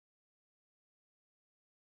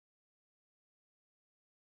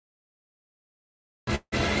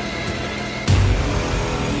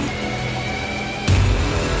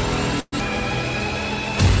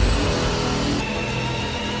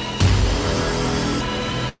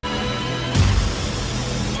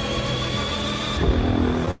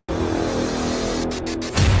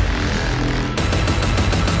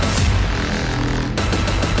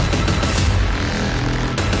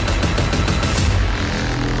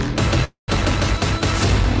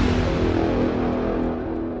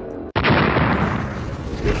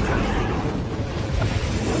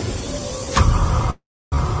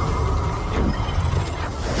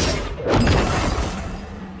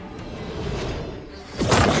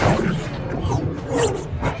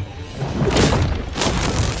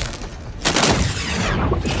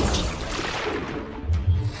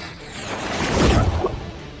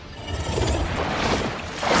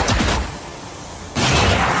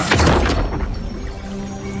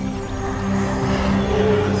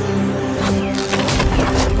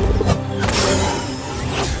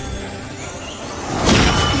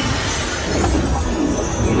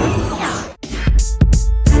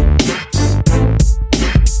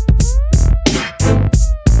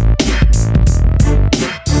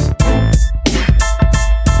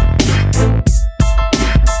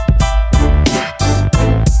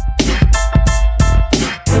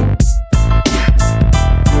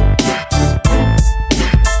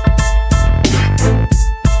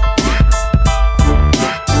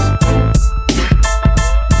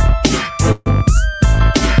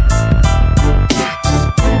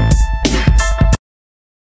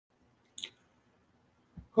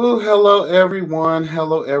Oh, hello everyone,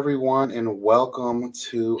 and welcome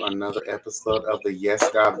to another episode of the Yes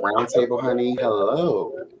God Roundtable, honey.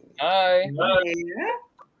 Hello. Hi.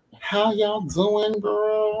 How y'all doing,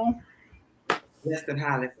 girl? Less than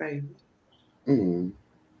highly favored.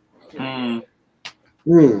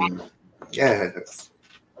 Yes.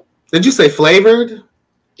 Did you say flavored?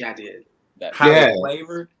 Yeah, I did. Highly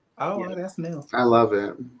flavored. Oh, Yeah. That's new. I love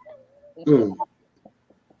it.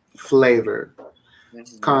 Flavored.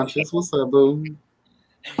 Conscious, what's up, boo?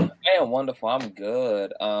 I am wonderful. I'm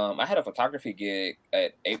good. I had a photography gig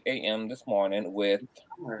at 8 a.m. this morning with,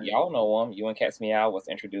 y'all know him, you and Cats MEOW. Was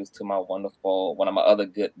introduced to my one of my other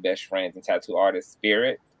good best friends and tattoo artist,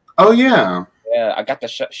 Spirit. Oh, yeah. Yeah, I got to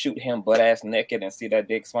shoot him butt ass naked and see that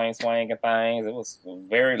dick swing and things. It was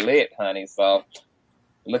very lit, honey. So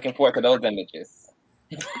looking forward to those images.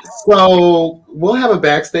 So we'll have a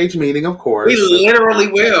backstage meeting, of course. We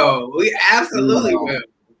literally will. We absolutely will.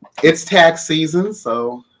 It's tax season,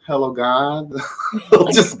 so hello, God. We'll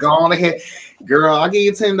just go on ahead. Girl, I'll give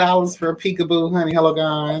you $10 for a peekaboo, honey. Hello,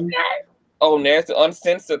 God. Oh, there's the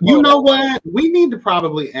uncensored. You know what? We need to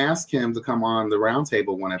probably ask him to come on the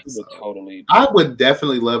roundtable one episode. Totally. I would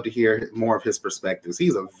definitely love to hear more of his perspectives.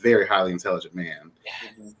 He's a very highly intelligent man.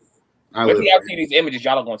 If y'all see these images,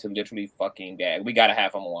 y'all are going to literally fucking gag. We gotta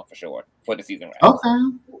have him on for sure for the season. Okay,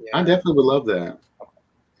 yeah. I definitely would love that.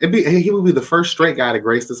 He would be the first straight guy to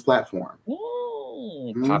grace this platform.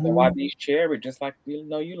 Popping YB's cherry, just like you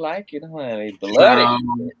know you like it, honey. Bloody.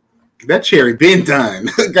 That cherry been done,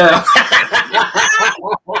 girl.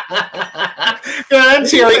 That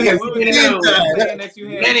cherry has been done. That you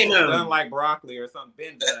had done like broccoli or something,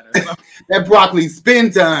 been done or something. That broccoli's been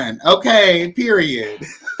done. Okay, period.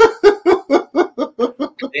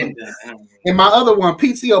 Been done. And my other one,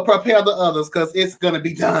 PTO, prepare the others because it's gonna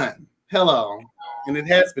be done. Hello, and it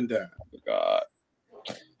has been done. God.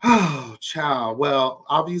 Oh, child. Well,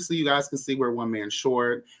 obviously, you guys can see we're one man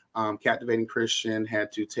short. Captivating Christian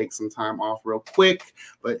had to take some time off real quick,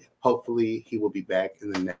 but hopefully he will be back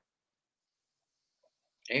in the next.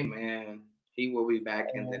 Amen. He will be back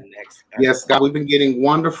in the next episode. Yes, God, we've been getting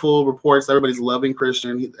wonderful reports. Everybody's loving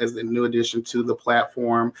Christian as a new addition to the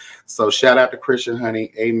platform. So shout out to Christian,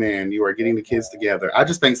 honey. Amen. You are getting the kids together. I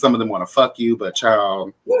just think some of them want to fuck you, but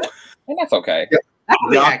child. And that's okay.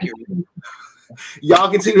 Yeah. Y'all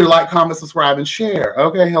continue to like, comment, subscribe, and share.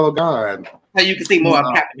 Okay, hello, God. So you can see more of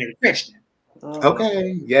Captivating Christian.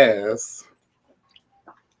 Okay, yes.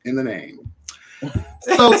 In the name.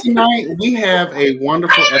 So tonight we have a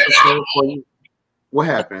wonderful episode for you. What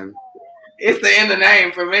happened? It's the In the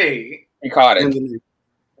Name for me. You caught it. In the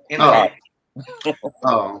name.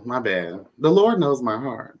 Oh, my bad. The Lord knows my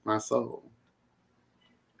heart, my soul.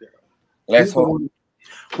 Let's hope.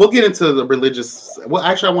 We'll get into the religious. Well,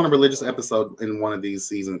 actually, I want a religious episode in one of these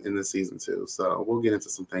seasons, in this season too. So we'll get into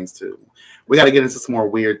some things too. We got to get into some more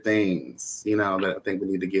weird things, you know, that I think we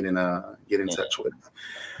need to get in touch with.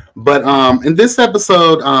 But in this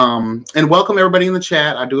episode, and welcome everybody in the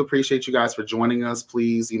chat. I do appreciate you guys for joining us.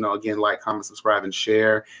 Please, again, like, comment, subscribe, and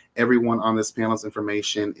share. Everyone on this panel's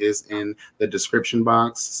information is in the description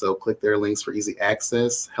box. So click their links for easy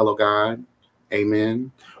access. Hello, God.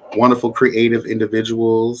 Amen. Wonderful creative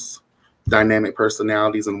individuals, dynamic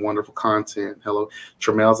personalities, and wonderful content. Hello.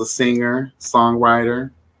 TREMEL's a singer,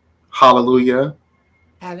 songwriter. Hallelujah.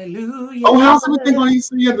 Hallelujah. Oh, how's everything going?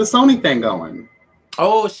 You have the Sony thing going.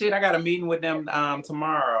 Oh shit! I got a meeting with them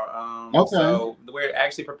tomorrow. Okay. So we're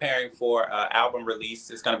actually preparing for album release.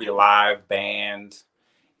 It's gonna be a live band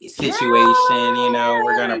situation.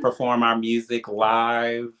 We're gonna perform our music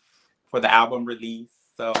live for the album release.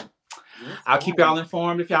 So I'll keep y'all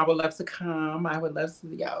informed if y'all would love to come. I would love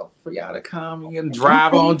for y'all to come and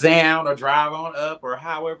drive on down or drive on up or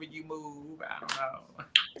however you move. I don't know.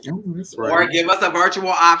 Oh, that's right. Or give us a virtual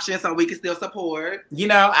option so we can still support.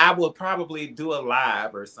 I will probably do a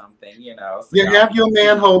live or something, So have your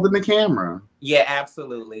man holding the camera. Yeah,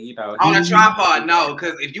 absolutely. On a tripod, no,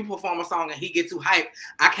 because if you perform a song and he get too hyped,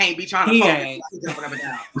 I can't be trying to jumping up and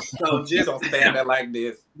down. So just don't stand there like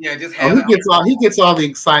this. Yeah, just have he gets all the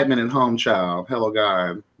excitement at home, child. Hello,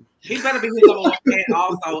 God. He better be his own man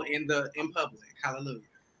also in public. Hallelujah.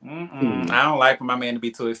 I don't like for my man to be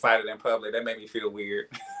too excited in public. That made me feel weird.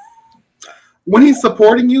 When he's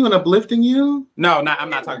supporting you and uplifting you? No, I'm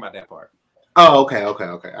not talking about that part. Oh, okay. I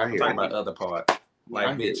hear I'm talking about the other part.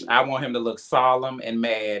 Like, bitch, I want him to look solemn and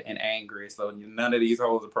mad and angry. So none of these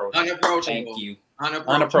hoes approach. Unapproachable. Thank you.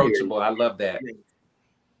 Unapproachable. I love that.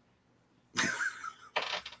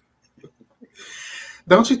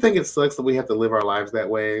 Don't you think it sucks that we have to live our lives that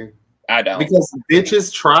way? I don't. Because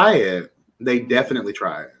bitches try it. They definitely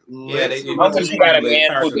try it. Yeah, they you got a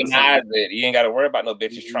man who denies it. You ain't got to worry about no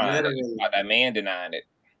bitches trying it. About that man denying it.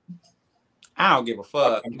 I don't give a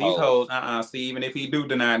fuck. These hoes, see, even if he do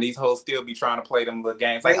deny, these hoes still be trying to play them little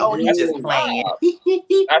games. Like, oh, he's just playing.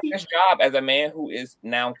 That's his job as a man who is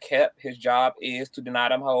now kept. His job is to deny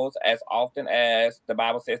them hoes as often as the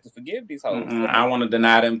Bible says to forgive these hoes. I want to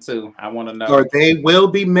deny them too. I want to know. Or they will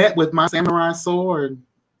be met with my samurai sword.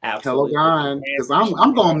 Absolutely. Hello, God. Because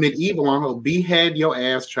I'm going medieval on her. Behead your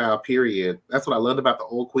ass, child, period. That's what I loved about the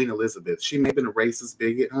old Queen Elizabeth. She may have been a racist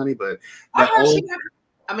bigot, honey, but I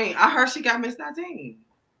heard she got Miss 19.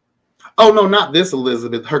 Oh, no, not this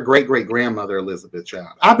Elizabeth. Her great-great-grandmother, Elizabeth,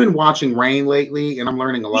 child. I've been watching Reign lately, and I'm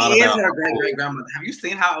learning a lot about her great-great-grandmother. Have you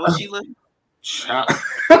seen how old she looks?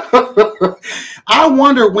 I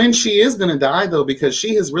wonder when she is going to die, though, because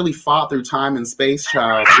she has really fought through time and space,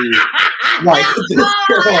 child. Like, this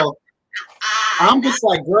girl. I'm just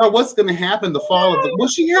like, girl, what's going to happen? The fall of the... Well,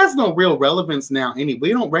 she has no real relevance now anyway. We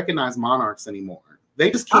don't recognize monarchs anymore. They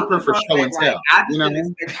just keep her for show and tell. I just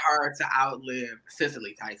didn't expect her to outlive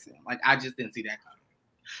Cicely Tyson. Like, I just didn't see that coming.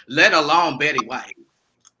 Let alone Betty White.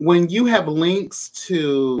 When you have links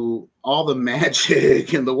to all the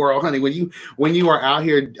magic in the world, honey, when you are out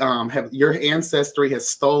here, have your ancestry has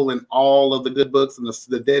stolen all of the good books and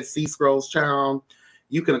the Dead Sea Scrolls, child,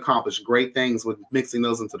 you can accomplish great things with mixing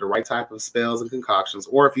those into the right type of spells and concoctions.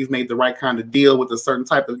 Or if you've made the right kind of deal with a certain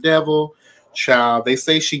type of devil, child, they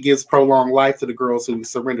say she gives prolonged life to the girls who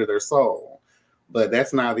surrender their soul, but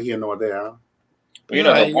that's neither here nor there. You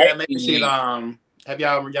know, yeah, maybe she's have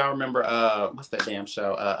y'all remember what's that damn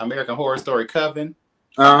show? American Horror Story Coven.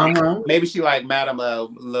 Maybe she like Madame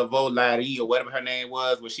Lavolari or whatever her name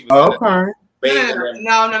was when she was No.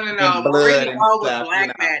 Marie was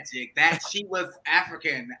black magic. That she was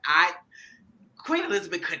African. Queen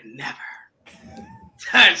Elizabeth could never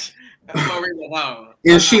touch Marie Laveau.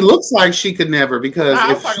 And she looks like she could never, because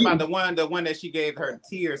I was talking about the one that she gave her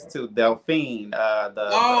tears to, Delphine.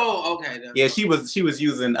 Okay. She was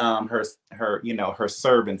using her her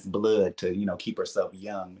servant's blood to keep herself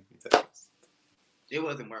young. It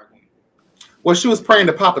wasn't working. Well, she was praying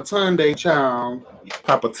to Papa Tunde, child.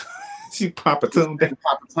 Papa Tunde. Papa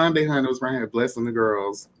Tunde, honey, was right here blessing the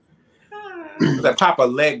girls. That Papa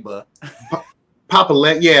Legba. Papa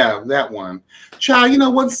Leg, yeah, that one. Child, you know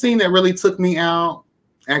one scene that really took me out?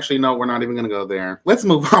 Actually, no, we're not even going to go there. Let's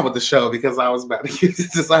move on with the show, because I was about to get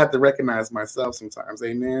this. I have to recognize myself sometimes.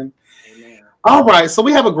 Amen. All right, so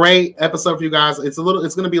we have a great episode for you guys. It's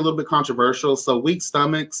going to be a little bit controversial, so weak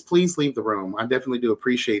stomachs, please leave the room. I definitely do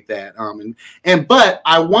appreciate that. But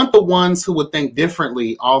I want the ones who would think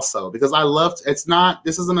differently also, because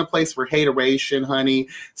this isn't a place for hateration, honey.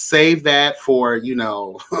 Save that for,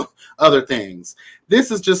 other things.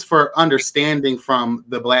 This is just for understanding from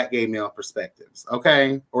the Black gay male perspectives,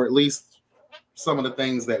 okay? Or at least some of the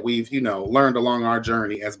things that we've, learned along our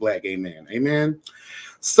journey as Black gay men. Amen.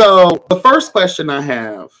 So the first question I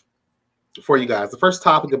have for you guys, the first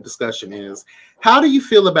topic of discussion is, how do you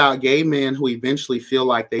feel about gay men who eventually feel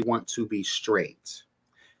like they want to be straight?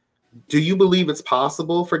 Do you believe it's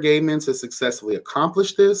possible for gay men to successfully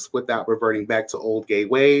accomplish this without reverting back to old gay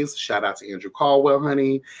ways? Shout out to Andrew Caldwell,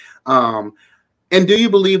 honey. And do you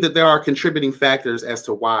believe that there are contributing factors as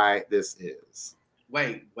to why this is?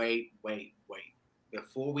 Wait.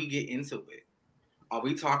 Before we get into it, are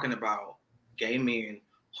we talking about gay men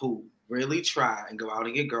who really try and go out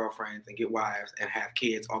and get girlfriends and get wives and have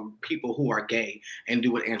kids, or people who are gay and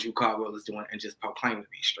do what Andrew Caldwell is doing and just proclaim to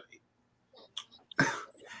be straight?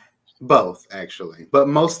 Both, actually, but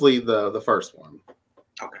mostly the first one.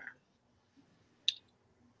 Okay.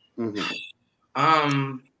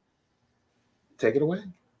 Mm-hmm. Take it away.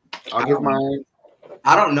 I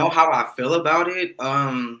don't know how I feel about it.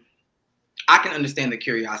 I can understand the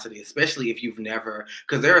curiosity, especially if you've never,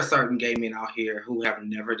 because there are certain gay men out here who have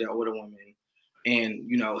never dealt with a woman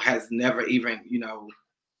and, has never even,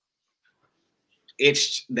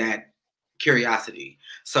 itched that curiosity.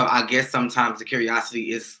 So I guess sometimes the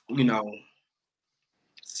curiosity is,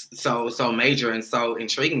 so major and so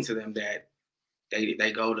intriguing to them that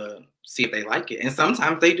they go to see if they like it. And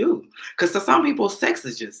sometimes they do. Because to some people, sex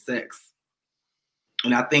is just sex.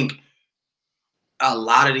 And I think a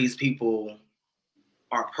lot of these people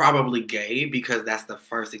are probably gay because that's the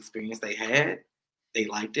first experience they had. They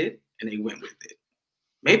liked it and they went with it.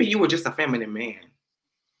 Maybe you were just a feminine man.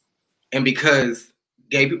 And because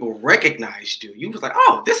gay people recognized you, you was like,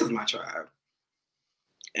 oh, this is my tribe.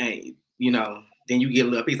 And, then you get a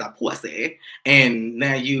little piece of pussy. And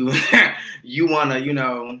now you you want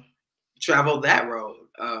to, travel that road.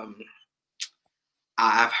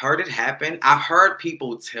 I've heard it happen. I've heard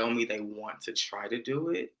people tell me they want to try to do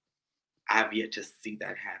it. I have yet to see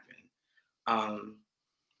that happen.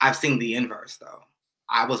 I've seen the inverse though.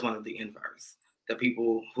 I was one of the inverse. The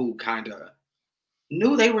people who kind of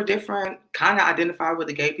knew they were different, kind of identified with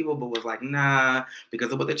the gay people, but was like, nah,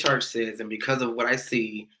 because of what the church says and because of what I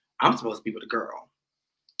see, I'm supposed to be with a girl.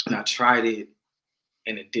 And I tried it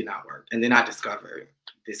and it did not work. And then I discovered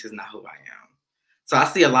this is not who I am. So I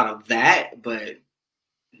see a lot of that, but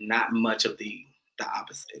not much of the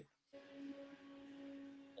opposite.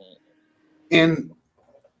 And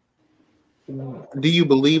do you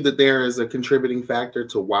believe that there is a contributing factor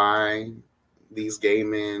to why these gay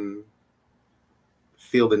men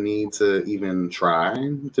feel the need to even try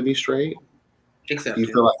to be straight? Except you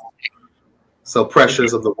feel like so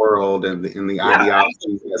pressures of the world and the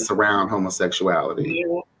ideologies that surround homosexuality?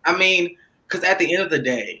 I mean, because at the end of the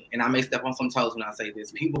day, and I may step on some toes when I say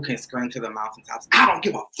this, people can scream to the mountaintops, I don't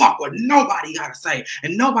give a fuck what nobody got to say.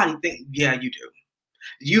 And nobody think, yeah, you do.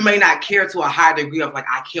 You may not care to a high degree of like,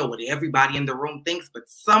 I care what everybody in the room thinks, but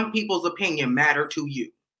some people's opinion matter to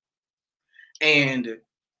you. And,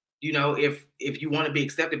 you know, if you want to be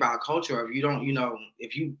accepted by a culture, or if you don't, you know,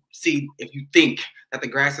 if you think that the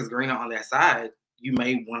grass is greener on that side, you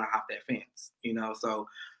may want to hop that fence, you know? So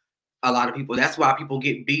a lot of people, that's why people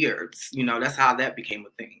get beards, you know, that's how that became a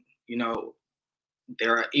thing. You know,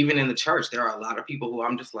 even in the church, there are a lot of people who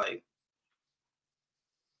I'm just like,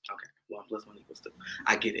 okay, 1 + 1 = 2.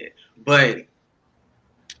 I get it. But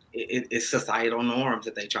it's societal norms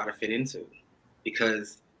that they try to fit into,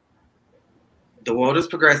 because the world is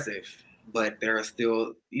progressive, but there are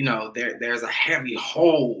still, you know, there's a heavy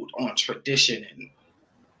hold on tradition and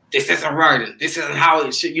this isn't right and this isn't how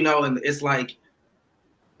it should, you know, and it's like,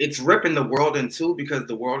 it's ripping the world in two because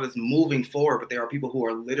the world is moving forward, but there are people who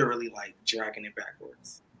are literally like dragging it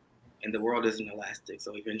backwards. And the world isn't elastic,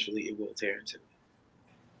 so eventually it will tear into,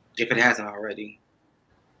 if it hasn't already.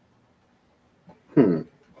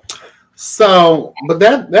 So, but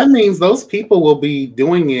that means those people will be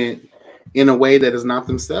doing it in a way that is not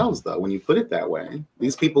themselves, though, when you put it that way.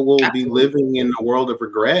 These people will be living in a world of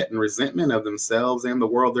regret and resentment of themselves and the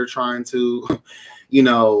world they're trying to, you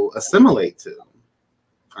know, assimilate to.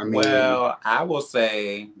 I mean, well, I will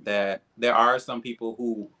say that there are some people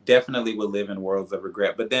who definitely will live in worlds of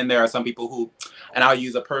regret, but then there are some people who, and I'll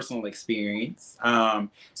use a personal experience.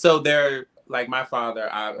 So they're like my father,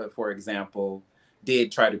 for example, did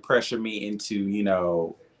try to pressure me into, you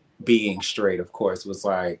know, being straight, of course, was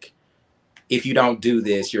like, if you don't do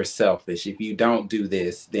this, you're selfish. If you don't do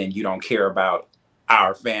this, then you don't care about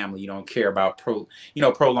our family. You don't care about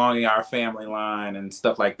prolonging our family line and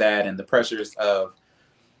stuff like that. And the pressures of,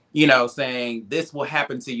 you know, saying this will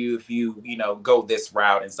happen to you if you, you know, go this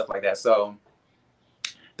route and stuff like that. So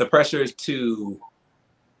the pressures to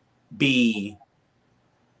be,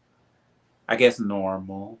 I guess,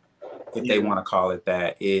 normal, if they want to call it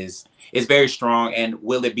that, is very strong. And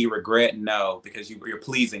will it be regret? No, because you're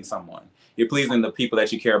pleasing someone. You're pleasing the people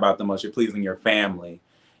that you care about the most. You're pleasing your family,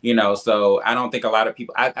 you know. So I don't think a lot of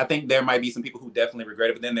people, I think there might be some people who definitely regret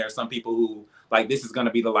it, but then there are some people who like, this is going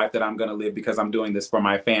to be the life that I'm going to live because I'm doing this for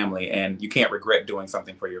my family. And you can't regret doing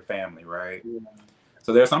something for your family, right? Yeah.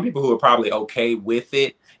 So there are some people who are probably okay with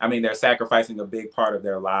it. I mean, they're sacrificing a big part of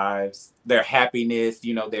their lives, their happiness,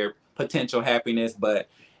 you know, their potential happiness, but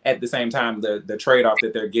at the same time, the trade-off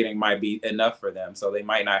that they're getting might be enough for them. So they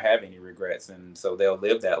might not have any regrets. And so they'll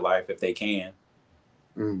live that life if they can.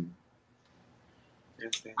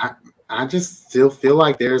 I just still feel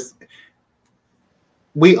like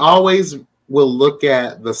we always will look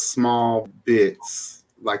at the small bits,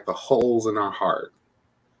 like the holes in our heart.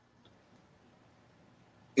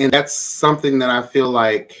 And that's something that I feel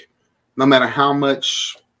like no matter how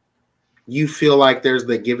much you feel like there's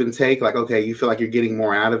the give and take, like, okay, you feel like you're getting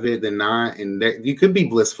more out of it than not. And you could be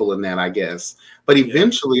blissful in that, I guess. But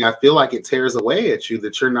eventually I feel like it tears away at you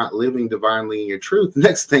that you're not living divinely in your truth.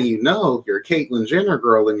 Next thing you know, you're a Caitlyn Jenner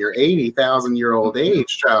girl in your 80,000-year-old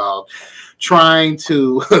age child trying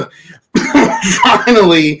to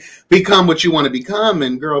finally become what you want to become.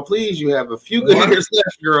 And girl, please, you have a few good years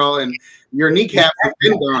left, girl, and your kneecaps have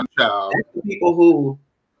been gone, child. People who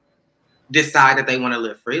decide that they want to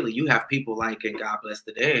live freely. You have people like, and God bless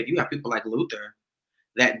the dead, you have people like Luther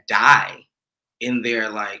that die in their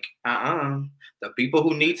like, the people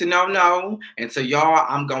who need to know. And so y'all,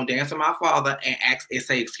 I'm going to dance with my father and ask and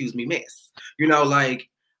say, excuse me, miss. You know, like,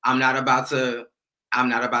 I'm not about to push that. I'm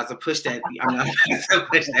not about to push that. I'm not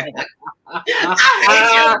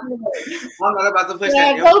about to push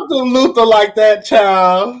that. Don't do Luther like that,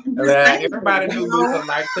 child. Everybody knew Luther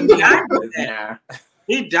liked the music.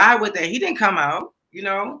 He died with that. He didn't come out, you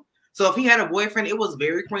know. So if he had a boyfriend, it was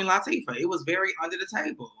very Queen Latifah. It was very under the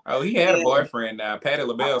table. Oh, he had a boyfriend. Patti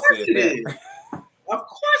LaBelle said that. Of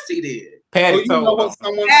course he did. Patty told know what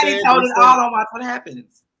someone Patty said? told it all on Watch What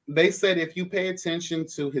Happens. They said if you pay attention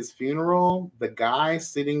to his funeral, the guy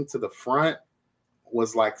sitting to the front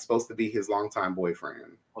was like supposed to be his longtime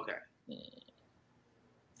boyfriend. Okay.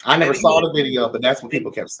 I never saw the video, but that's what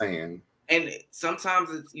people kept saying. And sometimes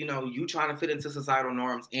it's, you know, you trying to fit into societal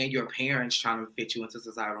norms and your parents trying to fit you into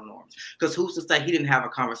societal norms. Because who's to say he didn't have a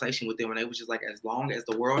conversation with them and they was just like, as long as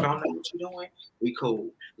the world don't know what you're doing, we cool.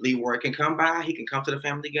 Leroy can come by. He can come to the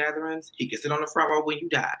family gatherings. He can sit on the front row when you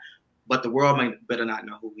die. But the world better not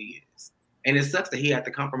know who he is. And it sucks that he had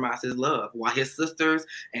to compromise his love while his sisters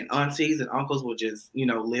and aunties and uncles were just, you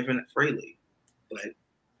know, living freely. But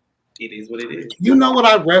it is what it is. You know what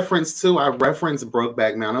I referenced to? I referenced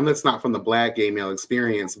Brokeback Mountain. That's not from the Black gay male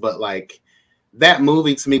experience, but like that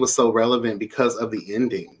movie to me was so relevant because of the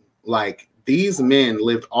ending. Like these men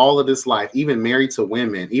lived all of this life, even married to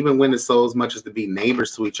women, even when it's so as much as to be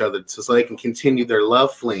neighbors to each other, so they can continue their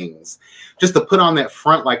love flings. Just to put on that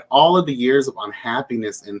front, like all of the years of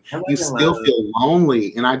unhappiness, and you still feel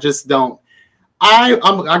lonely. And I just don't.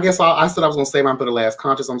 I guess I said I was gonna say mine for the last.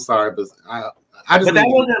 Conscious. I'm sorry, but I just. But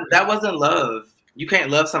that wasn't love. You can't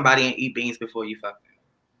love somebody and eat beans before you fuck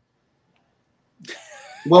them.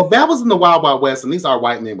 Well, that was in the Wild Wild West, and these are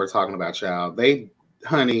white men we're talking about, child. They,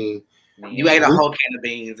 honey. You ate a whole can of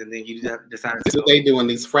beans and then you decided to. What they do in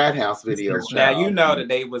these frat house videos. Now you know that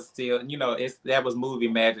they was still, you know, that was movie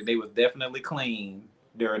magic. They was definitely clean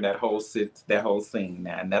during that whole scene.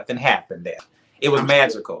 Now nothing happened there. It was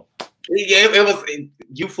magical. Yeah, it was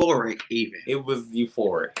euphoric. Even it was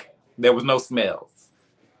euphoric. There was no smells.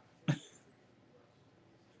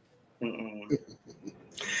 I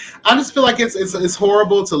just feel like it's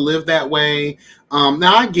horrible to live that way.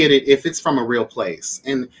 Now I get it if it's from a real place.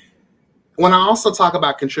 And when I also talk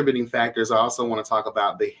about contributing factors, I also want to talk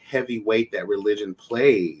about the heavy weight that religion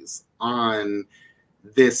plays on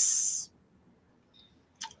this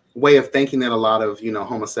way of thinking that a lot of, you know,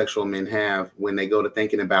 homosexual men have when they go to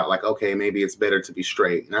thinking about like, okay, maybe it's better to be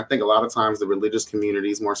straight. And I think a lot of times the religious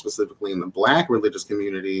communities, more specifically in the Black religious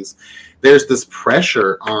communities, there's this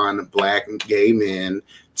pressure on Black gay men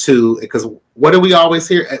to, because what do we always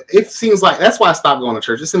hear? It seems like, that's why I stopped going to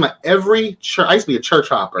church. It seemed like every church, I used to be a church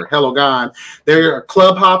hopper. Hello, God. There are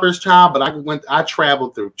club hoppers, child, but I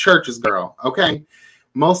traveled through churches, girl. Okay.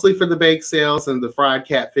 Mostly for the bake sales and the fried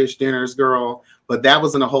catfish dinners, girl. But that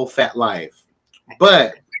wasn't a whole fat life.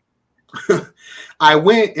 But I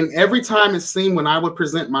went, and every time it seemed when I would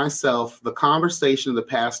present myself, the conversation of the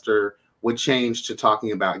pastor would change to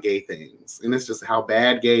talking about gay things. And it's just how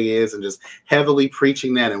bad gay is, and just heavily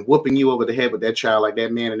preaching that and whooping you over the head with that child, like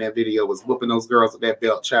that man in that video was whooping those girls with that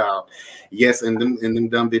belt, child. Yes, and them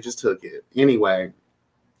dumb bitches took it. Anyway,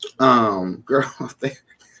 girl, girl.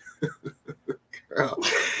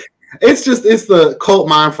 It's the cult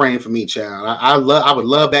mind frame for me, child. I would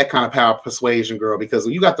love that kind of power of persuasion, girl, because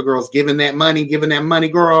when you got the girls giving that money,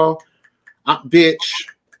 girl, bitch,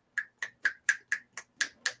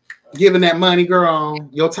 giving that money, girl,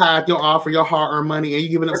 your tithe, your offer, your hard-earned money, and you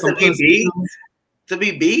giving them some pussy to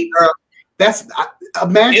be beat. Girl,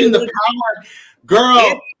 imagine the power,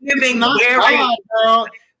 girl. It's not God, girl.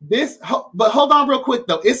 But hold on real quick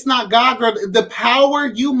though. It's not God, girl. The power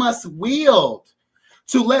you must wield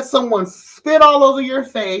to let someone spit all over your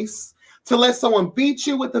face, to let someone beat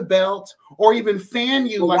you with a belt, or even fan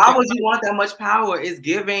you. Well, why would you want that much power? It's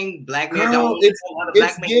giving Black men. Girl, it's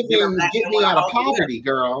giving get me out of poverty,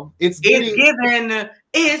 girl. It's giving.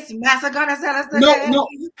 It's Massa gonna sell us the No.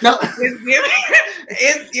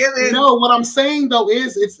 It's giving. No, what I'm saying though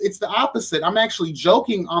is it's the opposite. I'm actually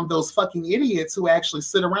joking on those fucking idiots who actually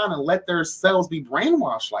sit around and let themselves be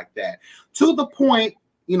brainwashed like that, to the point,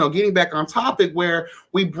 you know, getting back on topic, where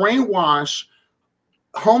we brainwash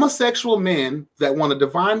homosexual men that want to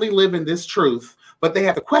divinely live in this truth, but they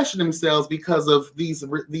have to question themselves because of these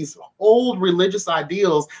old religious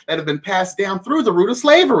ideals that have been passed down through the root of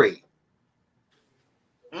slavery.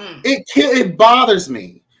 It bothers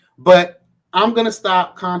me, but I'm gonna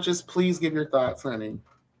stop. Conscious, please give your thoughts, honey.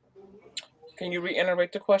 Can you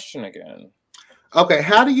reiterate the question again? Okay,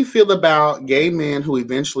 how do you feel about gay men who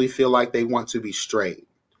eventually feel like they want to be straight?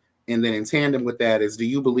 And then in tandem with that is, do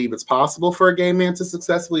you believe it's possible for a gay man to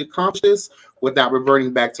successfully accomplish this without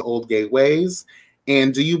reverting back to old gay ways?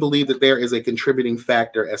 And do you believe that there is a contributing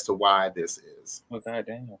factor as to why this is? Well,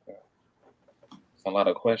 goddamn, okay. It's a lot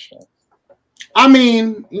of questions. I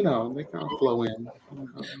mean, you know, they kind of flow in.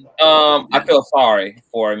 I feel sorry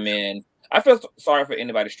for men. I feel sorry for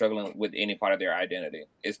anybody struggling with any part of their identity.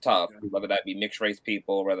 It's tough, whether that be mixed race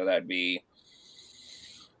people, whether that be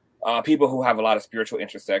people who have a lot of spiritual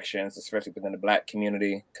intersections, especially within the Black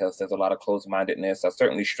community, because there's a lot of closed-mindedness. I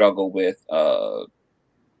certainly struggle with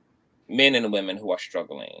men and women who are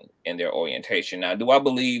struggling in their orientation. Now, do I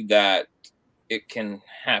believe that it can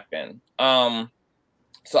happen?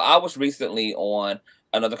 So I was recently on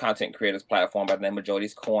another content creators platform by the name of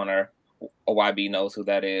Jody's Corner. YB knows who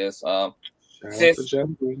that is. A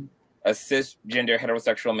cisgender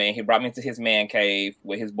heterosexual man. He brought me to his man cave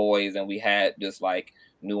with his boys, and we had this like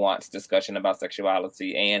nuanced discussion about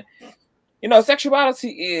sexuality. And you know, sexuality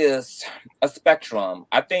is a spectrum.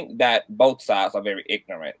 I think that both sides are very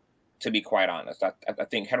ignorant, to be quite honest. I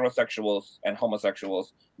think heterosexuals and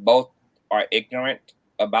homosexuals both are ignorant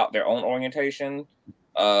about their own orientation.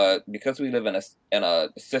 Because we live in a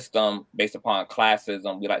system based upon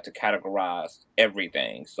classism, we like to categorize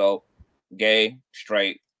everything. So gay,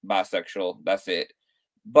 straight, bisexual, that's it.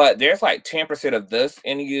 But there's like 10% of this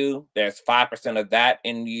in you. There's 5% of that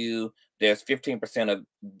in you. There's 15% of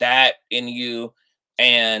that in you.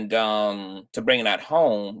 And to bring that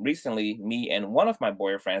home, recently, me and one of my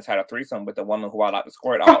boyfriends had a threesome with a woman who I like to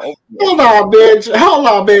squirt all over. Hold on,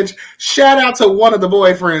 bitch. Shout out to one of the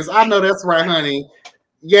boyfriends. I know that's right, honey.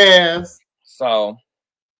 Yes. So,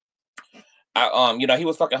 you know, he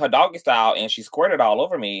was fucking her doggy style, and she squirted all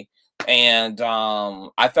over me. And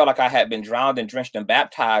I felt like I had been drowned and drenched and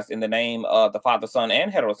baptized in the name of the Father, Son,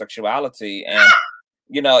 and heterosexuality. And,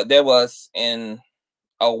 you know, there was an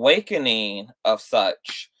awakening of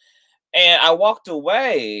such. And I walked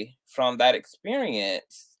away from that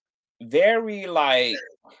experience very, like,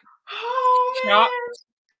 shocked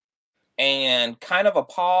and kind of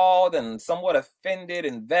appalled and somewhat offended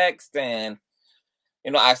and vexed. And,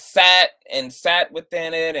 you know, I sat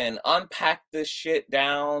within it and unpacked this shit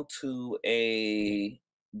down to a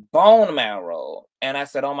bone marrow. And I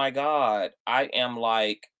said, oh my God, I am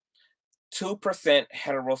like 2%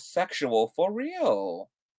 heterosexual for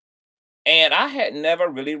real. And I had never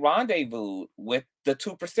really rendezvoused with the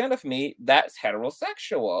 2% of me that's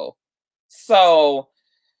heterosexual. So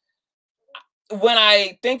when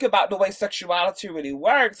I think about the way sexuality really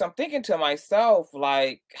works, I'm thinking to myself,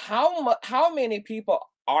 like, how many people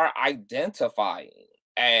are identifying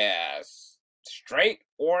as straight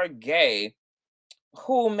or gay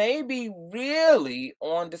who may be really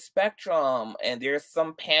on the spectrum, and there's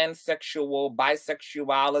some pansexual,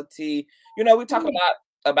 bisexuality. You know, we talk a lot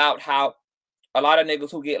about how a lot of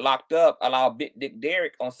niggas who get locked up allow Big Dick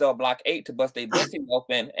Derek on cell block 8 to bust their pussy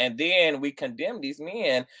open, and then we condemn these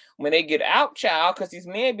men when they get out, child, because these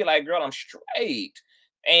men be like, girl, I'm straight.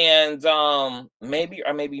 And maybe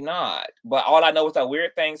or maybe not. But all I know is that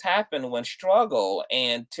weird things happen when struggle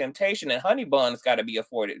and temptation and honey buns got to be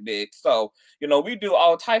afforded, big. So, you know, we do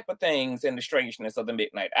all type of things in the strangeness of the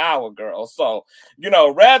midnight hour, girl. So, you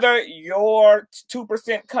know, whether your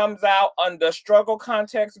 2% comes out under struggle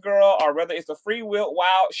context, girl, or whether it's a free will,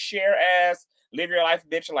 wild, share ass, live your life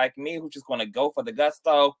bitch like me, who's just going to go for the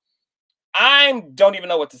gusto, I don't even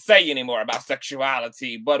know what to say anymore about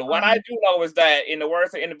sexuality. But what I do know is that, in the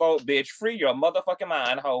words of In the Vote, bitch, free your motherfucking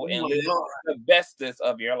mind, hoe, and live the bestest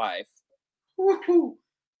of your life. Hold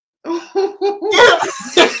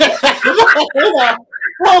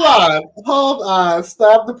on.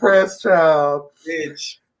 Stop the press, child.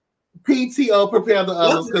 Bitch. PTO, prepare the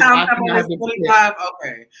others. Okay.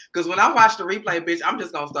 Because when I watch the replay, bitch, I'm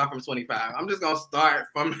just gonna start from 25. I'm just gonna start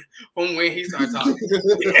from when he starts talking.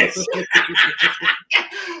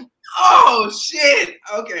 Oh shit.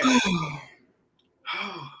 Okay.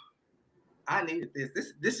 I needed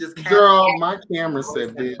this. This just girl, my camera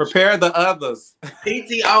said bitch. Prepare the others.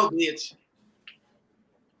 PTO, bitch.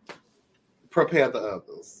 Prepare the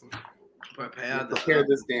others. Prepare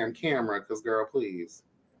this damn camera, because girl, please.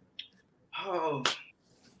 Oh,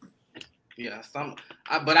 yeah.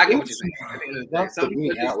 But I get what you're saying. Some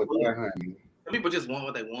people just want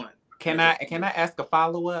what they want. Can I ask a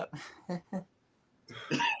follow up?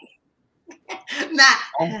 Nah.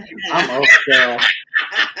 I'm upset.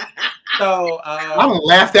 So I'm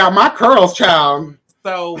laughed out my curls, child.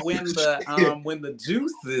 So when the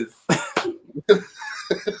juices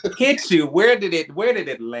hit you, where did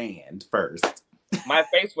it land first? My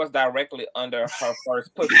face was directly under her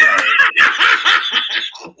first pussy.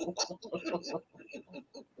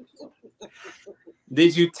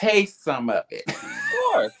 Did you taste some of it? Of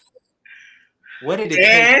course. What did it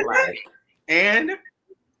taste like? And it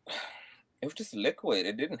was just liquid.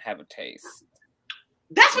 It didn't have a taste.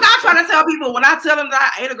 That's what I try to tell people when I tell them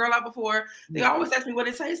that I ate a girl out before. They always ask me what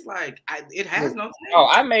it tastes like. It has no taste. Oh,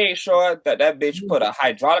 I made sure that bitch put a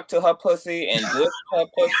hydraulic to her pussy and dipped her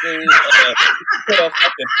pussy and put a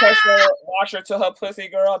fucking pressure washer to her pussy,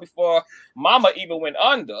 girl, before mama even went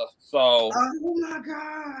under. So. Oh my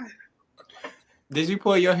God. Did you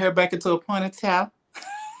pull your hair back into a ponytail?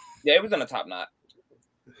 Yeah, it was in a top knot.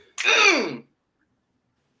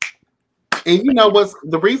 And you know what's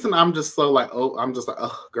the reason I'm just so like,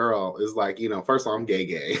 oh, girl, is like, you know, first of all, I'm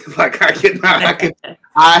gay. Like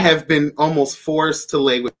I have been almost forced to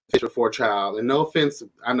lay with fish before child. And no offense,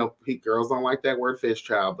 I know girls don't like that word fish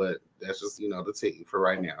child, but that's just, you know, the tea for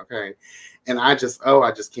right now. Okay. And I just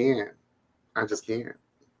can't. I was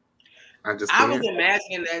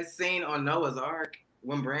imagining that scene on Noah's Ark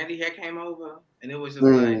when Brandy here came over, and it was just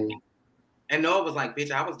like, and Noah was like, bitch,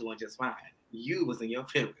 I was doing just fine. You was in your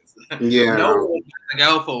feelings. Yeah. No one to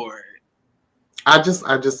go for it. I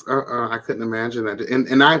couldn't imagine that.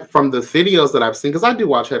 And I, from the videos that I've seen, because I do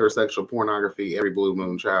watch heterosexual pornography every blue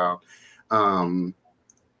moon, child. And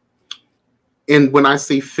when I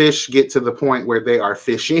see fish get to the point where they are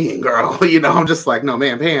fishing, girl, you know, I'm just like, no,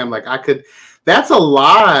 man, Pam, like that's a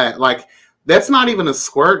lot. Like, that's not even a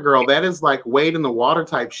squirt, girl. That is like wade in the water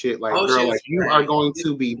type shit. Like, girl, like you are going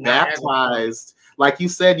to be baptized. Like you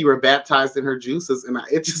said, you were baptized in her juices, and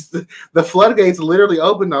it just the floodgates literally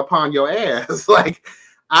opened upon your ass. Like,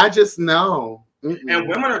 I just know. And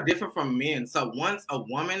women are different from men. So once a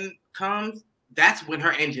woman comes, that's when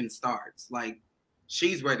her engine starts. Like,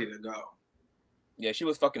 she's ready to go. Yeah, she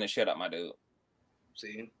was fucking the shit up, my dude.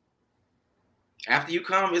 See, after you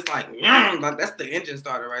come, it's like that's the engine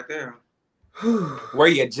starter right there. Were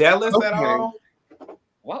you jealous at all?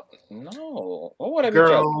 What? No. What would I be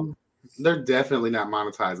jealous? They're definitely not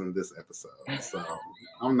monetizing this episode, so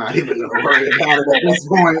I'm not even gonna worry about it at this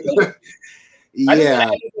point. Yeah.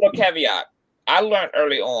 I just a caveat. I learned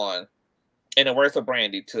early on, in the words of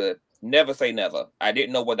Brandy, to never say never. I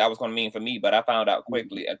didn't know what that was going to mean for me, but I found out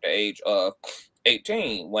quickly at the age of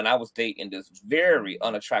 18 when I was dating this very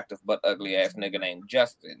unattractive but ugly ass nigga named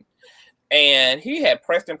Justin. And he had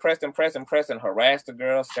pressed and harassed the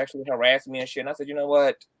girl, sexually harassed me and shit. And I said, you know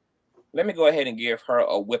what? Let me go ahead and give her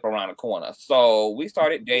a whip around the corner. So we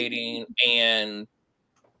started dating, and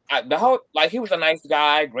he was a nice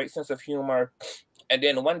guy, great sense of humor. And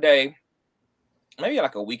then one day, maybe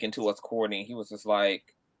like a week into us courting, he was just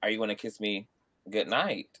like, are you going to kiss me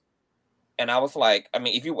goodnight? And I was like, I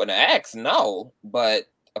mean, if you wouldn't ask, no, but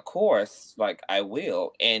of course, like, I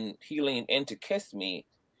will. And he leaned in to kiss me.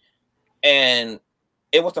 And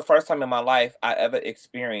it was the first time in my life I ever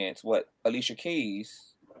experienced what Alicia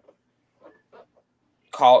Keys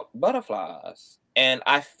called butterflies. And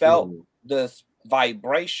I felt this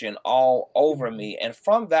vibration all over me. And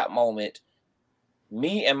from that moment,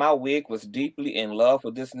 me and my wig was deeply in love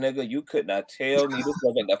with this nigga. You could not tell me this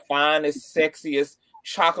wasn't the finest, sexiest,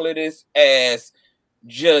 chocolatest ass.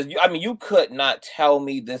 You could not tell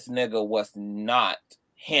me this nigga was not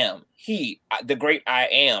him. He, the great I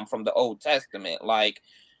am from the Old Testament. Like,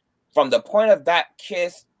 from the point of that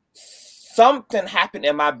kiss, something happened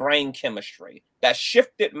in my brain chemistry that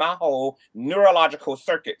shifted my whole neurological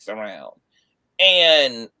circuits around.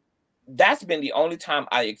 And that's been the only time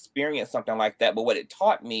I experienced something like that. But what it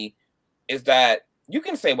taught me is that you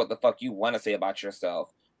can say what the fuck you want to say about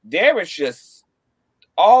yourself. There is just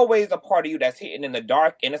always a part of you that's hidden in the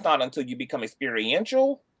dark. And it's not until you become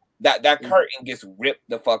experiential that curtain gets ripped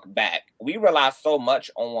the fuck back. We rely so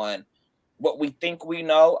much on what we think we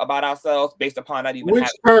know about ourselves based upon not even having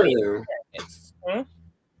experience.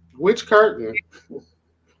 Which curtain?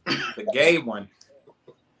 The gay one.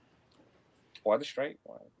 Or the straight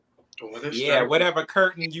one. Yeah, whatever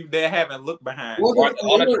curtain you haven't looked behind.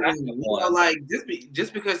 Well, like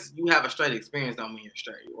just because you have a straight experience don't mean you're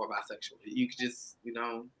straight or bisexual. You could just,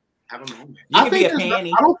 have a moment. I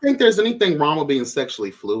don't think there's anything wrong with being sexually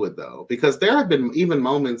fluid though, because there have been even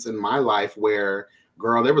moments in my life where,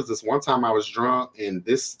 girl, there was this one time I was drunk and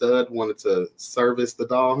this stud wanted to service the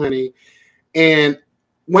doll, honey. And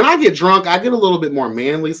when I get drunk, I get a little bit more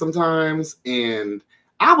manly sometimes, and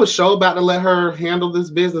I was so about to let her handle this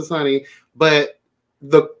business, honey. But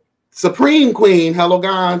the Supreme Queen, hello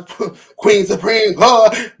God, Queen Supreme,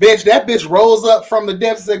 bitch, that bitch rolls up from the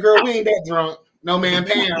depths and said, girl, we ain't that drunk. No, man,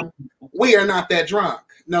 Pam, we are not that drunk.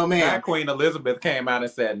 No, man. Queen Elizabeth came out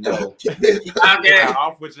and said, no. Yeah,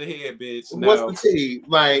 off with your head, bitch. No. What's the tea?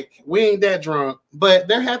 Like, we ain't that drunk. But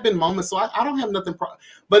there have been moments, so I don't have nothing.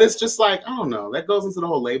 But it's just like, I don't know. That goes into the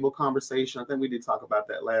whole label conversation. I think we did talk about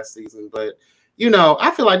that last season. But you know, I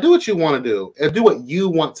feel like do what you want to do and do what you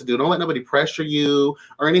want to do. Don't let nobody pressure you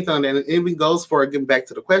or anything. And it even goes for getting back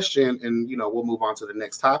to the question, and you know, we'll move on to the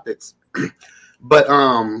next topics. But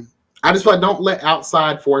I just feel like don't let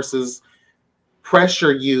outside forces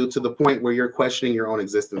pressure you to the point where you're questioning your own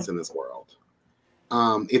existence in this world.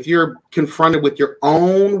 If you're confronted with your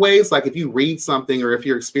own ways, like if you read something or if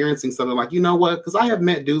you're experiencing something, like, you know what, because I have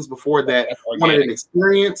met dudes before that wanted an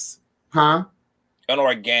experience,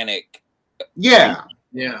 unorganic. Yeah.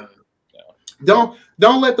 Don't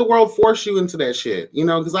let the world force you into that shit, you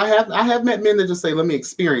know, because I have met men that just say, let me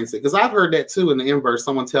experience it, because I've heard that too in the inverse.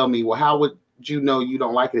 Someone tell me, well, how would you know you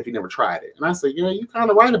don't like it if you never tried it? And I say, you know, you're kind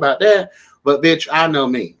of right about that, but bitch, I know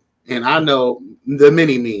me, and I know the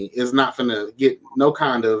mini me is not gonna get no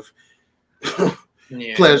kind of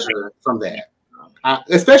pleasure from that,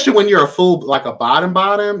 especially when you're a full, like a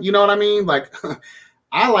bottom, you know what I mean? Like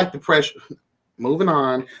I like the pressure. Moving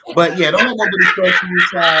on, but yeah, don't let nobody pressure you,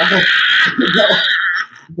 child.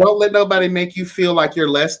 Don't let nobody make you feel like you're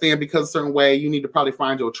less than because a certain way. You need to probably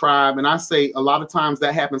find your tribe. And I say a lot of times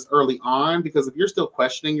that happens early on, because if you're still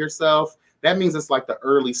questioning yourself, that means it's like the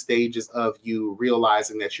early stages of you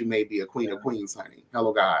realizing that you may be a queen of queens, honey.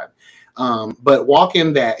 Hello, God. But walk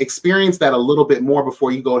in that, experience that a little bit more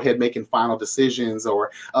before you go ahead making final decisions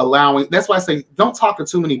or allowing. That's why I say don't talk to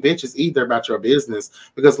too many bitches either about your business,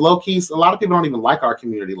 because low key, a lot of people don't even like our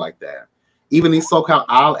community like that. Even these so-called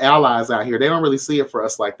allies out here, they don't really see it for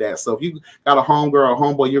us like that. So if you got a homegirl or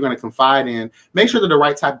homeboy you're going to confide in, make sure they're the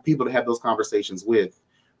right type of people to have those conversations with,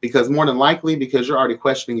 because more than likely, because you're already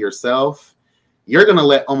questioning yourself, you're going to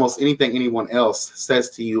let almost anything anyone else says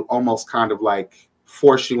to you almost kind of like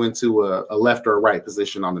force you into a left or a right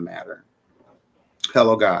position on the matter.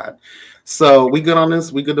 Hello, God. So we good on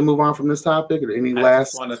this? We good to move on from this topic? Or any last? I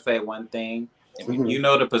just want to say one thing. You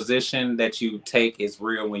know, the position that you take is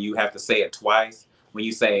real when you have to say it twice. When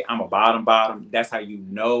you say, I'm a bottom, that's how you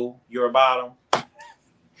know you're a bottom.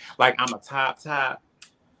 Like, I'm a top,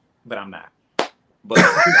 but I'm not. But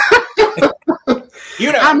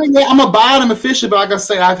you know, I mean, yeah, I'm a bottom official, but like I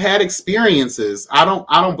say, I've had experiences. I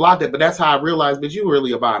don't block that, but that's how I realized. But you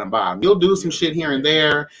really a bottom. You'll do some shit here and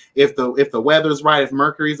there if the weather's right. If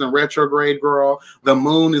Mercury's in retrograde, girl, the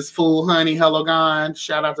moon is full, honey. Hello, God.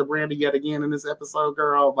 Shout out to Brandy yet again in this episode,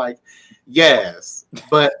 girl. Like, yes,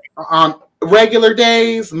 but on regular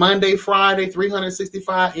days, Monday, Friday,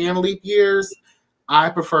 365, and leap years, I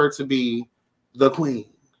prefer to be the queen,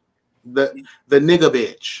 the nigga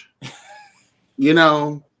bitch. You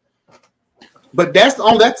know, but that's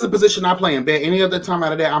the position I play in bed. Any other time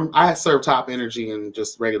out of that, I serve top energy in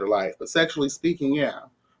just regular life. But sexually speaking, yeah.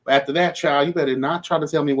 But after that, child, you better not try to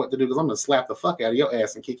tell me what to do, because I'm gonna slap the fuck out of your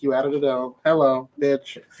ass and kick you out of the door. Hello,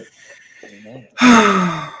 bitch.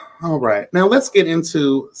 All right, now let's get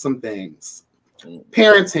into some things.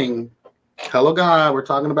 Parenting. Hello, God. We're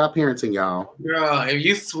talking about parenting, y'all. Girl, if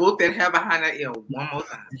you swoop that hair behind that ear one more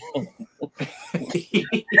time.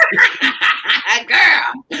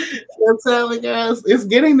 Girl, I'm telling you guys, it's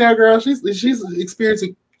getting there, girl. She's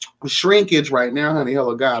experiencing shrinkage right now, honey.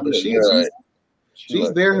 Hello, God, but she's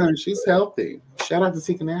there, honey. She's healthy. Shout out to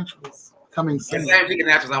TYKANATURALS. Coming soon. Same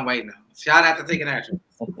TYKANATURALS I'm waiting on. Shout out to TYKANATURALS.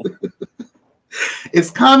 It's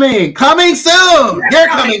coming soon. You're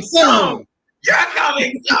coming soon. You're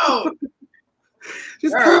coming soon.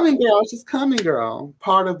 She's coming, girl. She's coming, girl.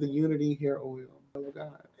 Part of the Unity Hair Oil. Hello,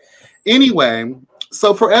 God. Anyway,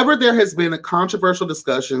 so forever there has been a controversial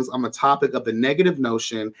discussions on the topic of the negative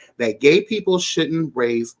notion that gay people shouldn't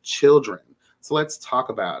raise children. So let's talk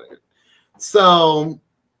about it. So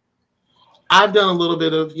I've done a little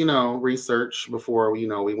bit of, research before, we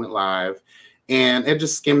went live, and it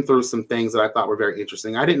just skimmed through some things that I thought were very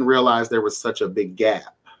interesting. I didn't realize there was such a big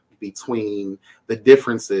gap between the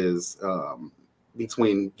differences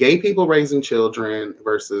between gay people raising children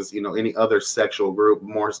versus, any other sexual group.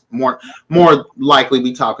 More likely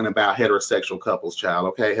be talking about heterosexual couples, child.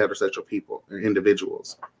 Okay, heterosexual people or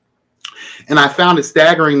individuals. And I found it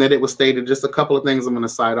staggering that it was stated, just a couple of things I'm going to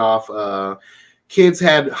cite off. Kids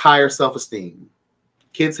had higher self-esteem.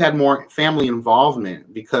 Kids had more family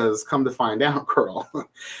involvement, because come to find out, girl,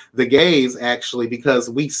 the gays actually, because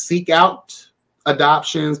we seek out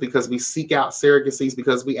adoptions, because we seek out surrogacies,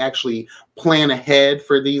 because we actually plan ahead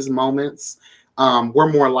for these moments,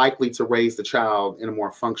 we're more likely to raise the child in a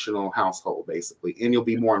more functional household, basically. And you'll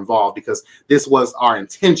be more involved, because this was our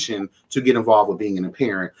intention to get involved with being a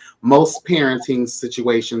parent. Most parenting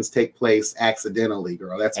situations take place accidentally,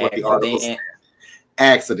 girl. That's what the article said.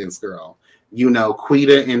 Accidents, girl.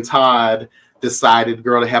 Quita and Todd decided,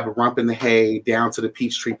 girl, to have a rump in the hay down to the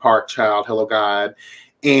Peachtree Park, child. Hello, God.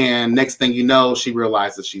 And next thing you know, she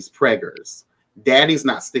realizes she's preggers. Daddy's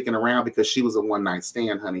not sticking around because she was a one-night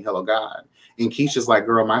stand, honey. Hello, God. And Keisha's like,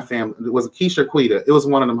 girl, my family, was it Keisha or Quita? It was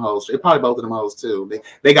one of them hoes. It probably both of them hoes too.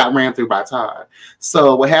 They got ran through by Todd.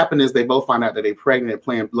 So what happened is they both find out that they're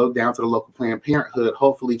pregnant, look down to the local Planned Parenthood.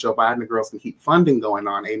 Hopefully Joe Biden and the girls can keep funding going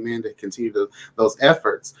on. Amen. To continue those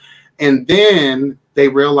efforts. And then they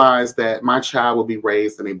realize that my child will be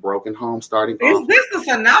raised in a broken home starting off. Is this the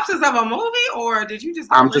synopsis of a movie, or did you just?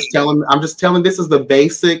 I'm just telling. This is the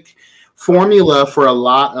basic formula for a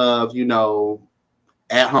lot of, you know,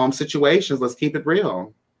 at-home situations. Let's keep it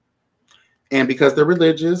real. And because they're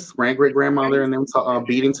religious, great-grandmother and them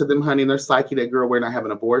beating to them, honey, in their psyche, that girl, we're not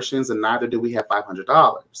having abortions, and neither do we have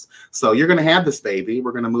 $500. So you're going to have this baby.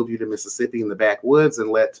 We're going to move you to Mississippi in the backwoods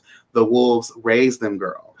and let the wolves raise them,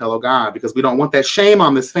 girl. Hello, God, because we don't want that shame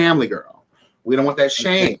on this family, girl. We don't want that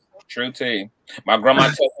shame. True tea. My grandma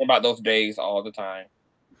tells me about those days all the time.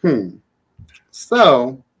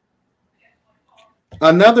 So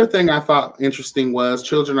another thing I thought interesting was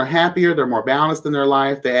children are happier. They're more balanced in their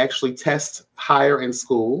life. They actually test higher in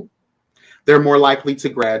school. They're more likely to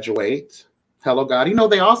graduate. Hello, God. You know,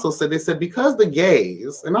 they said because the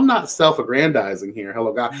gays, and I'm not self-aggrandizing here,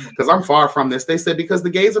 hello, God, because I'm far from this. They said because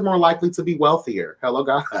the gays are more likely to be wealthier. Hello,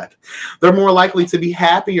 God. They're more likely to be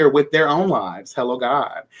happier with their own lives. Hello,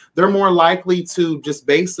 God. They're more likely to just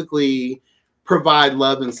basically provide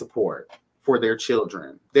love and support for their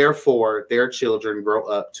children. Therefore, their children grow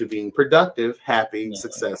up to being productive, happy,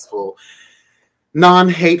 successful,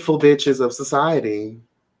 non-hateful bitches of society.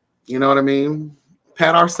 You know what I mean?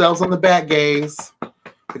 Pat ourselves on the back, gays,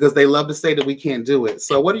 because they love to say that we can't do it.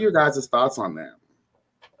 So what are your guys' thoughts on that?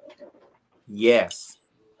 Yes.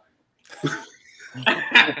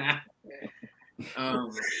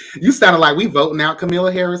 You sounded like we voting out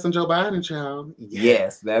Kamala Harris and Joe Biden, child.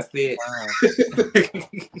 Yes, that's it.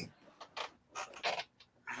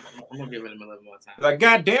 I'm gonna give it him a little more time. Like,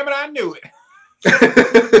 God damn it, I knew it.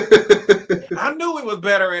 I knew we was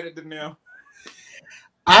better at it than them.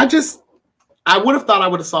 I would have thought I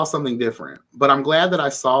would have saw something different, but I'm glad that I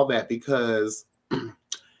saw that because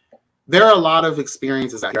there are a lot of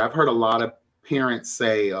experiences out here. I've heard a lot of parents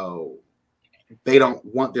say, oh, they don't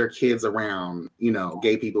want their kids around, you know,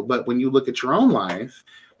 gay people. But when you look at your own life,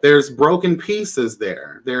 there's broken pieces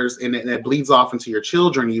there. And it bleeds off into your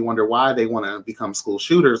children. You wonder why they want to become school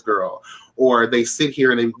shooters, girl. Or they sit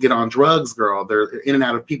here and they get on drugs, girl. They're in and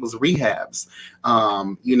out of people's rehabs.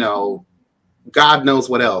 You know, God knows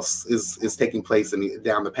what else is taking place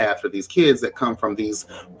down the path for these kids that come from these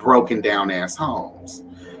broken down ass homes.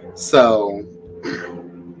 So,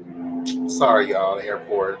 sorry, y'all, the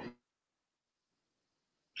airport.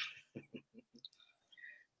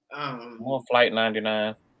 More Flight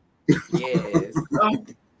 99. Yes.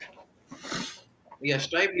 Yeah,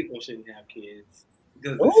 straight people shouldn't have kids.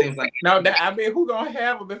 Because it seems like I mean, who gonna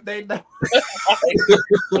have them if they don't?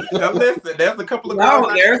 Now listen, there's a couple of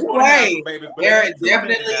there's a way. There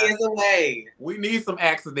definitely is a way. We need some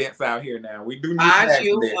accidents out here now. We do need Mind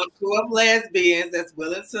you, two of lesbians that's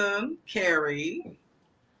willing to carry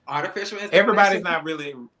artificial insemination. Everybody's not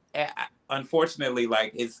really. Unfortunately,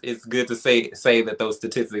 like it's good to say that those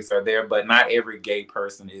statistics are there, but not every gay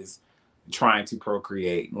person is trying to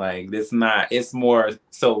procreate. Like it's more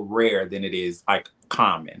so rare than it is like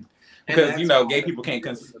common, because you know gay people can't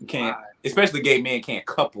especially gay men can't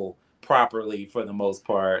couple properly for the most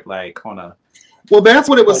part, like on a that's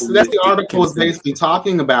what it was. That's the article was basically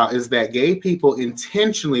talking about, is that gay people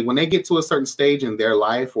intentionally, when they get to a certain stage in their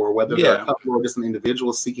life, or whether they're a couple or just an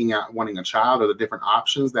individual seeking out wanting a child, or the different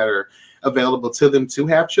options that are available to them to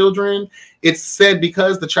have children, it's said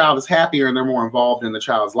because the child is happier and they're more involved in the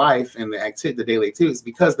child's life and the daily activities,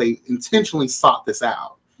 because they intentionally sought this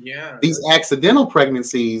out. Yeah. These accidental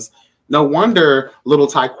pregnancies, no wonder little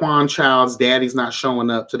Taekwon child's daddy's not showing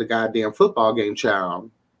up to the goddamn football game, child.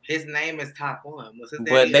 His name is Taekwon.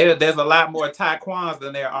 But there's a lot more Taekwons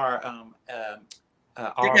than there are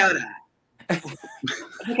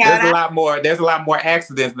there's a lot more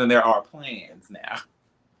accidents than there are plans now.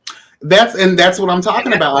 That's what I'm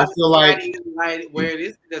talking about. I feel like where it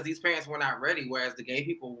is because these parents were not ready, whereas the gay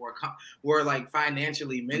people were like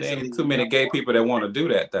financially, mentally. There's too many gay people that want to do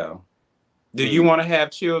that though. Do you want to have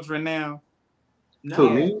children now? No. To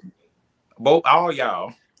me? All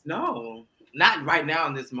y'all. No, not right now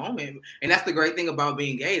in this moment. And that's the great thing about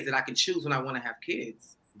being gay, is that I can choose when I want to have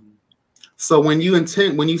kids. So when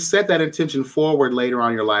you set that intention forward later on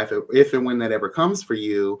in your life, if and when that ever comes for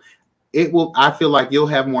you, I feel like you'll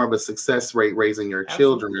have more of a success rate raising your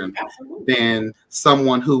children than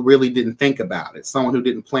someone who really didn't think about it, someone who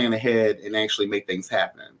didn't plan ahead and actually make things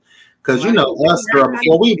happen. Because you know us, girl,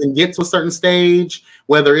 before we even get to a certain stage,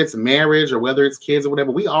 whether it's marriage or whether it's kids or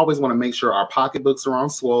whatever, we always want to make sure our pocketbooks are on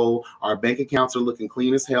swole, our bank accounts are looking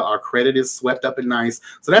clean as hell, our credit is swept up and nice.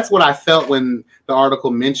 So that's what I felt when the article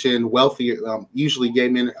mentioned wealthier, usually gay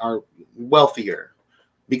men are wealthier,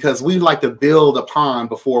 because we like to build upon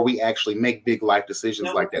before we actually make big life decisions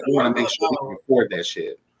like that. We want to make sure we can afford that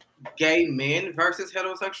shit. Gay men versus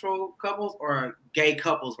heterosexual couples, or gay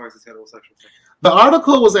couples versus heterosexual couples? The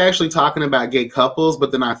article was actually talking about gay couples,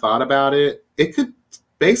 but then I thought about it. It could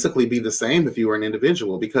basically be the same if you were an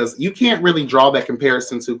individual, because you can't really draw that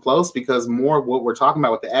comparison too close, because more of what we're talking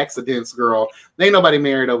about with the accidents, girl, there ain't nobody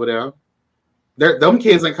married over there. Them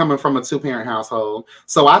kids ain't coming from a two-parent household.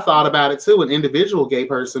 So I thought about it too. An individual gay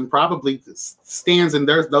person probably stands in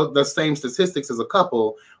the same statistics as a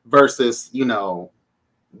couple versus, you know,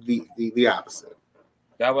 the opposite.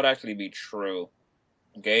 That would actually be true.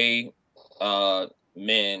 Gay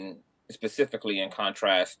men, specifically in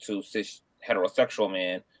contrast to cis heterosexual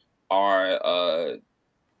men, are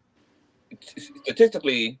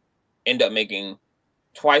statistically end up making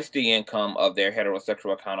twice the income of their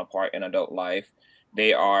heterosexual counterpart in adult life.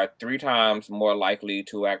 They are 3 times more likely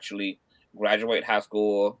to actually graduate high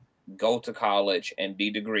school, go to college, and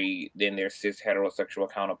be degreed than their cis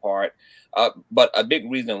heterosexual counterpart. But a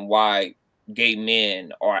big reason why gay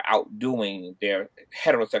men are outdoing their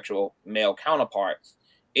heterosexual male counterparts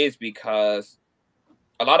is because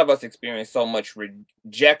a lot of us experienced so much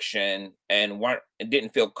rejection and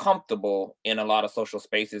didn't feel comfortable in a lot of social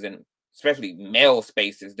spaces, and especially male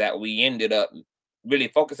spaces, that we ended up really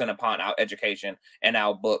focusing upon our education and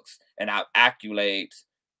our books and our accolades.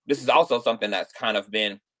 This is also something that's kind of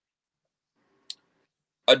been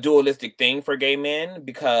a dualistic thing for gay men,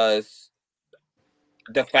 because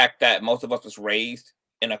the fact that most of us was raised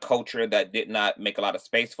in a culture that did not make a lot of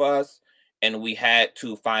space for us, and we had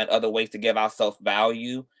to find other ways to give ourselves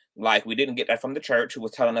value. Like, we didn't get that from the church, who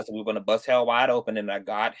was telling us that we were going to bust hell wide open and that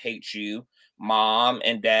God hates you. Mom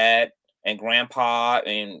and dad and grandpa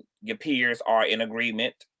and your peers are in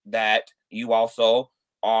agreement that you also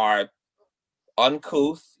are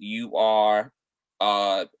uncouth. You are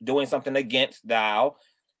doing something against thou.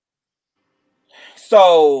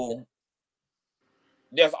 So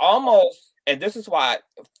there's almost, and this is why,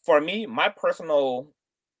 for me, my personal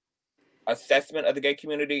assessment of the gay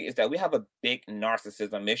community is that we have a big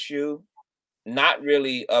narcissism issue, not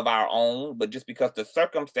really of our own, but just because the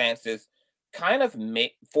circumstances kind of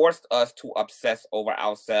forced us to obsess over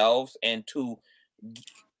ourselves and to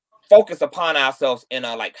focus upon ourselves in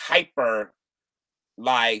a like hyperalized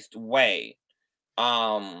way.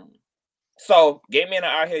 So gay men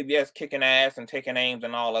are out here, yes, kicking ass and taking names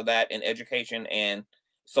and all of that in education and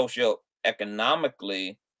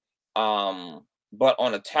socioeconomically, but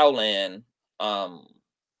on the tail end,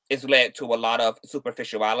 it's led to a lot of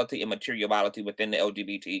superficiality and materiality within the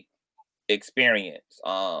LGBT experience.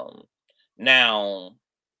 Now,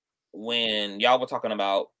 when y'all were talking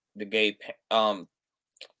about the gay,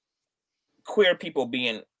 queer people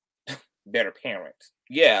being better parents,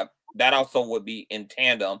 yeah, that also would be in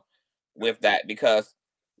tandem with that, because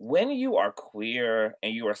when you are queer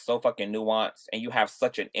and you are so fucking nuanced and you have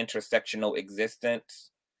such an intersectional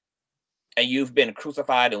existence, and you've been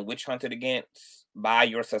crucified and witch hunted against by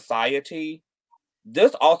your society,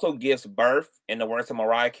 this also gives birth, in the words of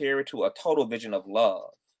Mariah Carey, to a total vision of love.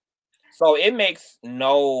 So it's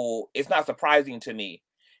not surprising to me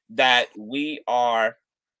that we are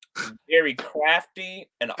very crafty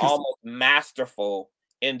and almost masterful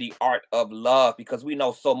in the art of love, because we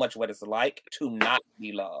know so much what it's like to not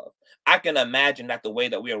be loved. I can imagine that the way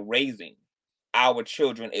that we are raising our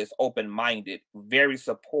children is open-minded, very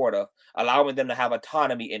supportive, allowing them to have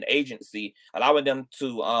autonomy and agency, allowing them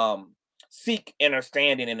to seek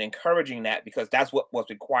understanding and encouraging that, because that's what was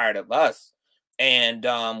required of us. And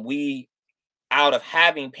we, out of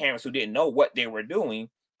having parents who didn't know what they were doing,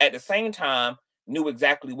 at the same time knew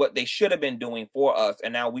exactly what they should have been doing for us.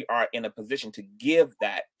 And now we are in a position to give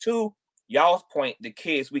that to, y'all's point, the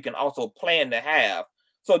kids we can also plan to have.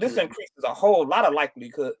 So this increases a whole lot of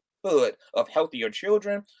likelihood of healthier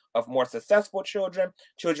children, of more successful children,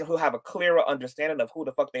 children who have a clearer understanding of who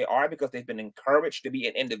the fuck they are, because they've been encouraged to be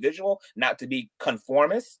an individual, not to be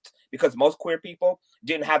conformist, because most queer people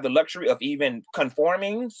didn't have the luxury of even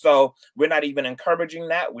conforming. So we're not even encouraging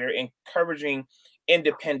that. We're encouraging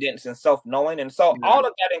independence and self-knowing. And so all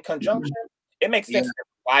of that in conjunction, it makes sense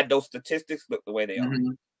why those statistics look the way they are.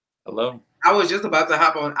 Hello. I was just about to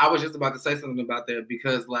hop on. I was just about to say something about that,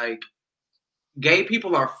 because like gay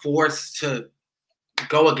people are forced to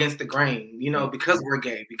go against the grain, you know, because we're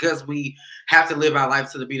gay, because we have to live our life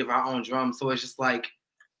to the beat of our own drum. So it's just like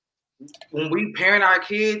when we parent our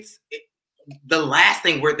kids, the last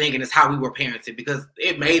thing we're thinking is how we were parented, because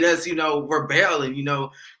it made us, rebel and,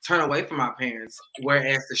 turn away from our parents.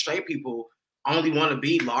 Whereas the straight people only want to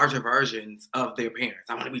be larger versions of their parents.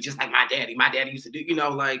 I want to be just like my daddy. My daddy used to do,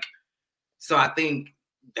 so I think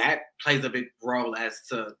that plays a big role as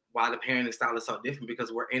to why the parenting style is so different,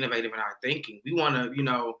 because we're innovative in our thinking. We want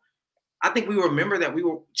to, I think we remember that we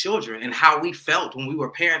were children and how we felt when we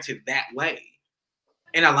were parented that way.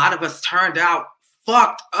 And a lot of us turned out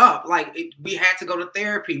fucked up. Like, we had to go to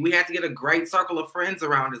therapy. We had to get a great circle of friends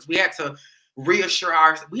around us. We had to we had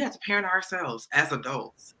to parent ourselves as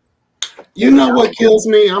adults. You know what kills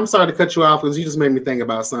me? I'm sorry to cut you off, because you just made me think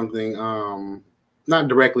about something. Not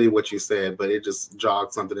directly what you said, but it just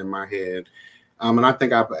jogged something in my head. And I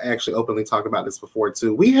think I've actually openly talked about this before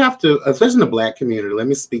too. We have to, especially in the Black community, let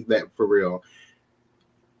me speak that for real.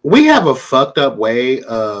 We have a fucked up way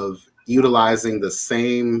of utilizing the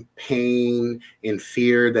same pain and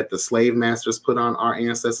fear that the slave masters put on our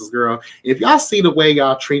ancestors, girl. If y'all see the way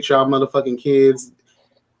y'all treat y'all motherfucking kids,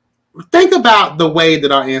 think about the way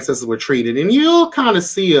that our ancestors were treated, and you'll kind of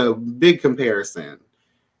see a big comparison.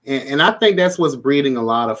 And I think that's what's breeding a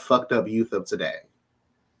lot of fucked up youth of today.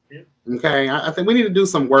 Okay, I think we need to do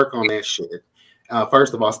some work on that shit.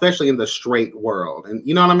 First of all, especially in the straight world, and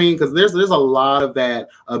you know what I mean, because there's a lot of that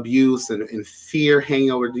abuse and fear hanging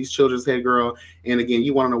over these children's head, girl. And again,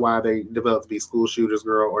 you want to know why they develop to be school shooters,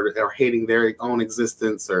 girl, or hating their own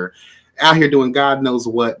existence, or out here doing God knows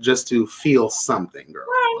what just to feel something, girl.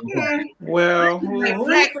 Well,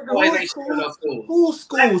 who's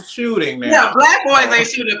school shooting now? Yeah, Black boys ain't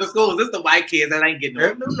shooting at the schools. It's the white kids that ain't getting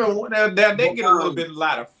no. They get a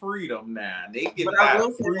lot of freedom now. They get a lot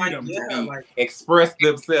of freedom to express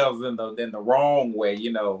themselves in the wrong way.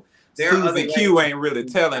 Susie Q ain't really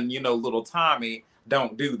telling little Tommy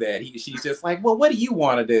don't do that. She's just like, well, what do you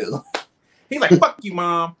want to do? He's like, fuck you,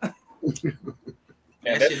 mom.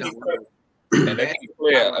 And let's be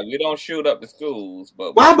clear, we don't shoot up the schools,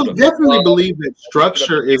 but I definitely believe that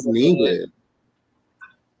structure is needed.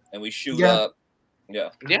 And we shoot up. Yeah,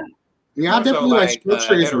 I definitely like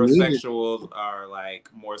structure is needed. Heterosexuals are like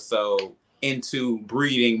more so into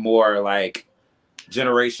breeding more like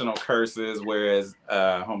generational curses, whereas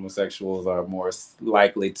homosexuals are more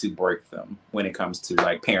likely to break them when it comes to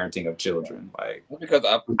like parenting of children. Like, because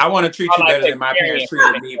I want to treat you better than my parents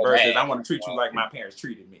treated me, versus I want to treat you like my parents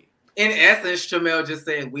treated me. In essence, TREMEL just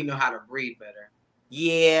said we know how to breed better.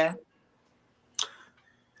 Yeah.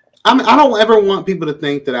 I don't ever want people to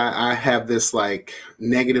think that I have this like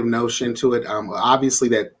negative notion to it. Obviously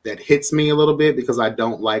that hits me a little bit, because I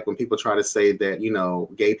don't like when people try to say that,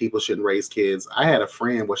 gay people shouldn't raise kids. I had a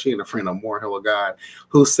friend, well, she ain't a friend no more, hello God,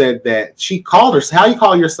 who said that she called her, how you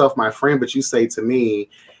call yourself my friend, but you say to me,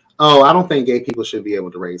 oh, I don't think gay people should be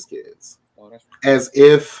able to raise kids. As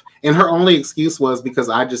if, and her only excuse was because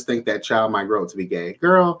I just think that child might grow up to be gay.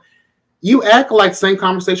 Girl, you act like the same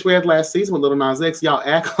conversation we had last season with Lil Nas X. Y'all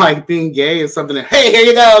act like being gay is something that, hey, here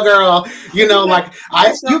you go, girl. You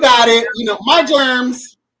got it. My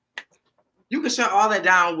germs. You can shut all that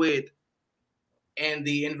down with, and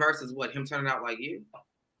the inverse is what, him turning out like you.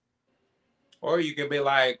 Or you could be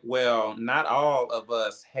like, well, not all of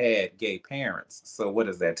us had gay parents. So what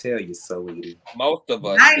does that tell you, sweetie? Most of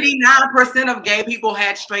us. 99% of gay people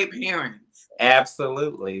had straight parents.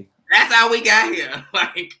 Absolutely. That's how we got here.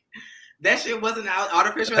 Like, that shit wasn't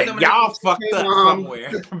artificial. Y'all fucked up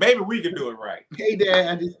somewhere. Maybe we can do it right. Hey,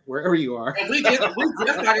 Dad, wherever you are. And we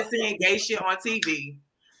just started seeing gay shit on TV.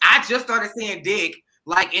 I just started seeing dick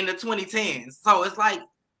like in the 2010s. So it's like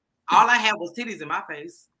all I had was titties in my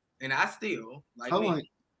face. And I still like me.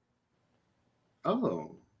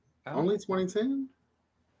 Only 2010?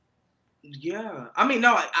 Yeah. I mean,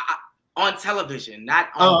 no, I on television, not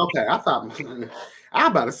on. Oh, okay. I thought I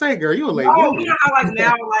was about to say, girl, you a late. Oh, you know how like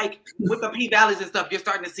now, like with the P-Valleys and stuff, you're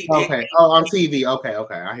starting to see. Okay. Oh, on TV. Okay.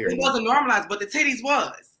 I hear you. It wasn't normalized, but the titties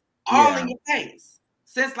was all in your face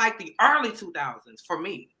since like the early 2000s for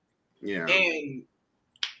me. Yeah. And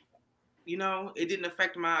it didn't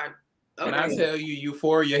affect my. And I tell you,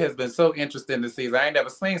 Euphoria has been so interesting this season. I ain't never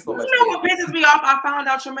seen so much. You know what pisses me off? I found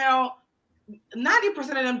out, TREMEL, 90%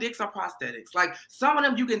 of them dicks are prosthetics. Like, some of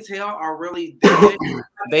them you can tell are really.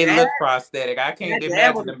 They look prosthetic. I can't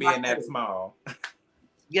imagine them being that small.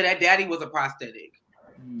 Yeah, that daddy was a prosthetic.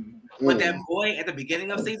 But that boy at the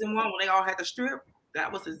beginning of season 1, when they all had to strip,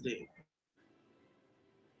 that was his dick.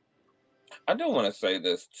 I do want to say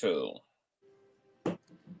this too.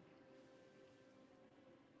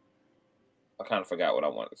 I kind of forgot what I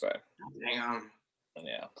wanted to say. Damn.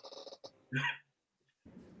 Yeah.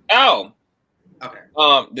 Oh. Okay.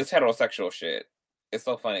 This heterosexual shit. It's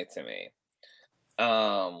so funny to me.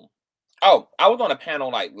 Oh, I was on a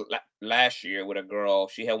panel like last year with a girl.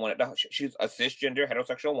 She had wanted to, she's a cisgender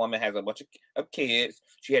heterosexual woman, has a bunch of kids.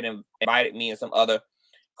 She had invited me and some other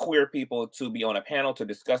queer people to be on a panel to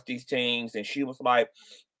discuss these things, and she was like,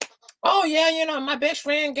 "Oh yeah, you know, my best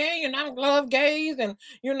friend gay, and I love gays, and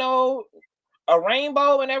you know, a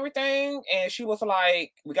rainbow and everything." And she was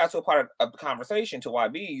like, we got to a part of the conversation to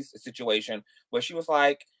YB's situation where she was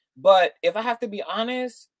like, "But if I have to be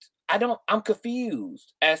honest, I'm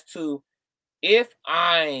confused as to if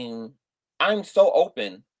I'm so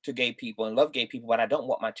open to gay people and love gay people, but I don't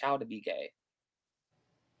want my child to be gay."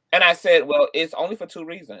 And I said, well, it's only for two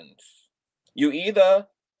reasons. You either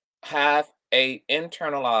have a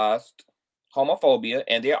internalized homophobia,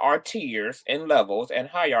 and there are tiers and levels and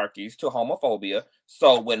hierarchies to homophobia.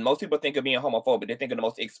 So when most people think of being homophobic, they think of the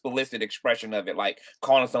most explicit expression of it, like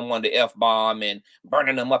calling someone the F-bomb and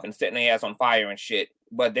burning them up and setting their ass on fire and shit.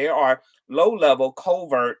 But there are low-level,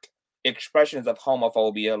 covert expressions of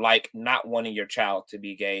homophobia, like not wanting your child to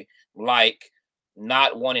be gay, like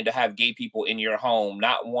not wanting to have gay people in your home,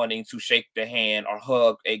 not wanting to shake the hand or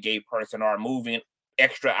hug a gay person, or moving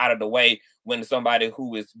extra out of the way when somebody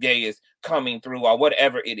who is gay is coming through, or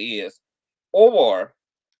whatever it is. Or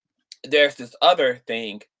there's this other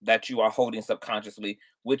thing that you are holding subconsciously,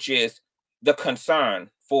 which is the concern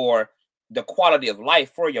for the quality of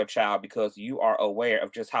life for your child, because you are aware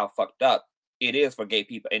of just how fucked up it is for gay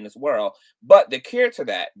people in this world. But the cure to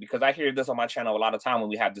that, because I hear this on my channel a lot of time when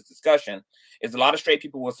we have this discussion, is a lot of straight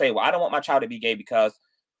people will say, well, I don't want my child to be gay because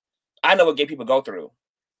I know what gay people go through.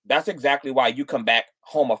 That's exactly why you combat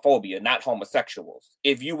homophobia, not homosexuals.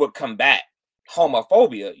 If you would combat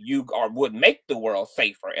homophobia, you would make the world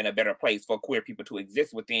safer and a better place for queer people to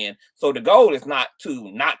exist within. So the goal is not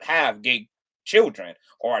to not have gay children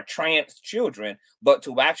or trans children, but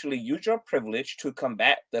to actually use your privilege to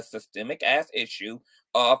combat the systemic ass issue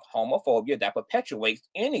of homophobia that perpetuates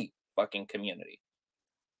any fucking community.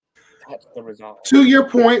 That's the result. To your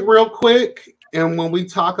point, real quick, and when we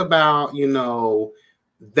talk about, you know,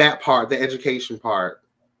 that part, the education part,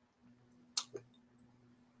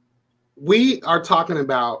 we are talking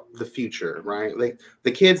about the future, right? Like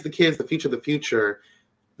the kids, the future.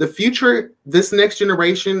 The future, this next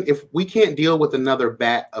generation, if we can't deal with another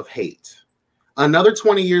bat of hate, another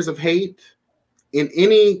 20 years of hate in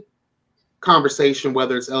any conversation,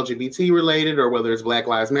 whether it's LGBT related or whether it's Black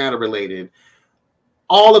Lives Matter related,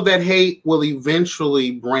 all of that hate will eventually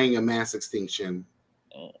bring a mass extinction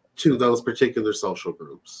to those particular social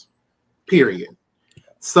groups, period.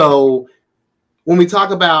 So when we talk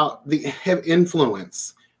about the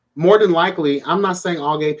influence, more than likely, I'm not saying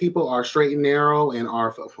all gay people are straight and narrow and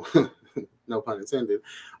are, no pun intended,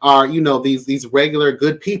 are, you know, these regular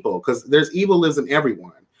good people, because there's evil lives in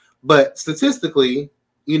everyone. But statistically,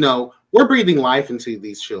 you know, we're breathing life into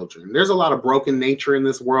these children. There's a lot of broken nature in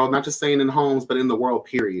this world, not just saying in homes, but in the world,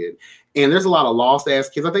 period. And there's a lot of lost ass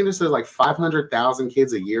kids. I think there's like 500,000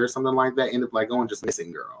 kids a year or something like that end up like going just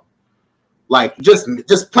missing, girl. Like just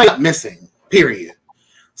plain up missing, period.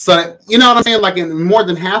 So, you know what I'm saying? Like, in more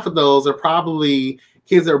than half of those are probably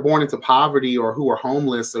kids that are born into poverty or who are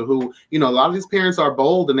homeless, or who, you know, a lot of these parents are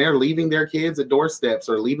bold and they're leaving their kids at doorsteps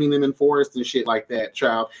or leaving them in forests and shit like that.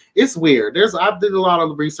 Child, it's weird. I did a lot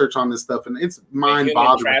of research on this stuff, and it's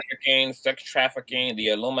mind-boggling. Trafficking, sex trafficking, the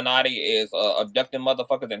Illuminati is abducting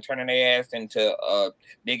motherfuckers and turning their ass into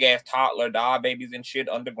big ass toddler doll babies and shit,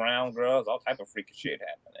 underground girls, all type of freaky shit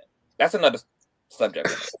happening. That's another subject.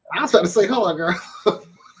 I was about to say, hold on, girl.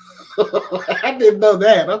 I didn't know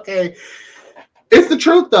that. Okay. It's the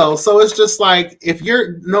truth though. So it's just like, if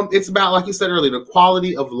you're, no, it's about, like you said earlier, the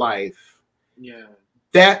quality of life. Yeah.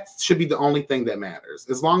 That should be the only thing that matters.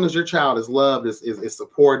 As long as your child is loved, is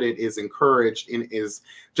supported, is encouraged, and is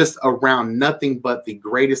just around nothing but the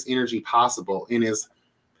greatest energy possible. And is,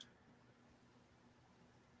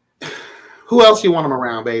 who else you want them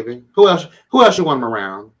around, baby? Who else you want them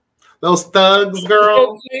around? Those thugs,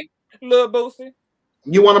 girl. Little Boosie.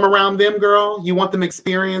 You want them around them, girl? You want them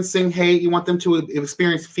experiencing hate? You want them to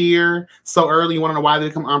experience fear so early? You want to know why they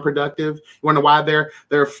become unproductive? You want to know why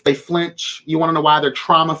they flinch? You want to know why they're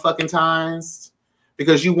trauma fucking ties?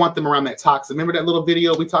 Because you want them around that toxic. Remember that little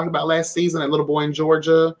video we talked about last season? That little boy in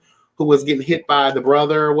Georgia who was getting hit by the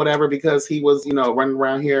brother or whatever because he was, you know, running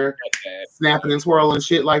around here snapping and twirling and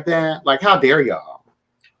shit like that. Like, how dare y'all?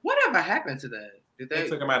 Whatever happened to that? Did they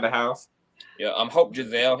took him out of the house? Yeah, Hope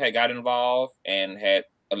Giselle had got involved and had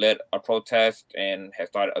led a protest and had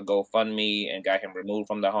started a GoFundMe and got him removed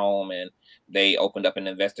from the home, and they opened up an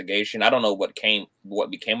investigation. I don't know what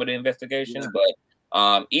became of the investigation,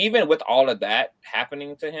 but even with all of that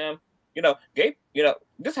happening to him, gay, this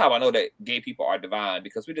is how I know that gay people are divine,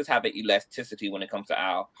 because we just have an elasticity when it comes to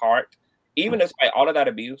our heart. Even despite all of that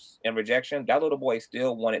abuse and rejection, that little boy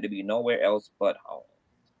still wanted to be nowhere else but home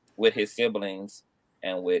with his siblings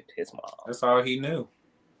and with his mom. That's all he knew.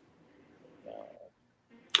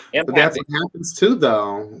 But that's what happens too,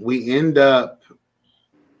 though. We end up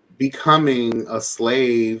becoming a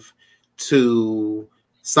slave to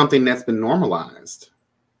something that's been normalized.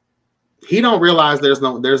 He don't realize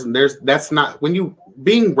that's not, when you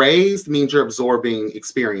being raised means you're absorbing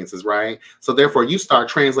experiences, right? So therefore you start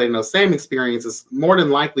translating those same experiences more than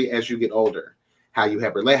likely as you get older. How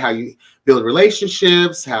you build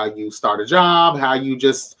relationships, how you start a job, how you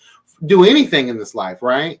just do anything in this life,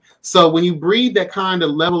 right? So when you breed that kind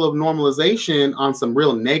of level of normalization on some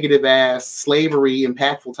real negative ass slavery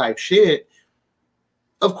impactful type shit,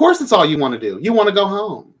 of course it's all you want to do. You want to go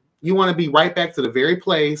home. You want to be right back to the very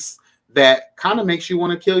place that kind of makes you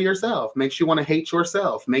want to kill yourself, makes you want to hate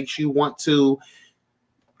yourself, makes you want to,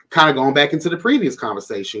 kind of going back into the previous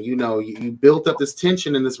conversation, you built up this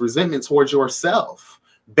tension and this resentment towards yourself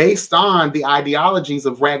based on the ideologies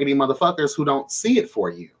of raggedy motherfuckers who don't see it for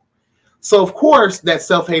you. So of course that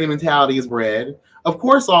self-hating mentality is bred. Of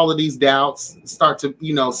course all of these doubts start to,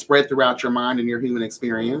 spread throughout your mind and your human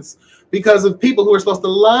experience because of people who are supposed to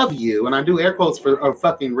love you. And I do air quotes for a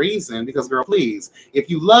fucking reason, because girl, please, if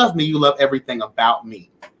you love me, you love everything about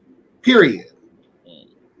me, period.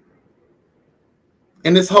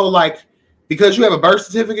 And this whole, because you have a birth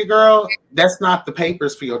certificate, girl, that's not the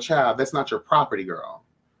papers for your child. That's not your property, girl.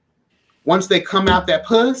 Once they come out that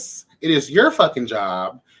puss, it is your fucking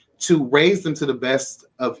job to raise them to the best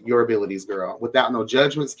of your abilities, girl, without no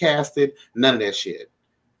judgments casted, none of that shit.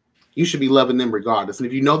 You should be loving them regardless. And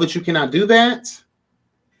if you know that you cannot do that,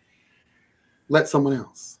 let someone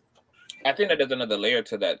else. I think that there's another layer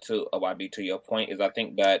to that too, YB, to your point, is I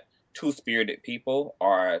think that two-spirited people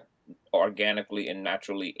are organically and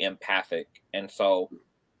naturally empathic. And so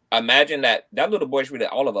imagine that little boy treated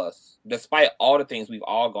all of us, despite all the things we've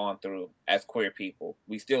all gone through as queer people.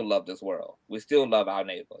 We still love this world. We still love our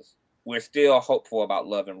neighbors. We're still hopeful about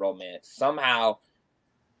love and romance. Somehow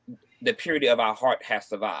the purity of our heart has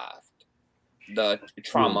survived the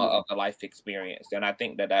trauma of the life experience. And I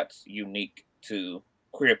think that that's unique to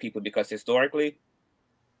queer people, because historically,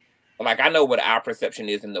 I know what our perception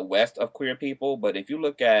is in the West of queer people, but if you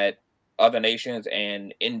look at other nations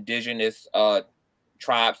and indigenous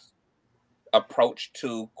tribes' approach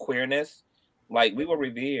to queerness, we were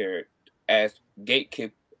revered as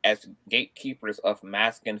gatekeepers of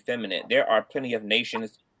masculine and feminine. There are plenty of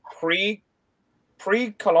nations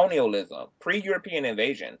pre-colonialism, pre-European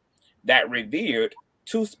invasion, that revered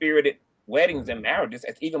two-spirited weddings and marriages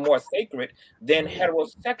as even more sacred than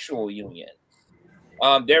heterosexual unions.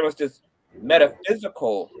 There was this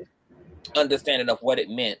metaphysical understanding of what it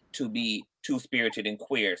meant to be two-spirited and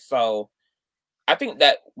queer. So I think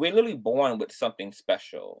that we're literally born with something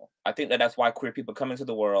special. I think that that's why queer people come into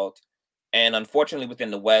the world. And unfortunately, within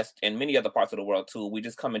the West and many other parts of the world too, we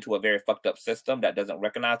just come into a very fucked up system that doesn't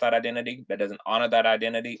recognize that identity, that doesn't honor that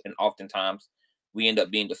identity. And oftentimes we end up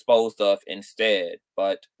being disposed of instead.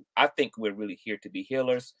 But I think we're really here to be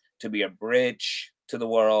healers, to be a bridge to the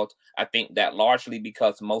world. I think that largely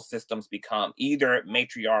because most systems become either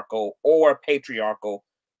matriarchal or patriarchal,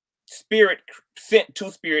 sent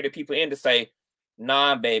two-spirited people in to say,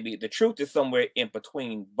 nah, baby, the truth is somewhere in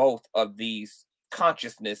between both of these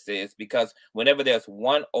consciousnesses, because whenever there's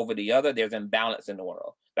one over the other, there's imbalance in the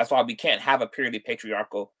world. That's why we can't have a purely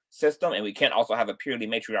patriarchal system, and we can't also have a purely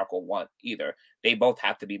matriarchal one either. They both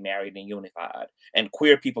have to be married and unified, and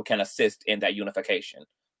queer people can assist in that unification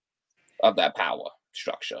of that power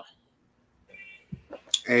structure.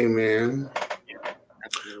 Amen.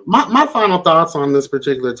 My final thoughts on this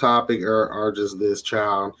particular topic are just this,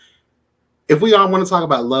 child. If we all want to talk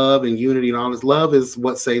about love and unity and all this, love is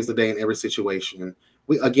what saves the day in every situation.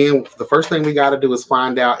 The first thing we got to do is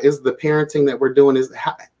find out, is the parenting that we're doing, is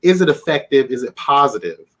it effective? Is it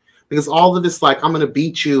positive? Because all of this, I'm going to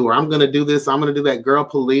beat you, or I'm going to do this, I'm going to do that. Girl,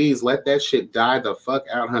 please let that shit die the fuck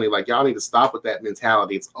out, honey. Y'all need to stop with that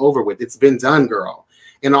mentality. It's over with. It's been done, girl.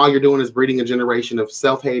 And all you're doing is breeding a generation of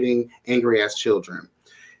self-hating, angry-ass children.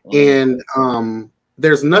 And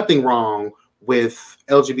there's nothing wrong with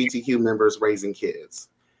LGBTQ members raising kids.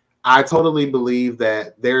 I totally believe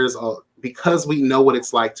that because we know what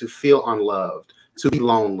it's like to feel unloved, to be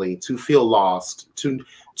lonely, to feel lost,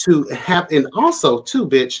 to have, and also too,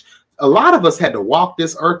 bitch, a lot of us had to walk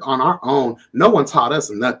this earth on our own. No one taught us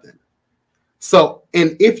nothing. So,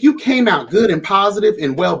 and if you came out good and positive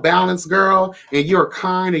and well-balanced, girl, and you're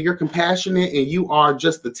kind and you're compassionate and you are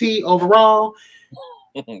just the T overall,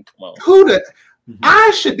 Come on. Who the?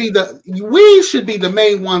 We should be the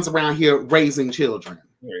main ones around here raising children.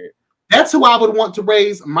 Right. That's who I would want to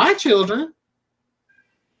raise my children.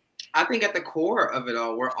 I think at the core of it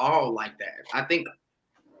all, we're all like that. I think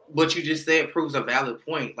what you just said proves a valid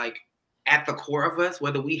point. Like at the core of us,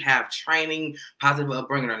 whether we have training, positive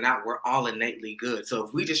upbringing or not, we're all innately good. So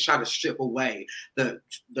if we just try to strip away the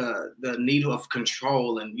need of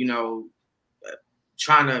control and, you know,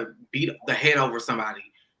 trying to beat the head over somebody,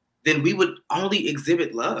 then we would only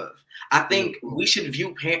exhibit love. I think we should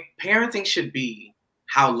view parenting should be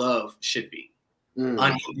how love should be,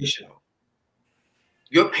 unconditional.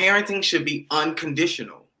 Your parenting should be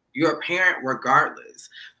unconditional. You're a parent regardless.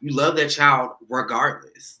 You love that child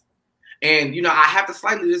regardless. And, you know, I have to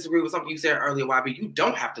slightly disagree with something you said earlier, YB. You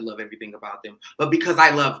don't have to love everything about them. But because I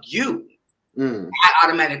love you, I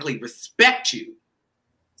automatically respect you.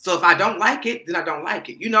 So if I don't like it, then I don't like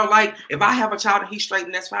it. You know, like if I have a child and he's straight,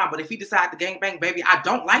 then that's fine. But if he decides to gangbang, baby, I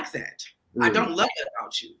don't like that. I don't love that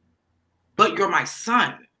about you. But you're my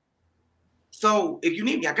son. So if you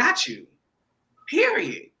need me, I got you.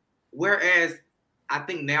 Period. Whereas I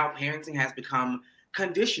think now parenting has become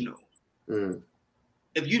conditional.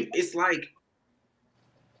 It's like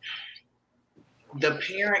the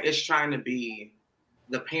parent is trying to be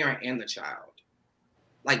the parent and the child.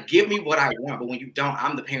 Like, give me what I want, but when you don't,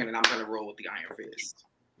 I'm the parent and I'm gonna roll with the iron fist.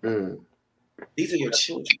 These are your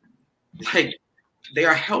children. Like, they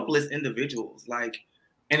are helpless individuals. Like,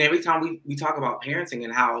 and every time we talk about parenting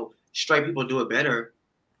and how straight people do it better,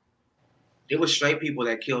 it was straight people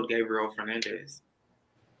that killed Gabriel Fernandez.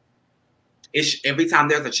 Every time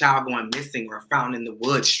there's a child going missing or found in the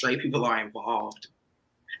woods, straight people are involved.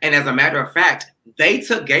 And as a matter of fact, they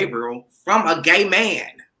took Gabriel from a gay man.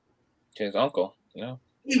 His uncle, yeah.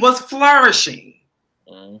 He was flourishing.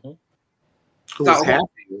 Who was happy.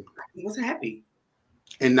 He was happy.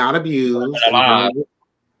 And not abused. Alive.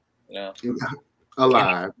 Yeah.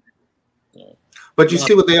 Alive. Yeah. But you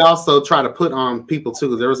see what they also try to put on people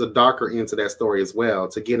too. There was a darker end to that story as well.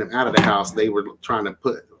 To get him out of the house, they were trying to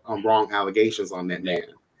put wrong allegations on that man.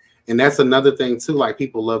 And that's another thing too, like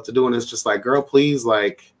people love to do. And it's just like, girl, please,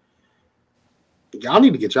 like, y'all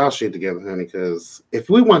need to get y'all shit together, honey, because if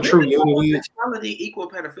we want true unity, sexuality equal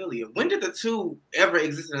pedophilia. When did the two ever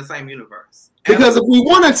exist in the same universe? Because if we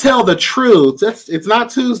want to tell the truth, it's not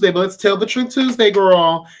Tuesday, but let's tell the truth Tuesday,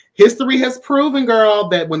 girl. History has proven, girl,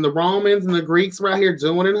 that when the Romans and the Greeks were out here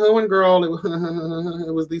doing and hooing, girl,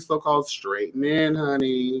 it was these so-called straight men,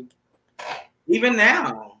 honey. Even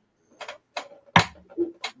now.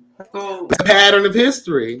 So, it's a pattern of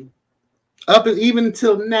history. Up and even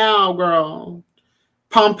until now, girl.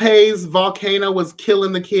 Pompeii's volcano was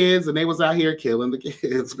killing the kids, and they was out here killing the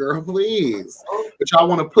kids, girl, please. But y'all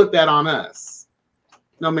want to put that on us.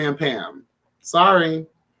 No, ma'am, Pam. Sorry.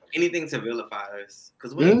 Anything to vilify us.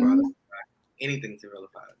 Because we ain't brothers. Anything to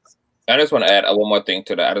vilify us. I just want to add one more thing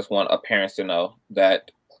to that. I just want parents to know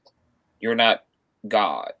that you're not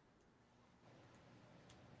God.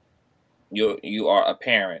 You are a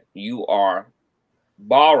parent. You are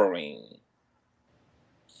borrowing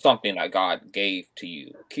something that God gave to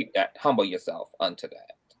you. Keep that. Humble yourself unto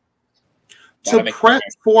that. To prep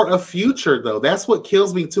for a future, though. That's what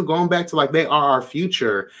kills me, too. Going back to, like, they are our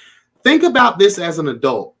future. Think about this as an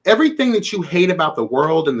adult. Everything that you hate about the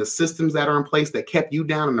world and the systems that are in place that kept you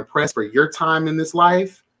down and oppressed for your time in this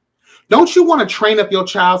life, don't you want to train up your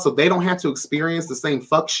child so they don't have to experience the same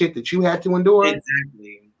fuck shit that you had to endure?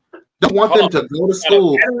 Exactly. Don't want them to go to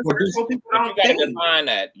school. You got to define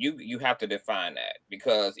that. You have to define that,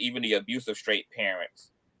 because even the abusive straight parents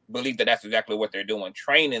believe that that's exactly what they're doing,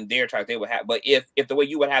 training their child. They would have, but if the way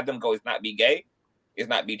you would have them go is not be gay, is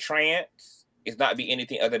not be trans, is not be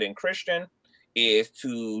anything other than Christian, is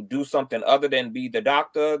to do something other than be the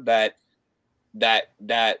doctor that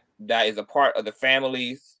is a part of the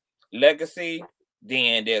family's legacy,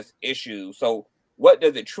 then there's issues. So what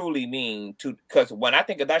does it truly mean to, because when I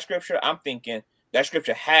think of that scripture, I'm thinking that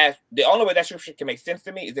scripture has, the only way that scripture can make sense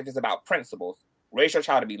to me is if it's about principles. Raise your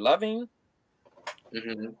child to be loving,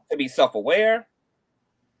 to be self-aware,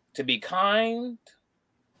 to be kind,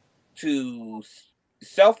 to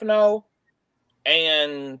self-know,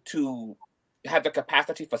 and to have the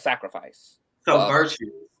capacity for sacrifice. So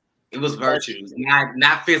virtues. It was virtues,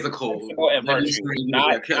 not physical. And virtues.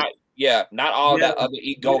 Not all that other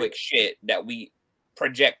egoic shit that we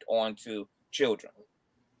project onto children.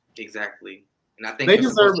 Exactly. And I think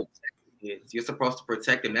you're supposed to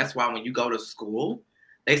protect them. That's why when you go to school,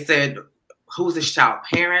 they said, who's this child,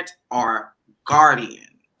 parent or guardian?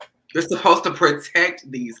 You're supposed to protect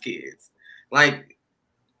these kids. Like,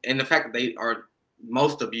 and the fact that they are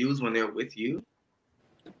most abused when they're with you,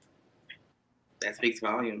 That speaks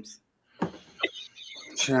volumes.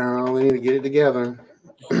 Child, we need to get it together.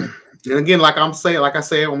 And again, like I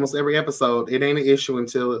say almost every episode, it ain't an issue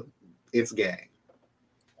until it's gay.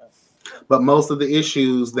 But most of the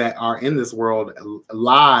issues that are in this world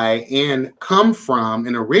lie and come from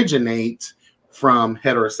and originate from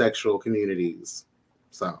heterosexual communities.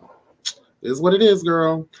 So, it is what it is,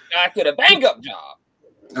 girl. I could have bang up job.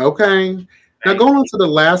 Okay. Now, going on to the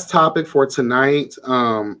last topic for tonight,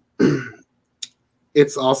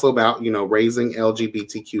 it's also about, raising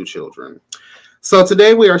LGBTQ children. So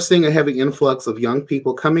today we are seeing a heavy influx of young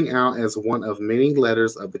people coming out as one of many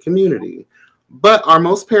letters of the community. But are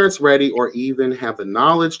most parents ready or even have the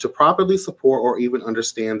knowledge to properly support or even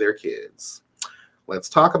understand their kids? Let's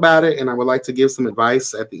talk about it. And I would like to give some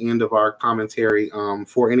advice at the end of our commentary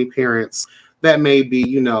for any parents that may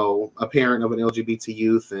be, a parent of an LGBT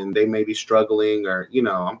youth and they may be struggling, or,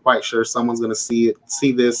 I'm quite sure someone's going to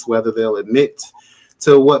see this, whether they'll admit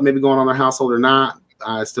to what may be going on in their household or not.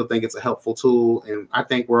 I still think it's a helpful tool. And I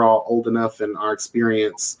think we're all old enough in our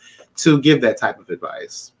experience to give that type of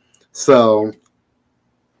advice. So,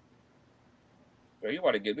 girl, you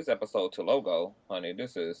want to give this episode to logo, honey.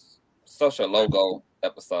 This is such a logo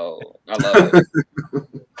episode. I love it.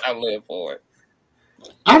 I live for it.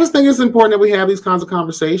 I just think it's important that we have these kinds of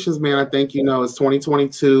conversations, man. I think, it's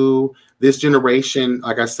 2022. This generation,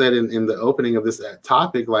 like I said in the opening of this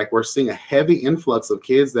topic, like we're seeing a heavy influx of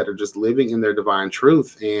kids that are just living in their divine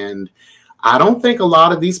truth. And I don't think a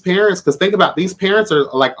lot of these parents, because think about, these parents are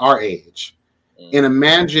like our age. And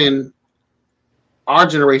imagine our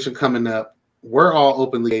generation coming up. We're all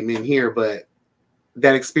openly gay men here, but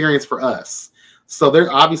that experience for us. So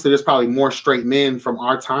there's probably more straight men from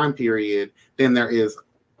our time period than there is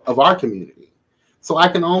of our community. So I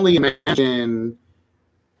can only imagine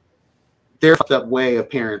their fucked up way of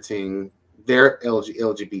parenting their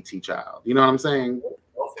LGBT child. You know what I'm saying?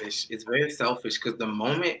 Selfish. It's very selfish, because the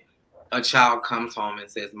moment a child comes home and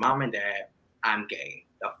says, "Mom and Dad, I'm gay,"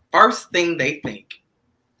 the first thing they think,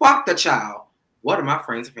 fuck the child. What are my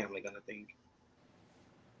friends and family going to think?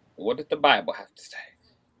 What does the Bible have to say?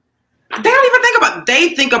 They don't even think about, they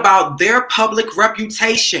think about their public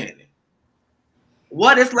reputation.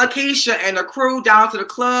 What is Lakeisha and the crew down to the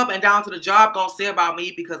club and down to the job going to say about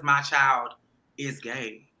me because my child is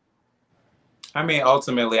gay? I mean,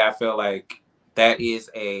 ultimately, I feel like that is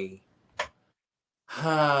in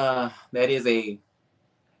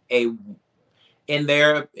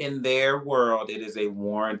their world, it is a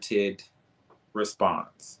warranted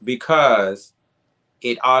response, because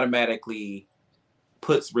it automatically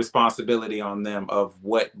puts responsibility on them of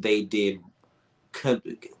what they did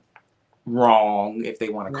wrong, if they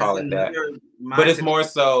want to call it that. But it's more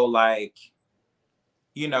so like,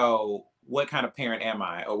 what kind of parent am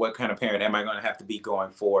I, or what kind of parent am I going to have to be going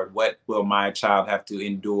forward? What will my child have to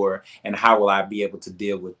endure, and how will I be able to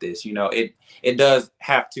deal with this? It does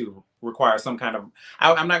have to require some kind of,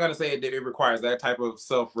 I'm not going to say it requires that type of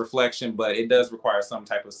self-reflection, but it does require some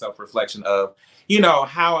type of self-reflection of,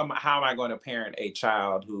 how am I going to parent a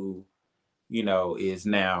child who, is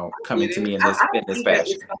now coming to me in this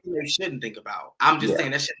fashion? It's something they shouldn't think about. I'm just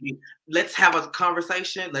saying that shouldn't be. Let's have a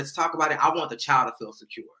conversation. Let's talk about it. I want the child to feel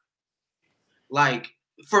secure. Like,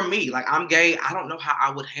 for me, like, I'm gay. I don't know how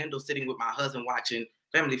I would handle sitting with my husband watching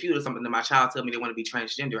Family Feud or something, that my child tell me they want to be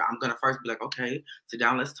transgender. I'm going to first be like, okay, sit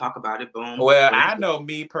down, let's talk about it. Boom. Well, I know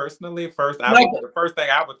me personally, the first thing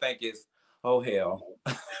I would think is, oh, hell.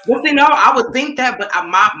 Well, see, no, I would think that, but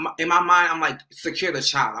in my mind, I'm like, secure the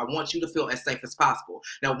child. I want you to feel as safe as possible.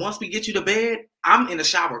 Now, once we get you to bed, I'm in the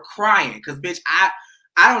shower crying because, bitch,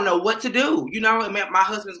 I don't know what to do. My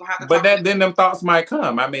husband's gonna have to. But then them thoughts might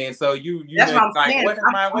come. I mean, so you. That's what I'm saying. What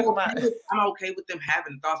am I? I'm okay with them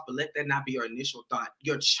having thoughts, but let that not be your initial thought.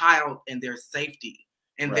 Your child and their safety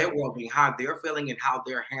and their well-being, how they're feeling and how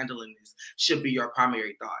they're handling this, should be your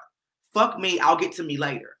primary thought. Fuck me, I'll get to me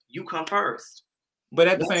later. You come first. But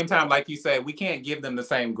at the same time, like you said, we can't give them the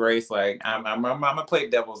same grace. Like I'm gonna play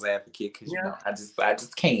devil's advocate because I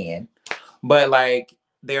just can. But like,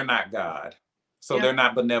 they're not God. So they're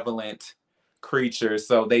not benevolent creatures.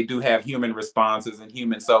 So they do have human responses and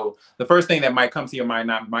human. So the first thing that might come to your mind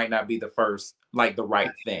might not be the first, like the right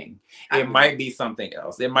thing. It might be something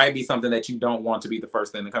else. It might be something that you don't want to be the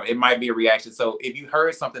first thing to come. It might be a reaction. So if you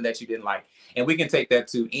heard something that you didn't like, and we can take that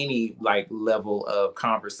to any like level of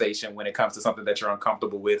conversation when it comes to something that you're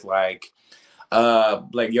uncomfortable with, like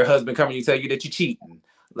your husband coming to tell you that you're cheating.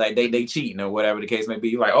 Like they cheating or whatever the case may be.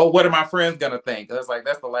 You're like, oh, what are my friends gonna think? That's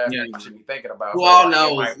the last thing you should be thinking about. Well,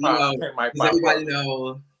 no, everybody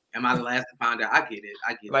knows Am I the last to find out? I get it.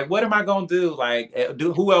 Like, what am I gonna do? Like,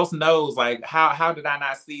 who else knows? Like, how did I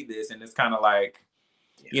not see this? And it's kind of like,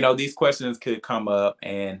 you know, these questions could come up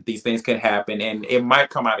and these things could happen, and it might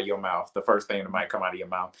come out of your mouth. The first thing that might come out of your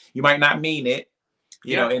mouth, you might not mean it,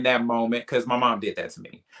 you know, in that moment, because my mom did that to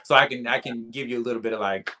me. So I can give you a little bit of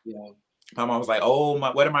like, my mom was like, oh,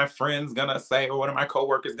 what are my friends gonna say, or what are my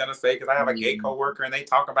coworkers gonna say? Because I have a gay coworker and they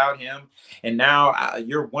talk about him, and now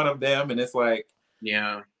you're one of them, and it's like,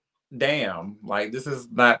 damn, like this is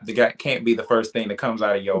not the guy, can't be the first thing that comes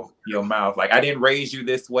out of your mouth. Like, I didn't raise you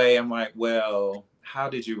this way. I'm like, well, how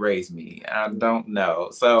did you raise me? I don't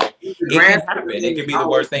know. So it can happen. It can be the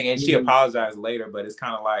worst thing. And she apologized later, but it's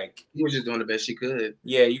kind of like, she was just doing the best she could.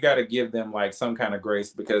 Yeah, you got to give them like some kind of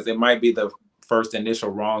grace, because it might be the first initial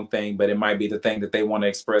wrong thing, but it might be the thing that they want to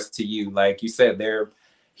express to you. Like you said, they're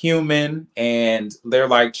human and they're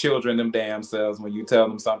like children them damn selves when you tell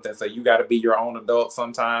them something. So you got to be your own adult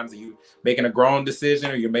sometimes. You making a grown decision,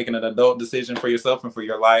 or you're making an adult decision for yourself and for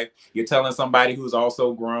your life. You're telling somebody who's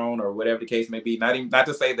also grown, or whatever the case may be. Not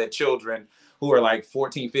to say that children who are like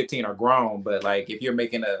 14, 15 are grown, but like if you're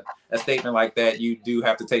making a statement like that, you do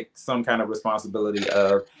have to take some kind of responsibility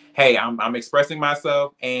of, hey, I'm expressing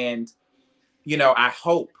myself, and you know, I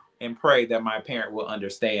hope and pray that my parent will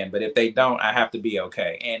understand. But if they don't, I have to be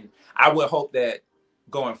okay. And I would hope that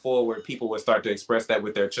going forward, people will start to express that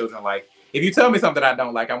with their children. Like, if you tell me something I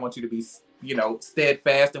don't like, I want you to be, you know,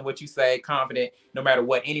 steadfast in what you say, confident, no matter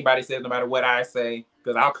what anybody says, no matter what I say,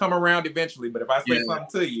 because I'll come around eventually. But if I say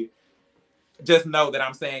something to you, just know that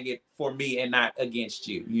I'm saying it for me and not against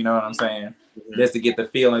you. You know what I'm saying? Just to get the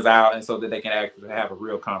feelings out, and so that they can actually have a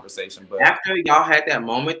real conversation. But after y'all had that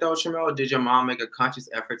moment though, TREMEL, did your mom make a conscious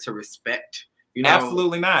effort to respect? You know?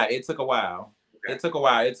 Absolutely not. It took a while. It took a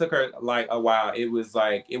while. It took her like a while. It was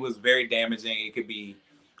like, it was very damaging. It could be,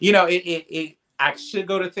 you know, I should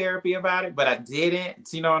go to therapy about it, but I didn't.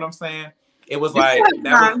 You know what I'm saying? It was like,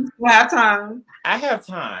 I have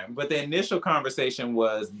time, but the initial conversation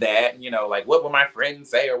was that, you know, like, what will my friends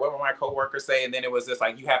say, or what will my coworkers say? And then it was just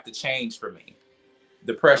like, you have to change for me.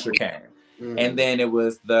 The pressure came. And then it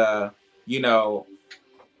was the, you know,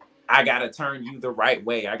 I got to turn you the right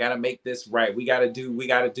way. I got to make this right. We got to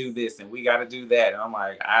do this, and we got to do that. And I'm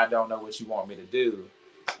like, I don't know what you want me to do.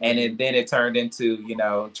 And then it turned into, you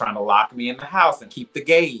know, trying to lock me in the house and keep the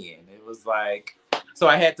gay in. It was like, so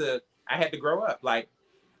I had to grow up. Like,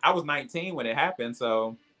 I was 19 when it happened,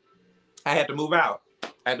 so I had to move out.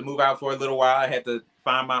 I had to move out for a little while. I had to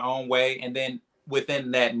find my own way. And then within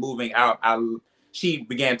that moving out, she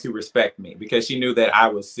began to respect me, because she knew that I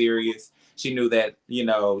was serious. She knew that, you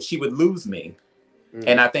know, she would lose me.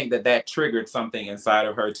 And I think that triggered something inside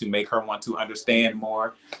of her to make her want to understand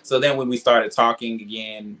more. So then when we started talking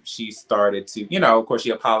again, she started to, you know, of course she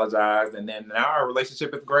apologized. And then now our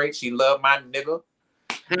relationship is great. She loved my nigga.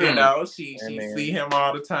 You know, she see him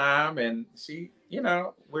all the time, and she, you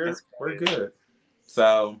know, we're good.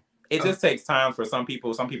 So it just takes time for some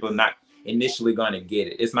people. Some people are not initially going to get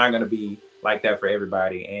it. It's not going to be like that for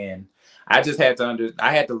everybody. And I just had to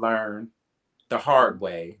learn the hard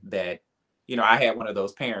way that, you know, I had one of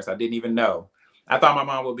those parents I didn't even know. I thought my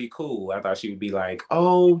mom would be cool. I thought she would be like,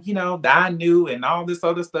 oh, you know, I knew, and all this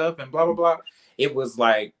other stuff and blah, blah, blah. It was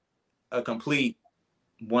like a complete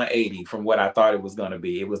 180 from what I thought it was going to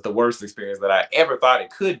be. It was the worst experience that I ever thought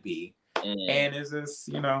it could be. And it's just,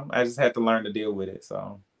 you know, I just had to learn to deal with it.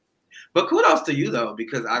 So, but kudos to you though,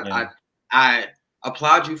 because I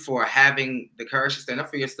applaud you for having the courage to stand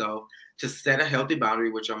up for yourself, to set a healthy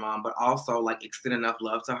boundary with your mom, but also like extend enough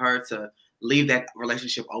love to her to leave that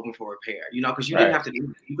relationship open for repair. You know, because you didn't have to.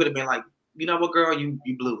 You could have been like, you know what, girl, you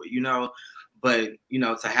blew it. You know. But, you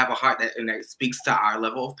know, to have a heart that speaks to our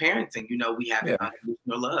level of parenting, you know, we have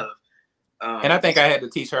unconditional love. And I think I had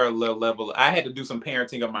to teach her a little level. I had to do some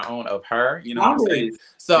parenting of my own of her, you know what I'm saying?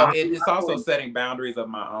 So it's also setting boundaries of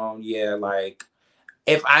my own. Yeah, like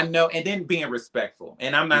if I know, and then being respectful.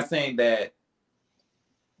 And I'm not saying that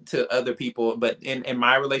to other people, but in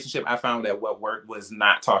my relationship, I found that what worked was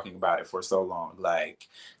not talking about it for so long. Like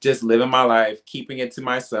just living my life, keeping it to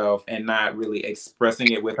myself, and not really expressing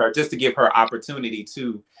it with her, just to give her opportunity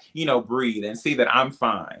to, you know, breathe and see that I'm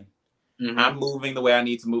fine. I'm moving the way I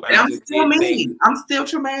need to move. I'm still me. I'm still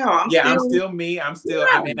TREMEL. I'm still me. I'm still,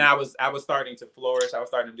 I mean, I was starting to flourish. I was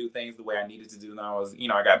starting to do things the way I needed to do. And I was, you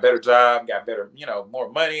know, I got better job, got better, you know,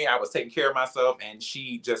 more money. I was taking care of myself. And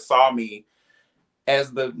she just saw me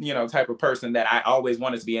as the, you know, type of person that I always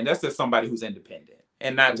wanted to be. And that's just somebody who's independent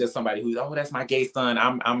and not just somebody who's, oh, that's my gay son.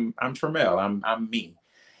 I'm TREMEL. I'm me.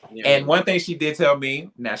 And one thing she did tell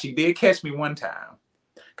me, now she did catch me one time,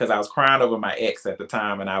 because I was crying over my ex at the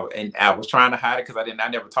time, and I was trying to hide it because I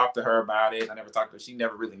never talked to her about it. I never talked to her. She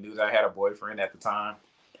never really knew that I had a boyfriend at the time.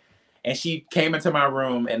 And she came into my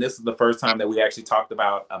room, and this is the first time that we actually talked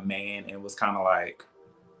about a man, and was kind of like,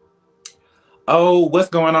 oh, what's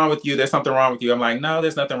going on with you? There's something wrong with you. I'm like, no,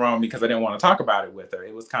 there's nothing wrong with me, because I didn't want to talk about it with her.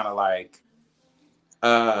 It was kind of like,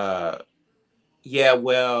 yeah,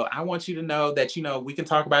 well, I want you to know that, you know, we can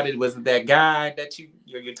talk about it. It wasn't that guy that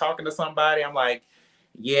you're talking to somebody. I'm like,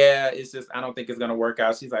 yeah, it's just, I don't think it's going to work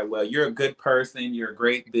out. She's like, well, you're a good person. You're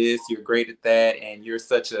great this, you're great at that. And you're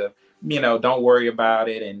such a, you know, don't worry about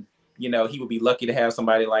it. And, you know, he would be lucky to have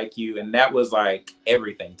somebody like you. And that was like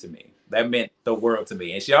everything to me. That meant the world to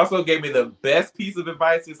me. And she also gave me the best piece of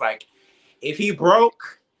advice. It's like, if he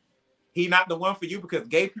broke, he not the one for you, because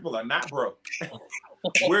gay people are not broke.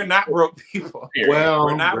 We're not broke people. Well,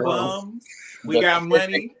 we're not bums. We got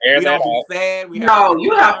money. We don't be sad. We no,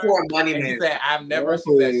 you have poor money, man. She said, I've never,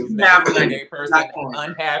 she said, she's never been a gay person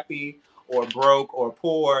unhappy or broke or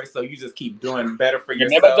poor. So you just keep doing better for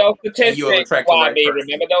yourself. Remember those statistics, you'll attract the right person.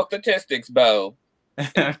 Remember those statistics, Bo.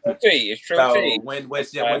 It's true. So when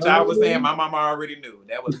y'all was saying, my mama already knew.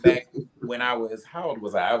 That was back when I was, how old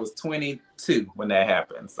was I? I was 22 when that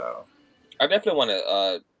happened. So I definitely want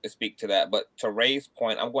to speak to that. But to Ray's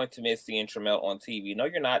point, I'm going to miss seeing TREMEL on TV. No,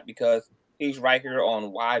 you're not, because he's right here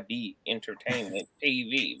on YB Entertainment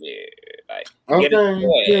TV. Like,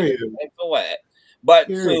 okay, what? But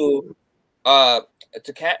to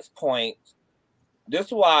Kat's point, this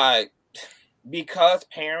is why, because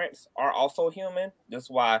parents are also human, this is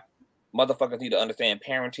why motherfuckers need to understand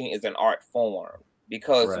parenting is an art form.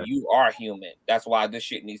 Because you are human. That's why this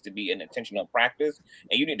shit needs to be an intentional practice.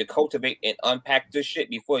 And you need to cultivate and unpack this shit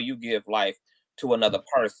before you give life to another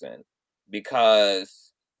person.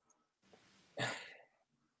 Because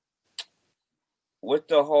with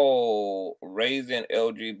the whole raising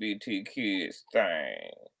LGBT kids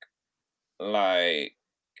thing, like,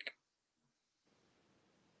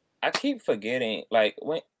 I keep forgetting, like,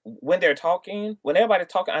 when they're talking, when everybody's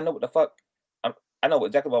talking, I know what the fuck, I know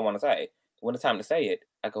exactly what I want to say. When it's time to say it,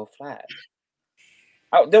 I go flat.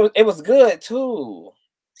 It was good too.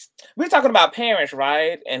 We're talking about parents,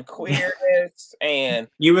 right? And queerness, and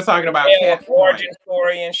you were talking about Cat's origin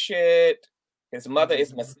story and shit. His mother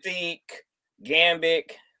is Mystique.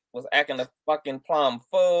 Gambit was acting a fucking plum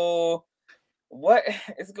fool. What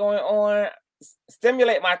is going on?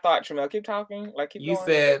 Stimulate my thought, TREMEL. Keep talking. Like, keep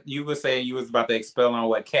going. You were saying you was about to expel on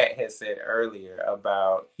what Kat had said earlier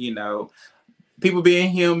about, you know, people being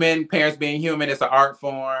human, parents being human. It's an art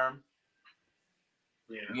form.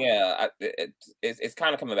 Yeah, it's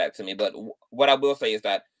kind of coming back to me. But what I will say is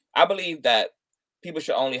that I believe that people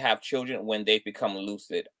should only have children when they become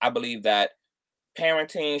lucid. I believe that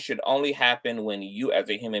parenting should only happen when you as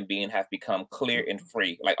a human being have become clear and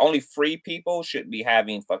free. Like, only free people should be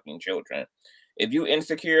having fucking children. If you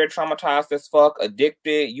insecure, traumatized as fuck,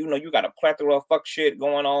 addicted, you know, you got a plethora of fuck shit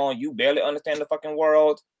going on, you barely understand the fucking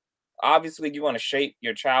world. Obviously, you want to shape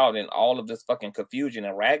your child in all of this fucking confusion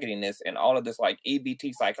and raggediness and all of this, like,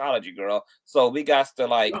 EBT psychology, girl. So we got to,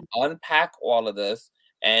 like, unpack all of this,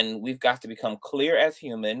 and we've got to become clear as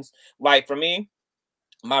humans. Like, for me,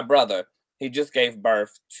 my brother, he just gave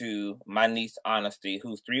birth to my niece, Honesty,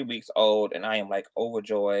 who's 3 weeks old, and I am, like,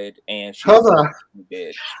 overjoyed. And she's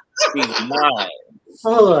bitch. She's mine.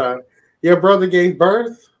 Hold on. Your brother gave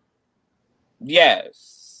birth?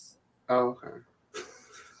 Yes. Oh, okay.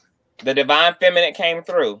 The divine feminine came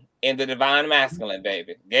through, and the divine masculine,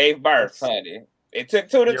 baby, gave birth, honey. It took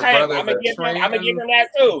two to tango. I'm gonna give him that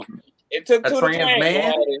too. It took two to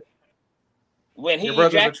tango. When he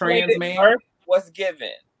ejaculated, birth was given.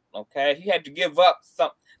 Okay, he had to give up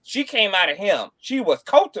something. She came out of him. She was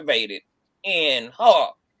cultivated in her,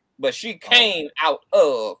 but she came out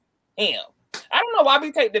of him. I don't know why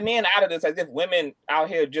we take the men out of this as if women out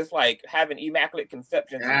here just like having immaculate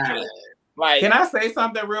conceptions. Like, can I say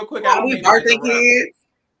something real quick? Can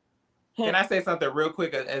I say something real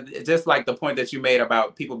quick? Just like the point that you made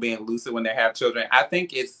about people being lucid when they have children. I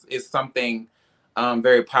think it's something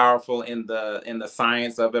very powerful in the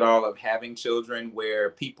science of it all, of having children,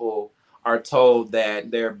 where people are told that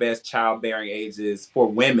their best childbearing ages for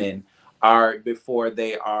women are before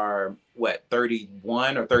they are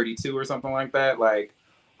 31 or 32 or something like that. Like,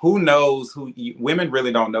 who knows women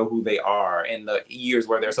really don't know who they are in the years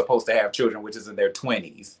where they're supposed to have children, which is in their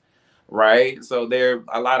 20s, right? So there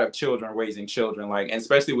are a lot of children raising children, like, and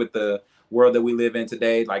especially with the world that we live in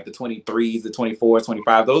today, like the 23s, the 24s,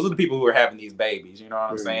 25, those are the people who are having these babies, you know what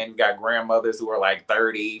I'm saying? You got grandmothers who are like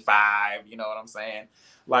 35, you know what I'm saying?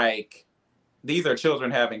 Like, these are children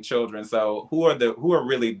having children. So who are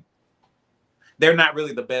really they're not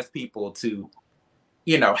really the best people to,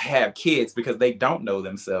 you know, have kids because they don't know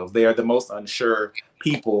themselves. They are the most unsure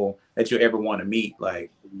people that you ever want to meet.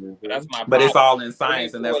 Like, that's my problem. But it's all in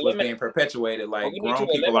science, and that's what's being perpetuated. Like, grown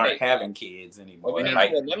people aren't having kids anymore.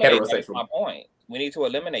 Like, heterosexual. That's my point. We need to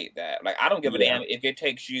eliminate that. Like, I don't give a damn if it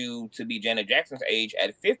takes you to be Janet Jackson's age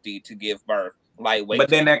at 50 to give birth. Like, wait. But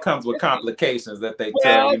then that comes with complications that they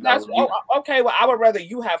tell you. Okay, well, I would rather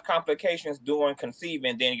you have complications during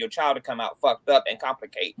conceiving than your child to come out fucked up and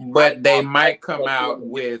complicate. But they might come out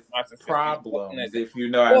with problems if you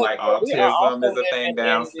know, like autism is a thing,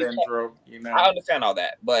 Down syndrome. You know, I understand all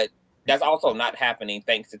that, but that's also not happening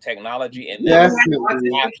thanks to technology, and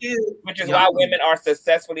which is why women are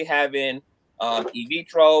successfully having in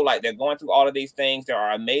vitro. Like, they're going through all of these things. There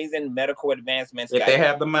are amazing medical advancements if they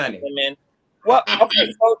have the money. Women. Well,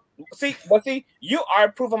 okay, so see, you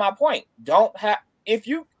are proving my point. Don't have if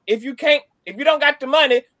you don't got the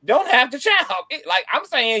money, don't have the child. Like, I'm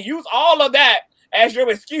saying, use all of that as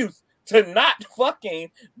your excuse to not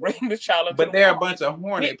fucking bring the child into But there are a bunch of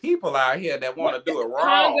horny people out here that want to do it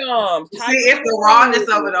wrong. Condoms. See, it's the rawness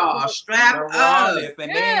of it all. Strap up.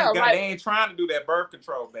 And they ain't trying to do that birth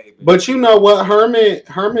control, baby. But you know what? Hermit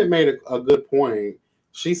made a good point.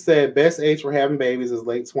 She said, best age for having babies is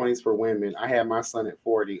late 20s for women. I had my son at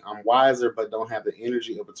 40. I'm wiser, but don't have the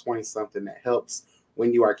energy of a 20-something that helps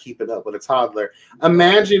when you are keeping up with a toddler.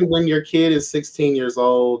 Imagine when your kid is 16 years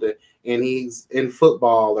old and he's in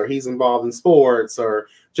football or he's involved in sports or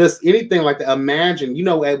just anything like that. Imagine, you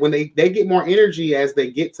know, when they get more energy as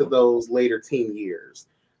they get to those later teen years.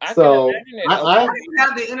 I have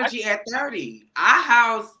the energy at 30. I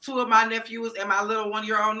housed 2 of my nephews and my little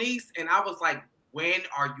 1-year-old niece, and I was like, when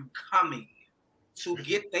are you coming to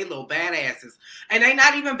get they little badasses? And they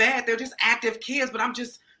not even bad. They're just active kids, but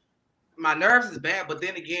my nerves is bad. But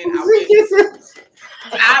then again, my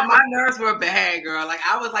nerves were bad, girl. Like,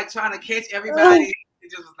 I was like trying to catch everybody.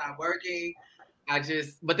 It just was not working.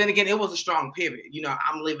 But then again, it was a strong pivot. You know,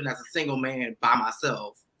 I'm living as a single man by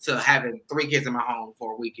myself to having 3 kids in my home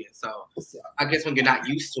for a weekend. So I guess when you're not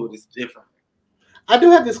used to it, it's different. I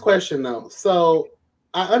do have this question though. So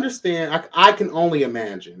I understand. I can only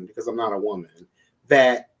imagine, because I'm not a woman,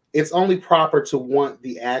 that it's only proper to want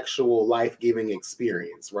the actual life-giving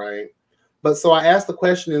experience, right? But so I asked the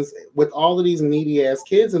question is, with all of these needy ass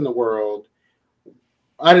kids in the world,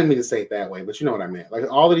 I didn't mean to say it that way, but you know what I meant.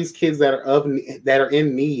 Like, all of these kids that are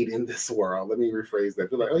in need in this world. Let me rephrase that.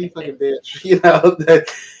 They're like, oh, you fucking bitch. You know,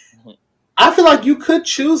 I feel like you could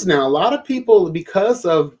choose now. A lot of people, because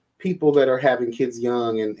of people that are having kids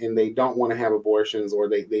young and they don't want to have abortions, or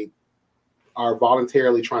they are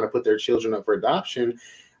voluntarily trying to put their children up for adoption,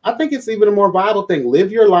 I think it's even a more viable thing.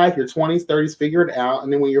 Live your life, your 20s, 30s, figure it out.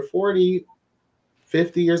 And then when you're 40,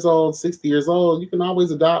 50 years old, 60 years old, you can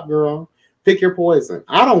always adopt, girl. Pick your poison.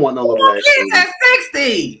 I don't want no little ass kids at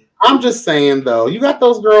 60. I'm just saying, though, you got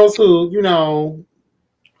those girls who, you know,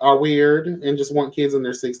 are weird and just want kids in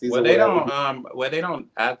their 60s. Well, they don't.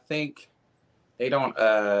 I think they don't.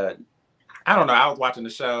 I don't know. I was watching the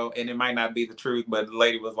show, and it might not be the truth, but the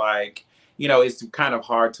lady was like, you know, it's kind of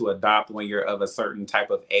hard to adopt when you're of a certain type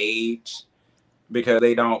of age, because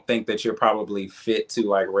they don't think that you're probably fit to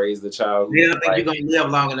like raise the child. They don't think you're gonna live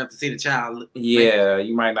long enough to see the child. Yeah,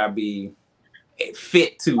 you might not be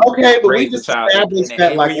fit to raise the child.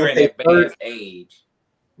 That, like, you're in that age.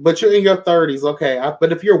 But you're in your 30s, okay.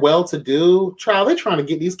 But if you're well-to-do, child, they're trying to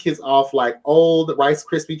get these kids off like old Rice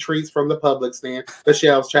Krispie treats from the public stand, the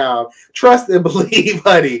shelves, child. Trust and believe,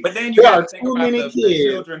 honey. But then you got to think about the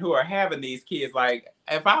children who are having these kids. Like,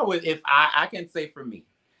 if I can say for me,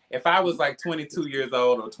 if I was like 22 years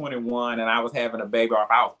old or 21 and I was having a baby, or if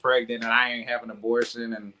I was pregnant and I ain't having an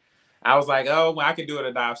abortion, and I was like, oh, well, I can do an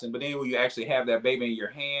adoption. But then when you actually have that baby in your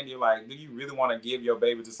hand, you're like, do you really want to give your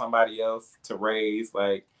baby to somebody else to raise?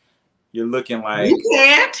 Like, you're looking like, you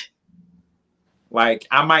can't. Like,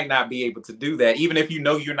 I might not be able to do that. Even if you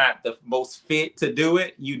know you're not the most fit to do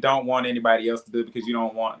it, you don't want anybody else to do it because you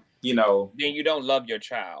don't want, you know. Then you don't love your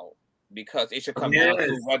child, because it should come down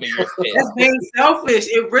to whether you're fit. That's being selfish.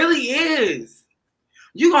 It really is.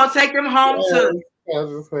 You're going to take them home to... I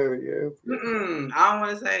was just saying it, yes. I don't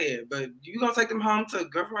want to say it, but you gonna take them home to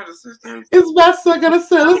girlfriend or sisters? Is Bessa gonna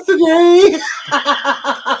sell us today?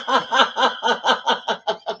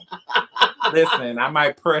 Listen, I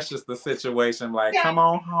might precious the situation, like, come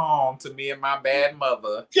on home to me and my bad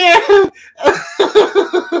mother. Yeah.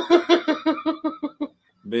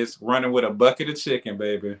 Bitch running with a bucket of chicken,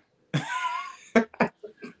 baby.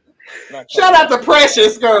 Shout out to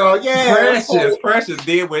Precious, girl. Yeah, Precious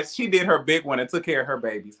did what she did, her big one, and took care of her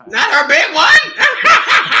babies. Not her big one.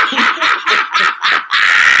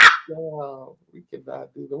 Girl, we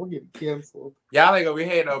cannot do that. We're getting canceled. Y'all ain't gonna be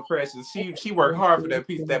hating no Precious. She worked hard for that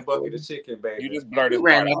piece, that bucket of chicken, baby. You just blurted She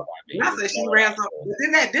ran part up. out. I said she ran so.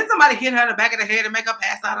 Didn't somebody hit her in the back of the head and make her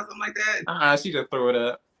pass out or something like that? She just threw it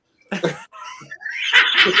up.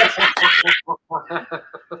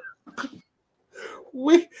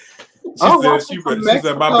 She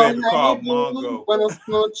said my baby called Mongo. Buenos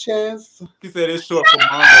noches. He said it's short for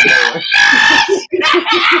Mongo.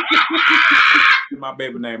 My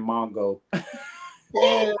baby named Mongo.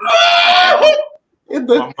 Yeah.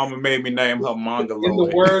 My mama made me name her Mongolo. In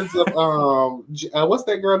the words of what's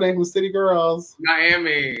that girl name from City Girls?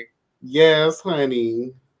 Miami. Yes,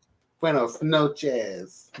 honey. Buenos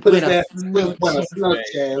noches. Buenos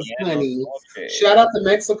noches, honey. Shout out to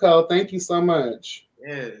Mexico. Thank you so much.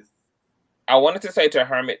 Yes. I wanted to say to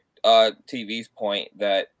Hermit TV's point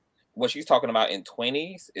that what she's talking about in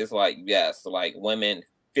 20s is like, yes, like women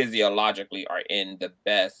physiologically are in the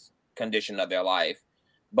best condition of their life.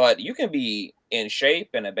 But you can be in shape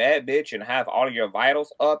and a bad bitch and have all of your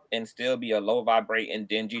vitals up and still be a low vibrating,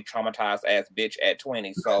 dingy, traumatized ass bitch at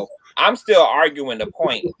 20. So I'm still arguing the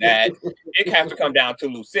point that it has to come down to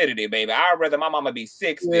lucidity, baby. I'd rather my mama be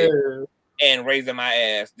 60 and raising my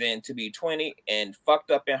ass than to be 20 and fucked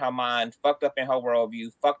up in her mind, fucked up in her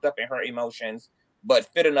worldview, fucked up in her emotions, but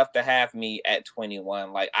fit enough to have me at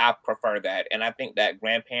 21. Like, I prefer that. And I think that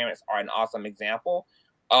grandparents are an awesome example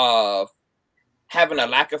of having a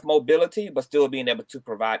lack of mobility, but still being able to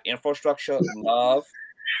provide infrastructure, love,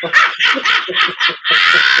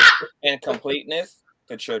 and completeness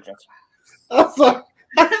to children. I'm sorry.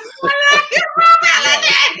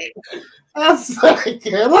 I'm sorry,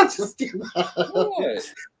 girl. I just get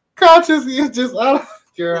conscious is just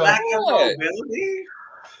girl. Lack of mobility?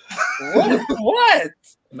 What?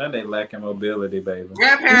 Now they lacking mobility, baby.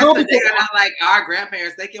 Grandparents today are not like our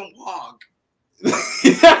grandparents. They can walk.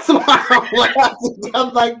 That's why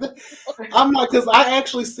I'm like, because I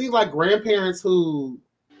actually see like grandparents who,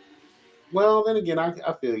 well, then again, I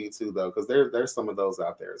feel you too though, because there's some of those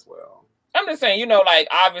out there as well. I'm just saying, like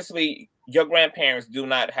obviously your grandparents do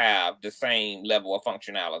not have the same level of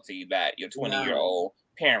functionality that your 20-year-old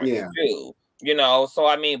parents do, so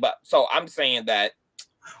I mean, so I'm saying that.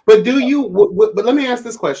 But do you, but let me ask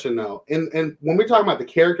this question though, and when we're talking about the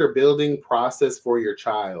character building process for your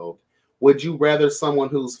child, would you rather someone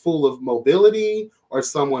who's full of mobility or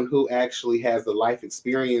someone who actually has the life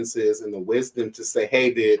experiences and the wisdom to say,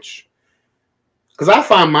 hey, bitch? Because I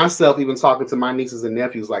find myself even talking to my nieces and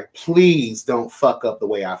nephews like, please don't fuck up the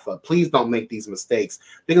way I fuck. Please don't make these mistakes.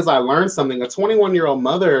 Because I learned something. A 21-year-old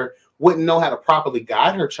mother wouldn't know how to properly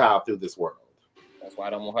guide her child through this world. That's why I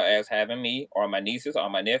don't want her ass having me or my nieces or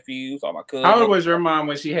my nephews or my cousins. How old was your mom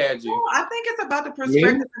when she had you? Well, I think it's about the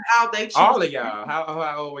perspective and how they choose. All of y'all.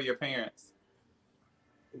 How old were your parents?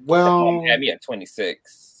 Well, had me at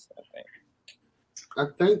 26, I think. I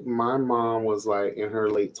think my mom was like in her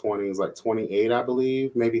late 20s, like 28, I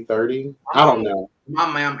believe, maybe 30. I don't know. My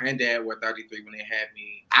mom and dad were 33 when they had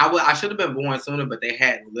me. I should have been born sooner, but they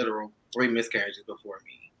had literal 3 miscarriages before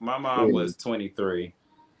me. My mom was 23.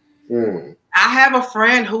 I have a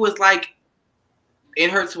friend who is like in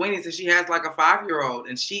her 20s and she has like a 5-year-old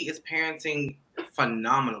and she is parenting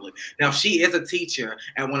phenomenally. Now she is a teacher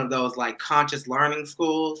at one of those like conscious learning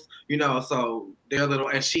schools, so they're little,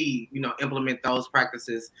 and she, implement those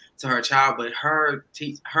practices to her child, but her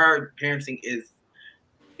parenting is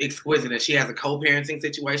exquisite, and she has a co-parenting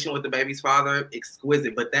situation with the baby's father,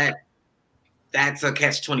 exquisite, but that's a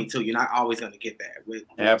catch-22. You're not always going to get that.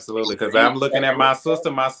 Absolutely, because I'm looking at my sister.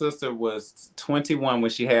 My sister was 21 when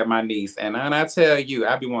she had my niece. And I tell you,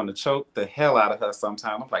 I be wanting to choke the hell out of her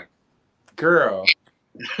sometimes. I'm like, girl.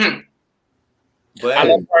 But I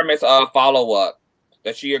love Hermit's follow-up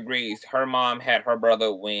that she agrees her mom had her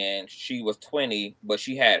brother when she was 20, but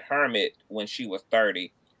she had Hermit when she was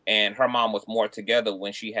 30. And her mom was more together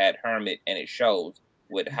when she had Hermit, and it shows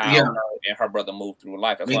with how her and her brother moved through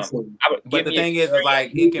life. But the thing is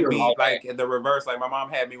like, it can be like the reverse. Like my mom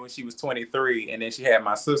had me when she was 23, and then she had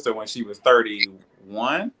my sister when she was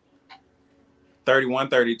 31,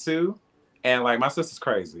 32. And like my sister's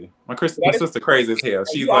crazy. My sister crazy as hell.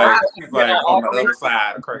 She's like on the other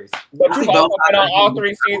side of crazy. But you've also been on all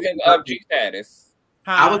 3 seasons of G Status.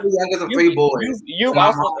 I was the youngest of 3 boys. You've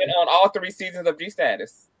also been on all 3 seasons of G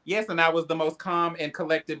Status. Yes, and I was the most calm and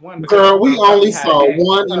collected one. Girl, we only saw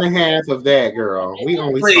 1.5 of that, girl. We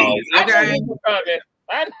only saw. I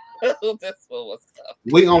knew this one was tough.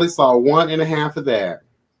 We only saw 1.5 of that.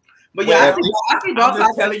 But yeah, I'm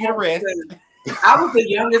just telling you the rest. I was the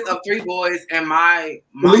youngest of 3 boys, and my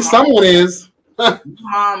at least someone is.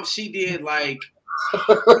 Mom, she did like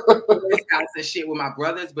Boy Scouts and shit with my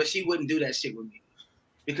brothers, but she wouldn't do that shit with me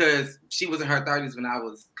because she was in her 30s when I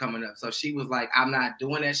was coming up. So she was like, I'm not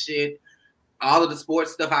doing that shit. All of the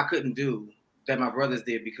sports stuff I couldn't do that my brothers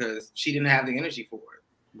did because she didn't have the energy for it.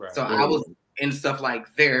 Right. So I was in stuff like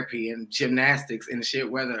therapy and gymnastics and shit,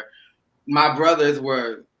 whether my brothers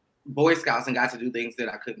were Boy Scouts and got to do things that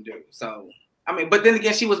I couldn't do. So, I mean, but then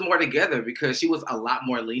again, she was more together because she was a lot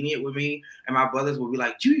more lenient with me. And my brothers would be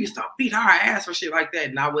like, you used to beat our ass for shit like that.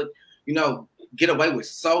 And I would, you know, get away with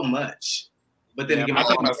so much. But then again, I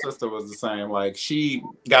think my sister was the same. Like, she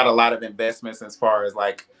got a lot of investments as far as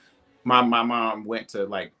like, my mom went to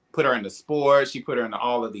like put her into sports. She put her into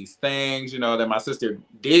all of these things, you know, that my sister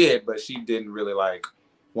did, but she didn't really like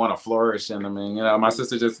want to flourish in them. And, you know, my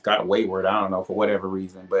sister just got wayward. I don't know, for whatever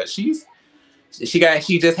reason, but she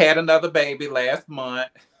just had another baby last month.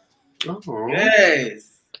 Oh.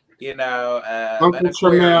 Yes. You know, Uncle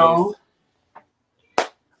TREMEL.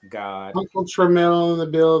 God. Uncle TREMEL in the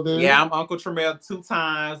building. Yeah, I'm Uncle TREMEL 2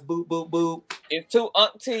 times. Boop, boop, boop. It's 2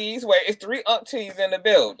 aunties. Wait, it's 3 aunties in the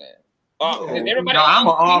building. Is everybody no, I'm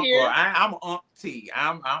an uncle. Here? I'm an auntie.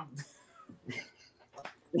 I'm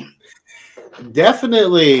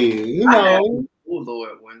definitely, you know. Oh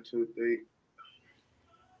Lord, 1, 2, 3.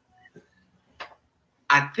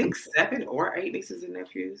 I think 7 or 8 nieces and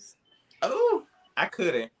nephews. Oh, I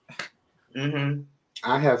couldn't. Mm-hmm.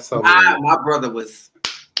 I have so many. My brother was,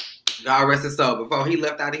 God rest his soul. Before he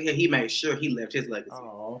left out of here, he made sure he left his legacy.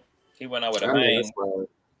 Oh, he went out with a bang.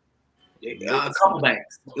 A couple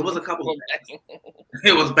bangs. It was a couple of bangs.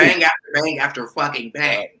 It was bang after bang after fucking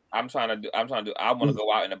bang. I want to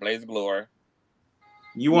go out in a blaze of glory.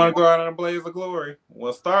 You want to go out in a blaze of glory?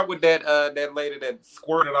 Well, start with that that lady that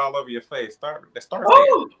squirted all over your face. Start there.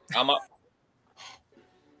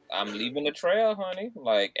 I'm leaving the trail, honey.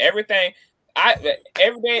 Like everything.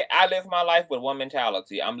 Every day I live my life with one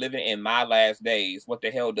mentality. I'm living in my last days. What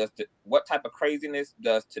the hell what type of craziness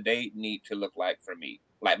does today need to look like for me?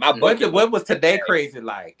 Like my bucket. What was today crazy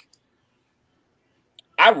like?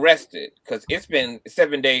 I rested because it's been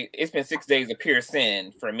 7 days. It's been 6 days of pure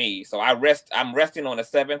sin for me. So I'm resting on the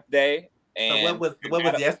 7th day. And so what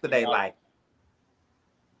was yesterday like?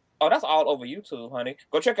 Oh, that's all over YouTube, honey.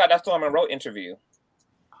 Go check out that Storm and Road interview.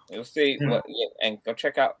 You'll see what, and go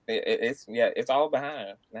check out. It's all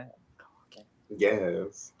behind now. Okay.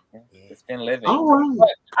 Yes, it's been living. All right. But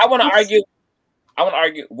I want to argue.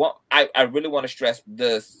 I really want to stress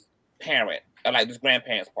this parent, like this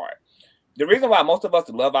grandparents part. The reason why most of us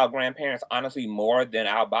love our grandparents honestly more than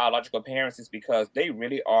our biological parents is because they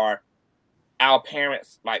really are our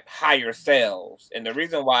parents' like higher selves, and the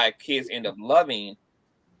reason why kids end up loving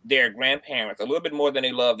their grandparents a little bit more than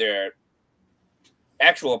they love their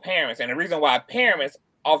actual parents, and the reason why parents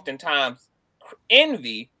oftentimes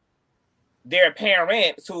envy their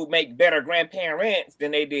parents who make better grandparents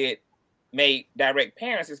than they made direct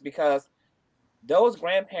parents is because those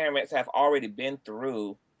grandparents have already been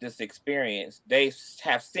through this experience. They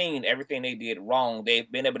have seen everything they did wrong.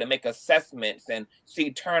 They've been able to make assessments and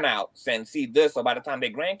see turnouts and see this. So by the time their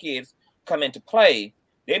grandkids come into play,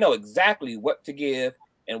 they know exactly what to give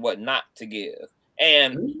and what not to give.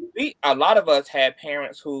 And a lot of us had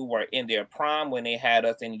parents who were in their prime when they had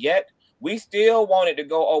us, and yet we still wanted to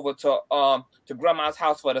go over to grandma's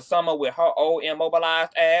house for the summer with her old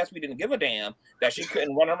immobilized ass. We didn't give a damn that she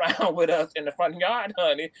couldn't run around with us in the front yard,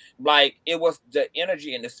 honey. Like, it was the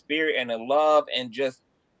energy and the spirit and the love and just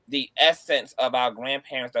the essence of our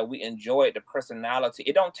grandparents that we enjoyed, the personality.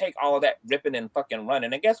 It don't take all that ripping and fucking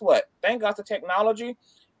running. And guess what? Thank God for technology.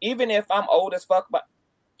 Even if I'm old as fuck by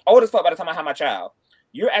the time I have my child,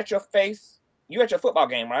 you're at your football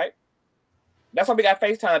game, right? That's why we got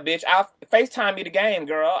FaceTime, bitch. I'll FaceTime you the game,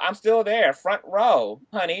 girl. I'm still there, front row,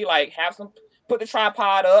 honey. Like, put the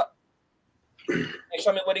tripod up and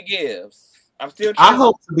show me what it gives. I'm still chilling. I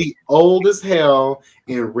hope to be old as hell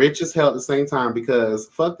and rich as hell at the same time, because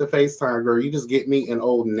fuck the FaceTime, girl. You just get me an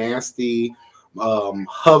old nasty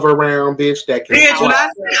hover around bitch that can. Bitch, when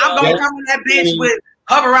I'm gonna come in that bitch with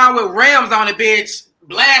hover around with Rams on it, bitch.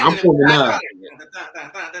 I'm pulling up.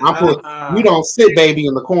 You don't sit, baby,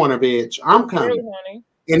 in the corner, bitch. I'm coming.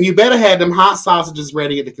 And you better have them hot sausages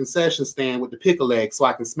ready at the concession stand with the pickle eggs so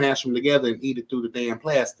I can smash them together and eat it through the damn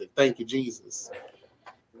plastic. Thank you, Jesus.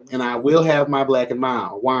 And I will have my black and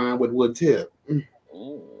mild wine with wood tip.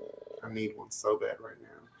 I need one so bad right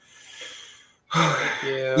now.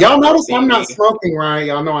 Yeah, y'all notice I'm not smoking, right?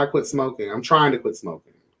 Y'all know I quit smoking. I'm trying to quit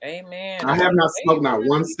smoking. Amen. I have not smoked not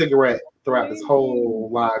one cigarette throughout this whole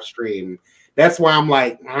live stream. That's why I'm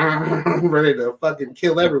like, I'm ready to fucking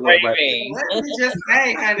kill everyone right now. Let me just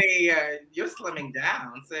say, honey, you're slimming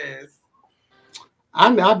down, sis.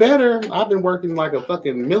 I better. I've been working like a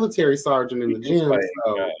fucking military sergeant in the gym.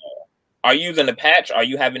 So. Are you using the patch? Are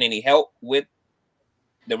you having any help with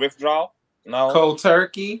the withdrawal? No. Cold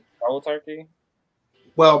turkey. Cold turkey.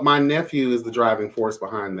 Well, my nephew is the driving force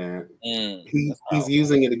behind that. He's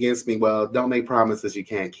using it against me. Well, don't make promises you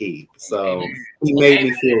can't keep. So he made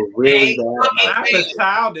me feel really bad. Not the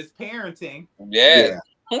child is parenting. Yeah.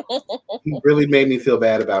 He really made me feel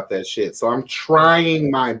bad about that shit. So I'm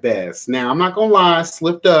trying my best. Now, I'm not gonna lie,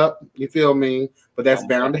 slipped up. You feel me? But that's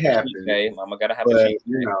bound to happen. Okay, Mama gotta have a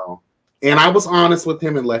you know. And I was honest with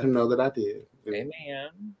him and let him know that I did. Amen.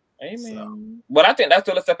 Amen. So. But I think that's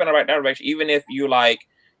still a step in the right direction, even if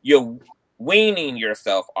you're weaning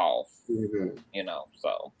yourself off. You know,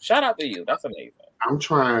 so shout out to you. That's amazing. I'm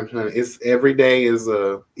trying, honey. It's every day is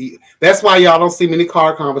that's why y'all don't see many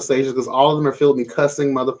car conversations, because all of them are filled with me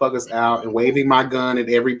cussing motherfuckers out and waving my gun at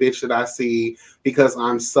every bitch that I see, because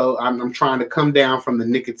I'm trying to come down from the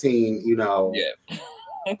nicotine, you know. Yeah.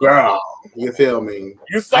 Girl, you feel me?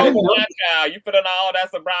 You so child. You put in all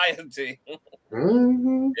that sobriety. Yeah,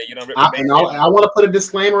 you don't. I want to put a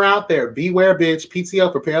disclaimer out there: beware, bitch.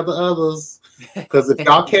 PTO, prepare the others. Because if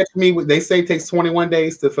y'all catch me, they say it takes 21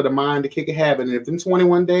 days for the mind to kick a habit, and if them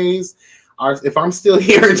 21 days if I'm still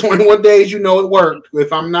here in 21 days, you know it worked.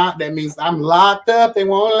 If I'm not, that means I'm locked up. They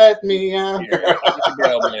won't let me out. Yeah, I got your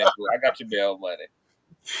bail money. I got your bail money.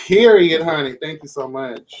 Period, honey. Thank you so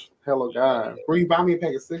much. Hello, God. Will you buy me a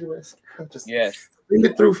pack of cigarettes? Just yes. Send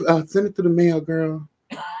it through the mail, girl.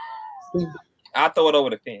 I'll throw it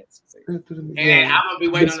over the fence. And I'm gonna be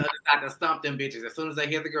waiting on the other side to stomp them bitches as soon as they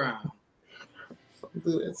hit the ground.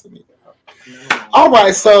 Do that to me. All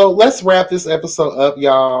right, so let's wrap this episode up,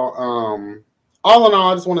 y'all. All in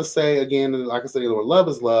all, I just want to say again, like I said, love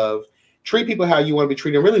is love. Treat people how you want to be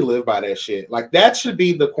treated and really live by that shit. Like, that should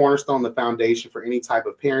be the cornerstone, the foundation for any type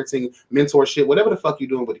of parenting, mentorship, whatever the fuck you're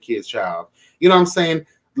doing with a kid's child. You know what I'm saying?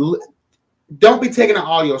 Don't be taking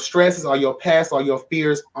all your stresses, all your past, all your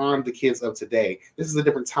fears on the kids of today. This is a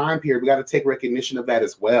different time period. We got to take recognition of that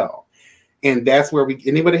as well. And that's where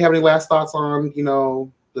anybody have any last thoughts on, you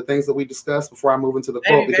know, the things that we discussed before I move into the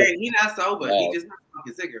quote? He's not sober. He just not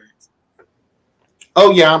smoking cigarettes.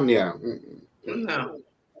 Oh, yeah. No.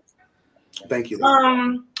 Thank you.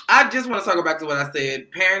 I just want to circle back to what I said.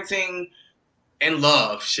 Parenting and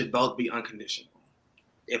love should both be unconditional.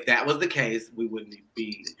 If that was the case, we wouldn't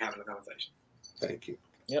be having a conversation. Thank you.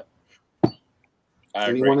 Yep.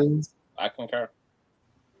 I concur.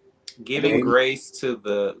 Giving grace to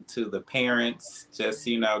the parents, just,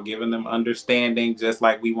 you know, giving them understanding, just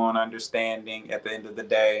like we want understanding at the end of the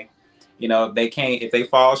day. You know, if they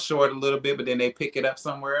fall short a little bit, but then they pick it up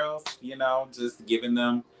somewhere else, you know, just giving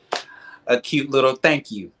them a cute little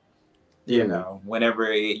thank you, you know,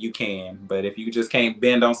 whenever you can. But if you just can't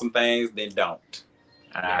bend on some things, then don't.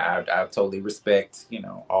 I totally respect, you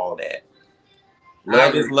know, all that.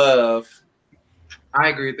 Love is love. I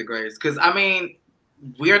agree with the grace. Because, I mean,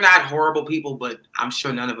 we're not horrible people, but I'm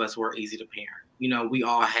sure none of us were easy to parent. You know, we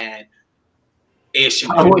all had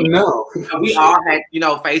issues. I wouldn't know. We all had, you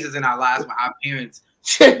know, phases in our lives where our parents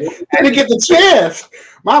didn't get the chance.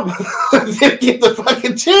 My didn't get the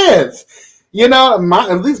fucking chance. You know,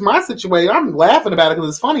 at least my situation, I'm laughing about it because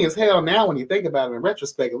it's funny as hell now when you think about it in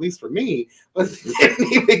retrospect, at least for me, but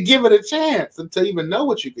didn't even give it a chance until you even know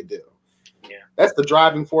what you could do. Yeah. That's the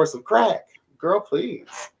driving force of crack. Girl, please.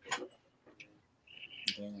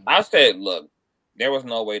 I said, look, there was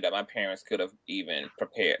no way that my parents could have even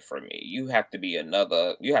prepared for me. You have to be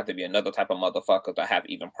another type of motherfucker to have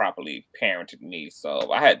even properly parented me.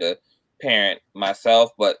 So I had to parent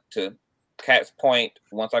myself, but to Kat's point,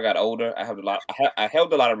 once I got older, I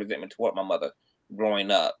held a lot of resentment toward my mother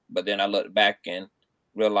growing up. But then I looked back and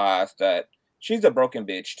realized that she's a broken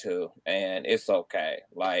bitch too, and it's okay.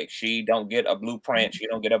 Like, she don't get a blueprint, she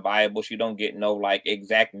don't get a Bible, she don't get no like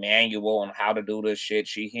exact manual on how to do this shit.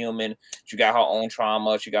 She human, she got her own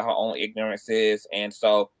trauma, she got her own ignorances, and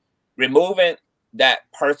so removing that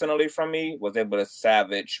personally from me was able to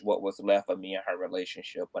salvage what was left of me and her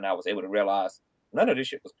relationship. When I was able to realize none of this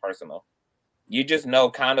shit was personal. You just know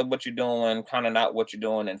kind of what you're doing, kind of not what you're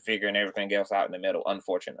doing, and figuring everything else out in the middle,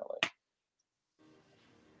 unfortunately.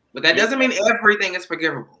 But that doesn't mean everything is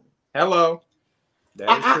forgivable. Hello.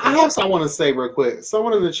 I have something I want to say real quick.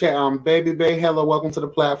 Someone in the chat, Baby Bay, hello, welcome to the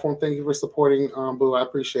platform. Thank you for supporting, Boo. I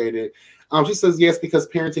appreciate it. She says, yes, because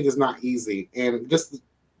parenting is not easy. And just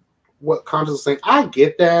what Conscious was saying, I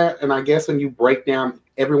get that. And I guess when you break down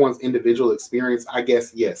everyone's individual experience, I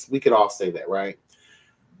guess, yes, we could all say that, right?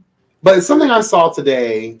 But it's something I saw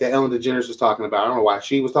today that Ellen DeGeneres was talking about. I don't know why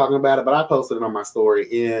she was talking about it, but I posted it on my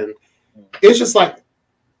story. And it's just like,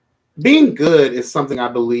 being good is something I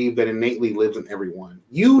believe that innately lives in everyone.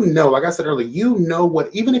 You know, like I said earlier, you know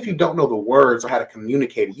what, even if you don't know the words or how to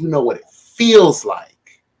communicate it, you know what it feels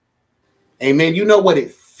like. Amen. You know what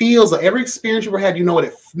it feels like. Every experience you ever had, you know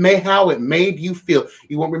what how it made you feel.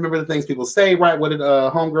 You won't remember the things people say, right? What did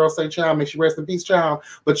homegirl say, child? May she rest in peace, child.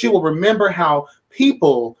 But you will remember how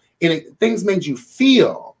people things made you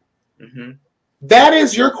feel. Mm-hmm. That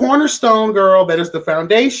is your cornerstone, girl. That is the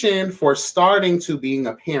foundation for starting to being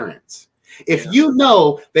a parent. If you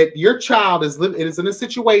know that your child is in a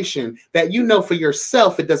situation that you know for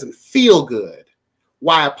yourself it doesn't feel good,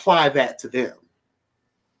 why apply that to them?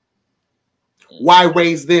 Why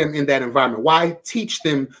raise them in that environment? Why teach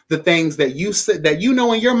them the things that you said that you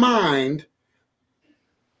know in your mind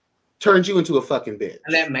turns you into a fucking bitch?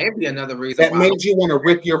 And that may be another reason that made you want to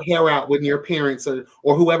rip your hair out when your parents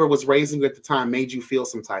or whoever was raising you at the time made you feel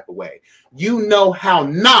some type of way. You know how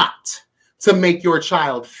not to make your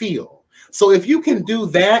child feel. So if you can do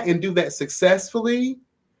that and do that successfully,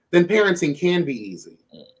 then parenting can be easy.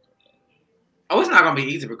 Oh, it's not going to be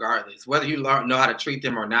easy regardless, whether you know how to treat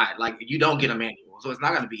them or not. Like, you don't get a manual, so it's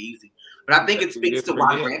not going to be easy. But I think it speaks to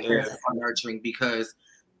why grandparents are nurturing, because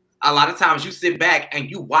a lot of times you sit back and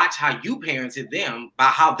you watch how you parented them by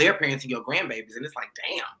how they're parenting your grandbabies. And it's like,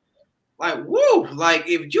 damn, like, woo, like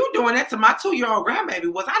if you doing that to my 2-year-old grandbaby,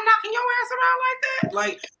 was I knocking your ass around like that?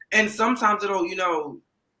 Like, and sometimes it'll, you know,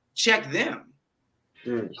 check them.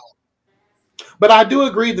 Mm. But I do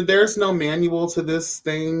agree that there's no manual to this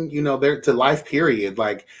thing, you know, there to life period.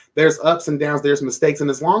 Like there's ups and downs, there's mistakes. And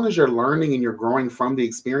as long as you're learning and you're growing from the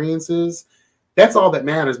experiences, that's all that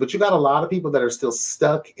matters. But you got a lot of people that are still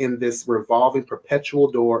stuck in this revolving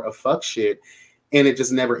perpetual door of fuck shit, and it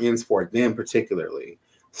just never ends for them particularly.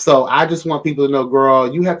 So I just want people to know, girl,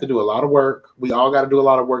 you have to do a lot of work. We all got to do a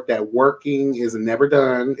lot of work. That working is never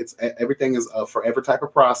done. It's everything is a forever type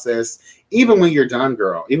of process. Even when you're done,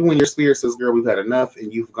 girl, even when your spirit says, girl, we've had enough,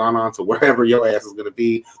 and you've gone on to wherever your ass is going to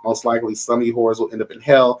be, most likely some of you whores will end up in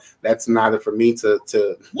hell. That's neither for me to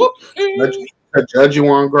judge you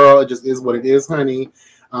on, girl. It just is what it is, honey.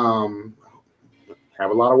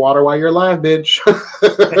 Have a lot of water while you're alive, bitch.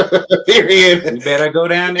 Period. You better go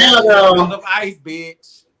down there and of ice,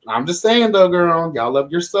 bitch. I'm just saying though, girl. Y'all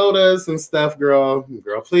love your sodas and stuff, girl.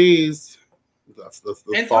 Girl, please. That's the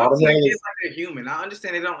thought of like they're human. I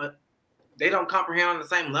understand they don't comprehend on the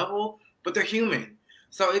same level, but they're human.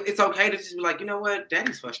 So it's okay to just be like, you know what,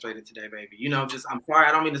 daddy's frustrated today, baby. You know, just, I'm sorry,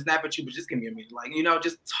 I don't mean to snap at you, but just give me a minute. Like, you know,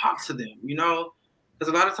 just talk to them, you know?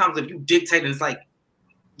 Because a lot of times if you dictate, and it's like,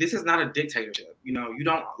 this is not a dictatorship. You know, you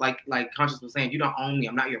don't, like Conscious was saying, you don't own me.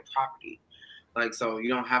 I'm not your property. Like, so you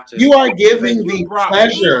don't have to. You are giving the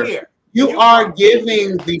pleasure. You are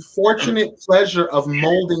giving the fortunate pleasure of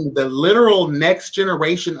molding the literal next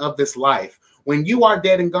generation of this life. When you are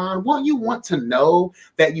dead and gone, won't you want to know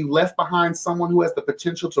that you left behind someone who has the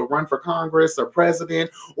potential to run for Congress or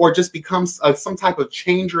president or just become some type of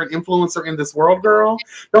changer and influencer in this world, girl?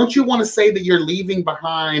 Don't you want to say that you're leaving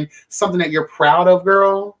behind something that you're proud of,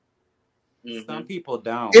 girl? Mm-hmm. Some people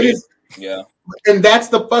don't. It is. Yeah. And that's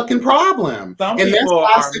the fucking problem. Some and that's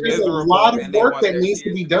why I say there's a lot of work that needs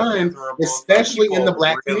to be done, especially in the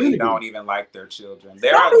Black community. Don't even like their children.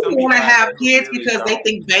 Some people want to have kids because they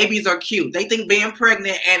think babies are cute. They think being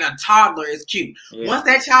pregnant and a toddler is cute. Yeah. Once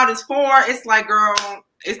that child is 4, it's like, girl,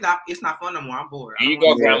 it's not fun no more. I'm bored. Here you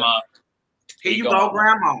go, grandma. Here you go,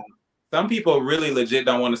 grandma. Some people really legit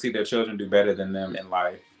don't want to see their children do better than them in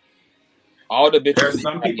life. All the bitches. There's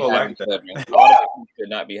some people like that. All the people should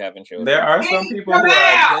not be having children. There are some people who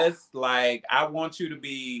are just like, I want you to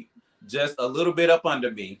be just a little bit up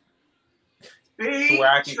under me, to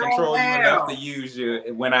where I can control you enough to use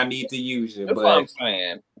you when I need to use you. That's but what I'm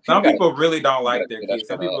saying. Some people really don't like their kids.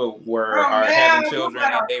 Some people are having children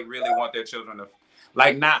and they really want their children to,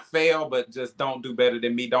 like, not fail, but just don't do better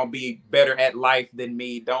than me. Don't be better at life than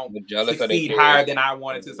me. Don't succeed higher than I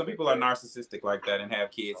wanted to. Some people are narcissistic like that and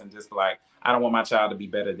have kids and just like, I don't want my child to be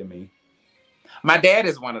better than me. My dad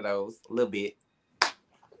is one of those, a little bit.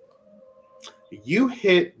 You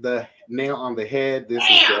hit the nail on the head. This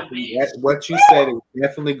is definitely, what you said is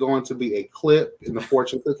definitely going to be a clip in the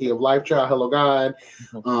fortune cookie of life, child. Hello, God.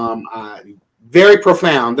 Very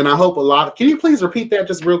profound. And I hope a lot of, can you please repeat that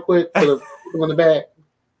just real quick for the people in the back?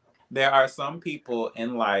 There are some people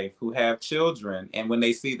in life who have children, and when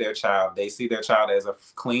they see their child as a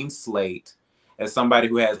clean slate, as somebody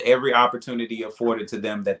who has every opportunity afforded to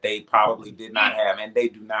them that they probably did not have, and they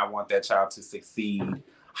do not want that child to succeed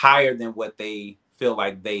higher than what they feel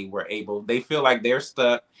like they were able. They feel like they're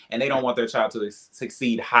stuck, and they don't want their child to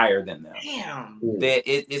succeed higher than them. Damn. That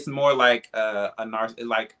it's more like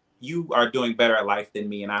like you are doing better at life than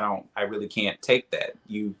me, and I really can't take that.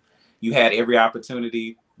 You had every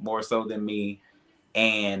opportunity more so than me,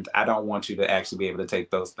 and I don't want you to actually be able to take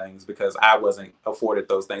those things because I wasn't afforded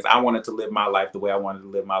those things. I wanted to live my life the way I wanted to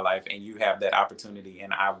live my life, and you have that opportunity,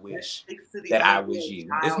 and I wish that I was you.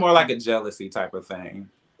 It's more like a jealousy type of thing.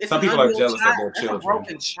 Some people are jealous of their children. That's a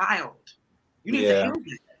broken child. You need to heal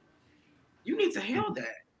that. You need to heal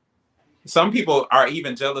that. Some people are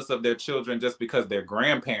even jealous of their children just because their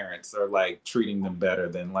grandparents are like treating them better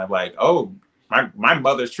than like oh, my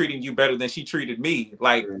mother's treating you better than she treated me.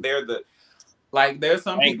 Like there's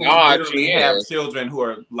some people who literally have children who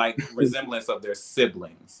are like resemblance of their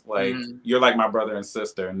siblings. Like you're like my brother and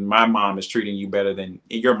sister, and my mom is treating you better than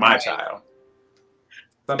you're my child.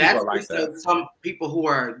 Some people are like that. Some people who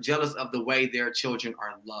are jealous of the way their children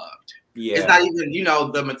are loved. Yeah, it's not even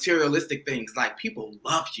the materialistic things. Like people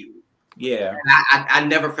love you. Yeah, and I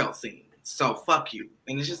never felt seen. So fuck you.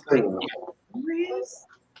 And it's just like,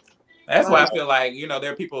 that's why I feel like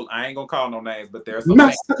there are people. I ain't gonna call no names, but there's some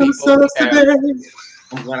famous people.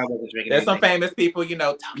 There's some famous people,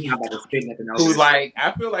 who's like.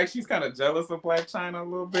 I feel like she's kind of jealous of Black China a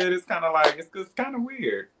little bit. It's kind of like it's kind of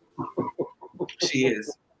weird. She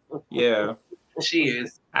is. Yeah, she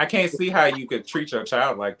is. I can't see how you could treat your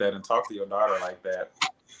child like that and talk to your daughter like that.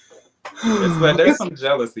 There's some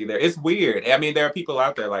jealousy there. It's weird. I mean, there are people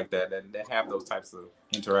out there like that have those types of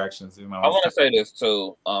interactions. I want to say this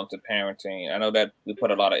too, to parenting. I know that we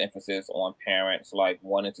put a lot of emphasis on parents like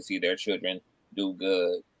wanting to see their children do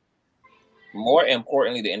good. More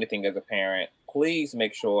importantly than anything, as a parent, please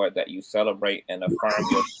make sure that you celebrate and affirm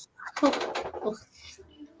your.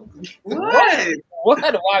 What? What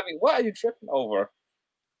are you tripping over?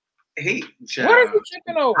 Hey, what are you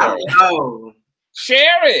tripping over? I don't know.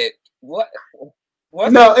 Share it. What?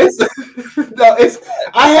 No, it's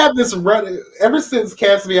I have this run ever since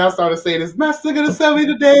Cassidy. I started saying, "Is Master gonna sell me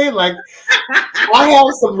today?" Like, I have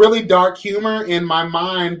some really dark humor in my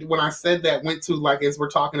mind when I said that. Went to like as we're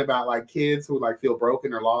talking about like kids who like feel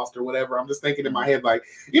broken or lost or whatever. I'm just thinking in my head like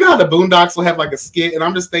how the Boondocks will have like a skit, and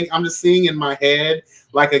I'm just seeing in my head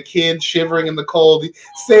like a kid shivering in the cold,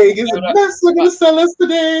 saying, "Is it Master gonna sell us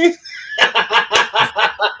today?"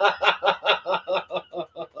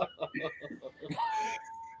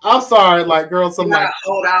 I'm sorry, like girls. Some like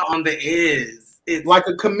hold out on the is. It's like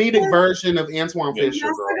a comedic version of Antoine Fisher.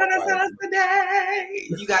 You're gonna sell us today.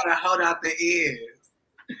 You gotta hold out the is.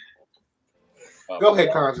 Go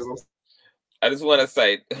ahead, Conscious. I just want to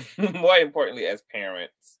say, more importantly, as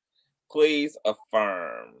parents, please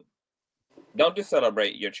affirm. Don't just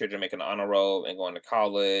celebrate your children making an honor roll and going to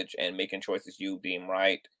college and making choices you deem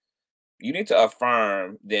right. You need to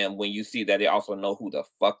affirm them when you see that they also know who the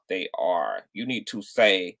fuck they are. You need to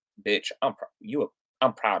say, "Bitch, I'm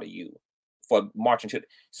proud of you for marching to."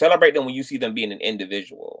 Celebrate them when you see them being an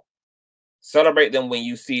individual. Celebrate them when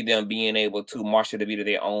you see them being able to march to the beat of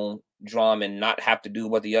their own drum and not have to do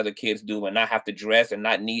what the other kids do and not have to dress and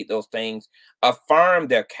not need those things. Affirm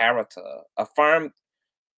their character. Affirm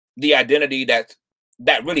the identity that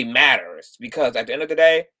really matters, because at the end of the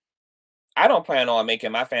day, I don't plan on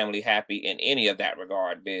making my family happy in any of that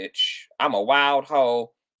regard, bitch. I'm a wild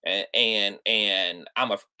hoe, and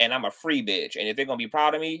I'm a free bitch. And if they're gonna be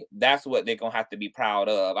proud of me, that's what they're gonna have to be proud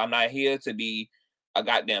of. I'm not here to be a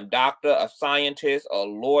goddamn doctor, a scientist, a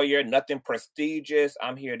lawyer, nothing prestigious.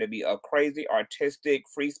 I'm here to be a crazy, artistic,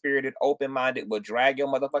 free-spirited, open-minded, will drag your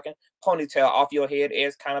motherfucking ponytail off your head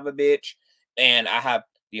as kind of a bitch. And I have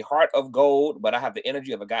the heart of gold, but I have the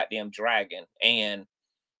energy of a goddamn dragon. And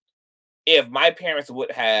if my parents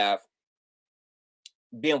would have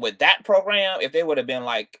been with that program, if they would have been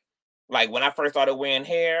like when I first started wearing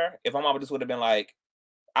hair, if my mama just would have been like,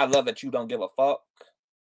 "I love that you don't give a fuck,"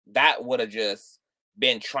 that would have just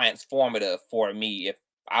been transformative for me. If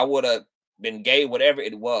I would have been gay, whatever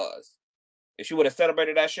it was, if she would have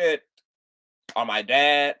celebrated that shit, or my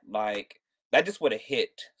dad, like, that just would have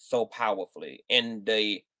hit so powerfully in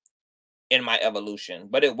my evolution.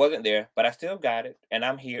 But it wasn't there, but I still got it, and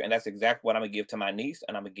I'm here, and that's exactly what I'm gonna give to my niece,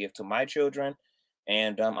 and I'm gonna give to my children,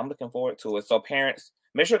 and I'm looking forward to it. So parents,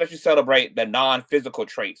 make sure that you celebrate the non-physical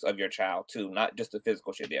traits of your child too, not just the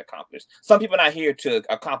physical shit they accomplished. Some people are not here to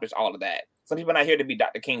accomplish all of that. Some people are not here to be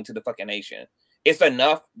Dr. King to the fucking nation. It's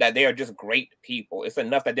enough that they are just great people. It's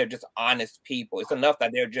enough that they're just honest people. It's enough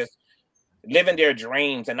that they're just living their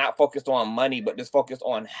dreams and not focused on money, but just focused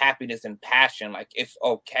on happiness and passion. Like, it's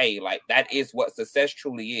okay. Like, that is what success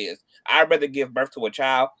truly is. I'd rather give birth to a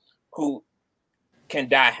child who can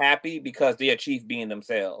die happy because they achieved being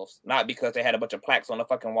themselves, not because they had a bunch of plaques on the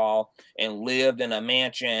fucking wall and lived in a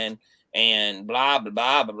mansion and blah, blah,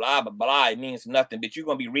 blah, blah, blah, blah, blah. It means nothing, but you're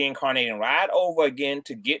going to be reincarnating right over again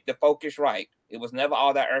to get the focus right. It was never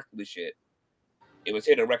all that earthly shit. It was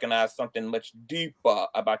here to recognize something much deeper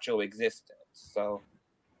about your existence. So,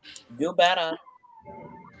 do better.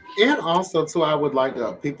 And also, too, I would like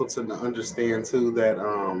people to understand, too, that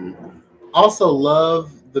also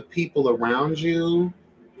love the people around you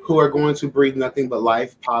who are going to breathe nothing but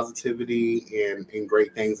life, positivity, and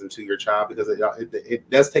great things into your child, because it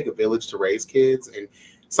does take a village to raise kids. And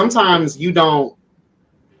sometimes you'll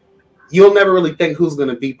never really think who's going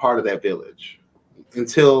to be part of that village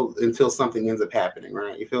until something ends up happening,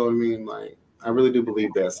 right? You feel what I mean? Like, I really do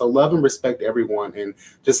believe that. So love and respect everyone, and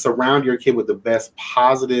just surround your kid with the best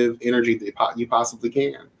positive energy that you possibly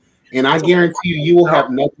can. And I guarantee you will have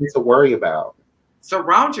nothing to worry about.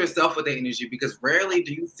 Surround yourself with that energy, because rarely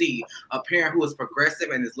do you see a parent who is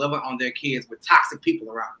progressive and is loving on their kids with toxic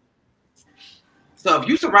people around. So if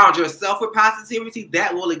you surround yourself with positivity,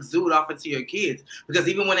 that will exude off into your kids, because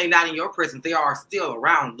even when they're not in your presence, they are still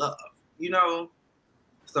around love, you know?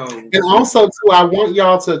 So, and also, too, I want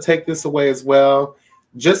y'all to take this away as well,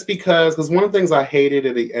 just because one of the things I hated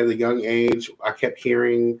at a young age, I kept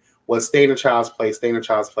hearing was stay in a child's place, stay in a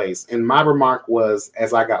child's place. And my remark was,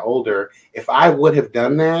 as I got older, if I would have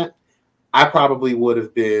done that, I probably would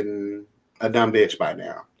have been a dumb bitch by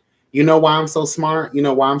now. You know why I'm so smart? You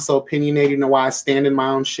know why I'm so opinionated? You know why I stand in my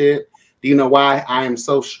own shit? Do you know why I am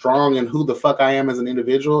so strong and who the fuck I am as an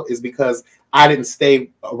individual? Is because I didn't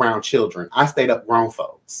stay around children. I stayed up grown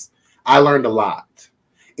folks. I learned a lot.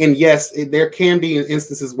 And yes, there can be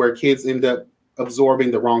instances where kids end up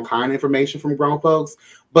absorbing the wrong kind of information from grown folks.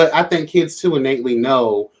 But I think kids, too, innately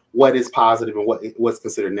know what is positive and what's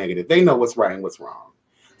considered negative. They know what's right and what's wrong.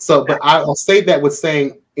 So, but I'll say that with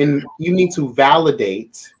saying, you need to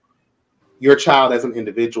validate your child as an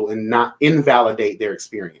individual and not invalidate their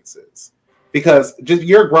experiences, because just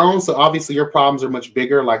you're grown, so obviously your problems are much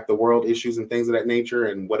bigger, like the world issues and things of that nature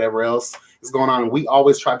and whatever else is going on. And we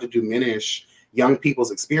always try to diminish young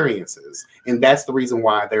people's experiences, and that's the reason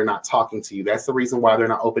why they're not talking to you. That's the reason why they're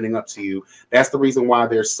not opening up to you. That's the reason why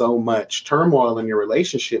there's so much turmoil in your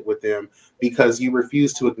relationship with them, because you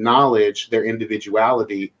refuse to acknowledge their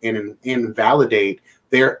individuality and invalidate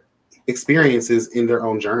their experiences in their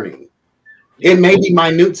own journey. It may be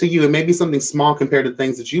minute to you. It may be something small compared to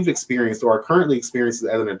things that you've experienced or are currently experiencing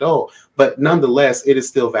as an adult, but nonetheless, it is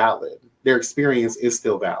still valid. Their experience is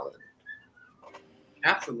still valid.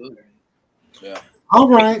 Absolutely. Yeah. All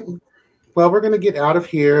right. Well, we're going to get out of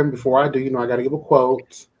here. And before I do, I got to give a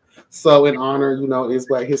quote. So in honor, it's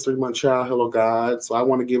Black History Month, child. Hello, God. So I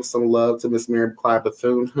want to give some love to Miss Mary Clyde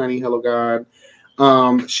Bethune, honey. Hello,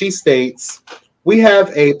 God. She states, we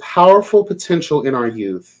have a powerful potential in our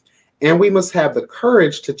youth, and we must have the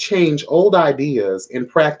courage to change old ideas and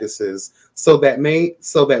practices so that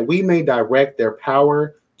we may direct their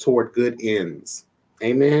power toward good ends.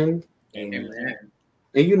 Amen. Amen.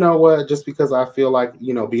 And you know what? Just because I feel like,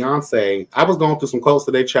 Beyonce, I was going through some quotes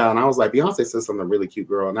today, child, and I was like, Beyonce said something really cute,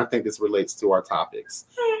 girl. And I think this relates to our topics.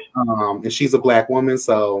 And she's a Black woman.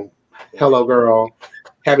 So hello, girl.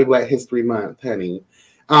 Happy Black History Month, honey.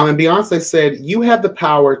 And Beyonce said, you have the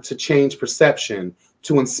power to change perception,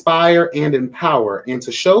 to inspire and empower, and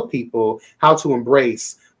to show people how to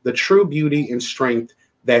embrace the true beauty and strength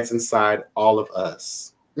that's inside all of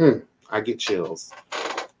us. I get chills.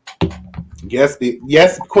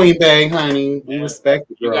 Yes, Queen Bey, honey. We respect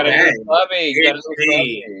it, girl. You gotta do Clubby. You gotta do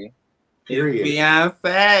Clubby. Period.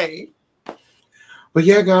 Beyonce. But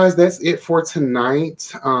yeah, guys, that's it for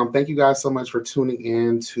tonight. Thank you guys so much for tuning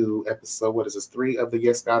in to episode, 3 of the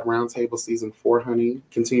Yes God Roundtable Season 4, honey.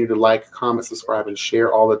 Continue to like, comment, subscribe, and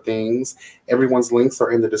share all the things. Everyone's links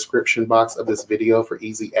are in the description box of this video for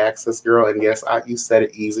easy access, girl. And yes, you said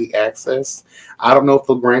it, easy access. I don't know if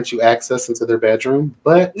they'll grant you access into their bedroom,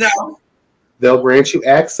 but no, they'll grant you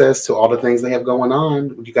access to all the things they have going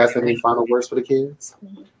on. Would you guys have any final words for the kids?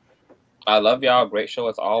 I love y'all. Great show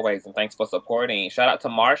as always, and thanks for supporting. Shout out to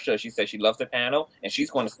Marsha. She said she loves the panel, and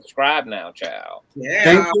she's going to subscribe now, child. Yeah.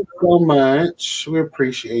 Thank you so much. We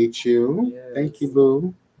appreciate you. Yes. Thank you,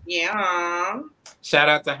 boo. Yeah. Shout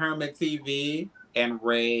out to Hermit TV and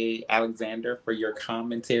Ray Alexander for your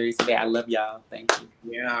commentaries today. I love y'all. Thank you.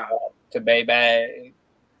 Yeah. To Baby.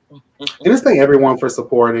 And just thank everyone for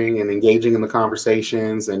supporting and engaging in the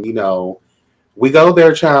conversations. And, we go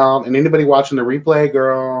there, child. And anybody watching the replay,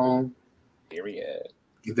 girl. Period.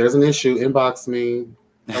 If there's an issue, inbox me.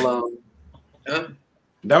 Hello. Don't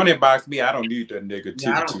inbox me. I don't need that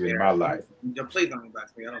negativity in my life. Please don't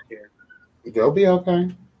inbox me. I don't care. They'll be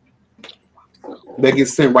okay. They get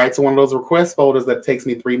sent right to one of those request folders that takes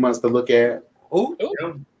me 3 months to look at. Ooh.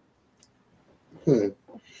 Yeah.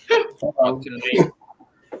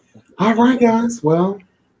 All right, guys. Well,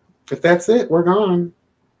 if that's it, we're gone.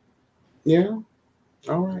 Yeah.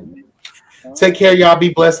 All right. Take care, y'all. Be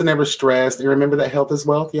blessed and never stressed. And remember that health is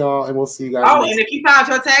wealth, y'all. And we'll see you guys. Oh, and if you filed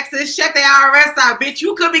your taxes, check the IRS out, bitch.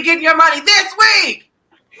 You could be getting your money this week.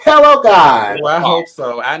 Hello, God. Well, I hope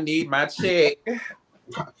so. I need my check.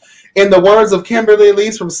 In the words of Kimberly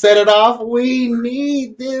Elise from Set It Off, we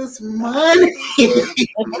need this money.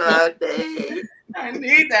 I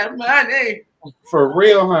need that money. For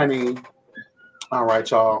real, honey. All right,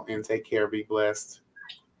 y'all. And take care. Be blessed.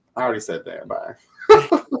 I already said that. Bye.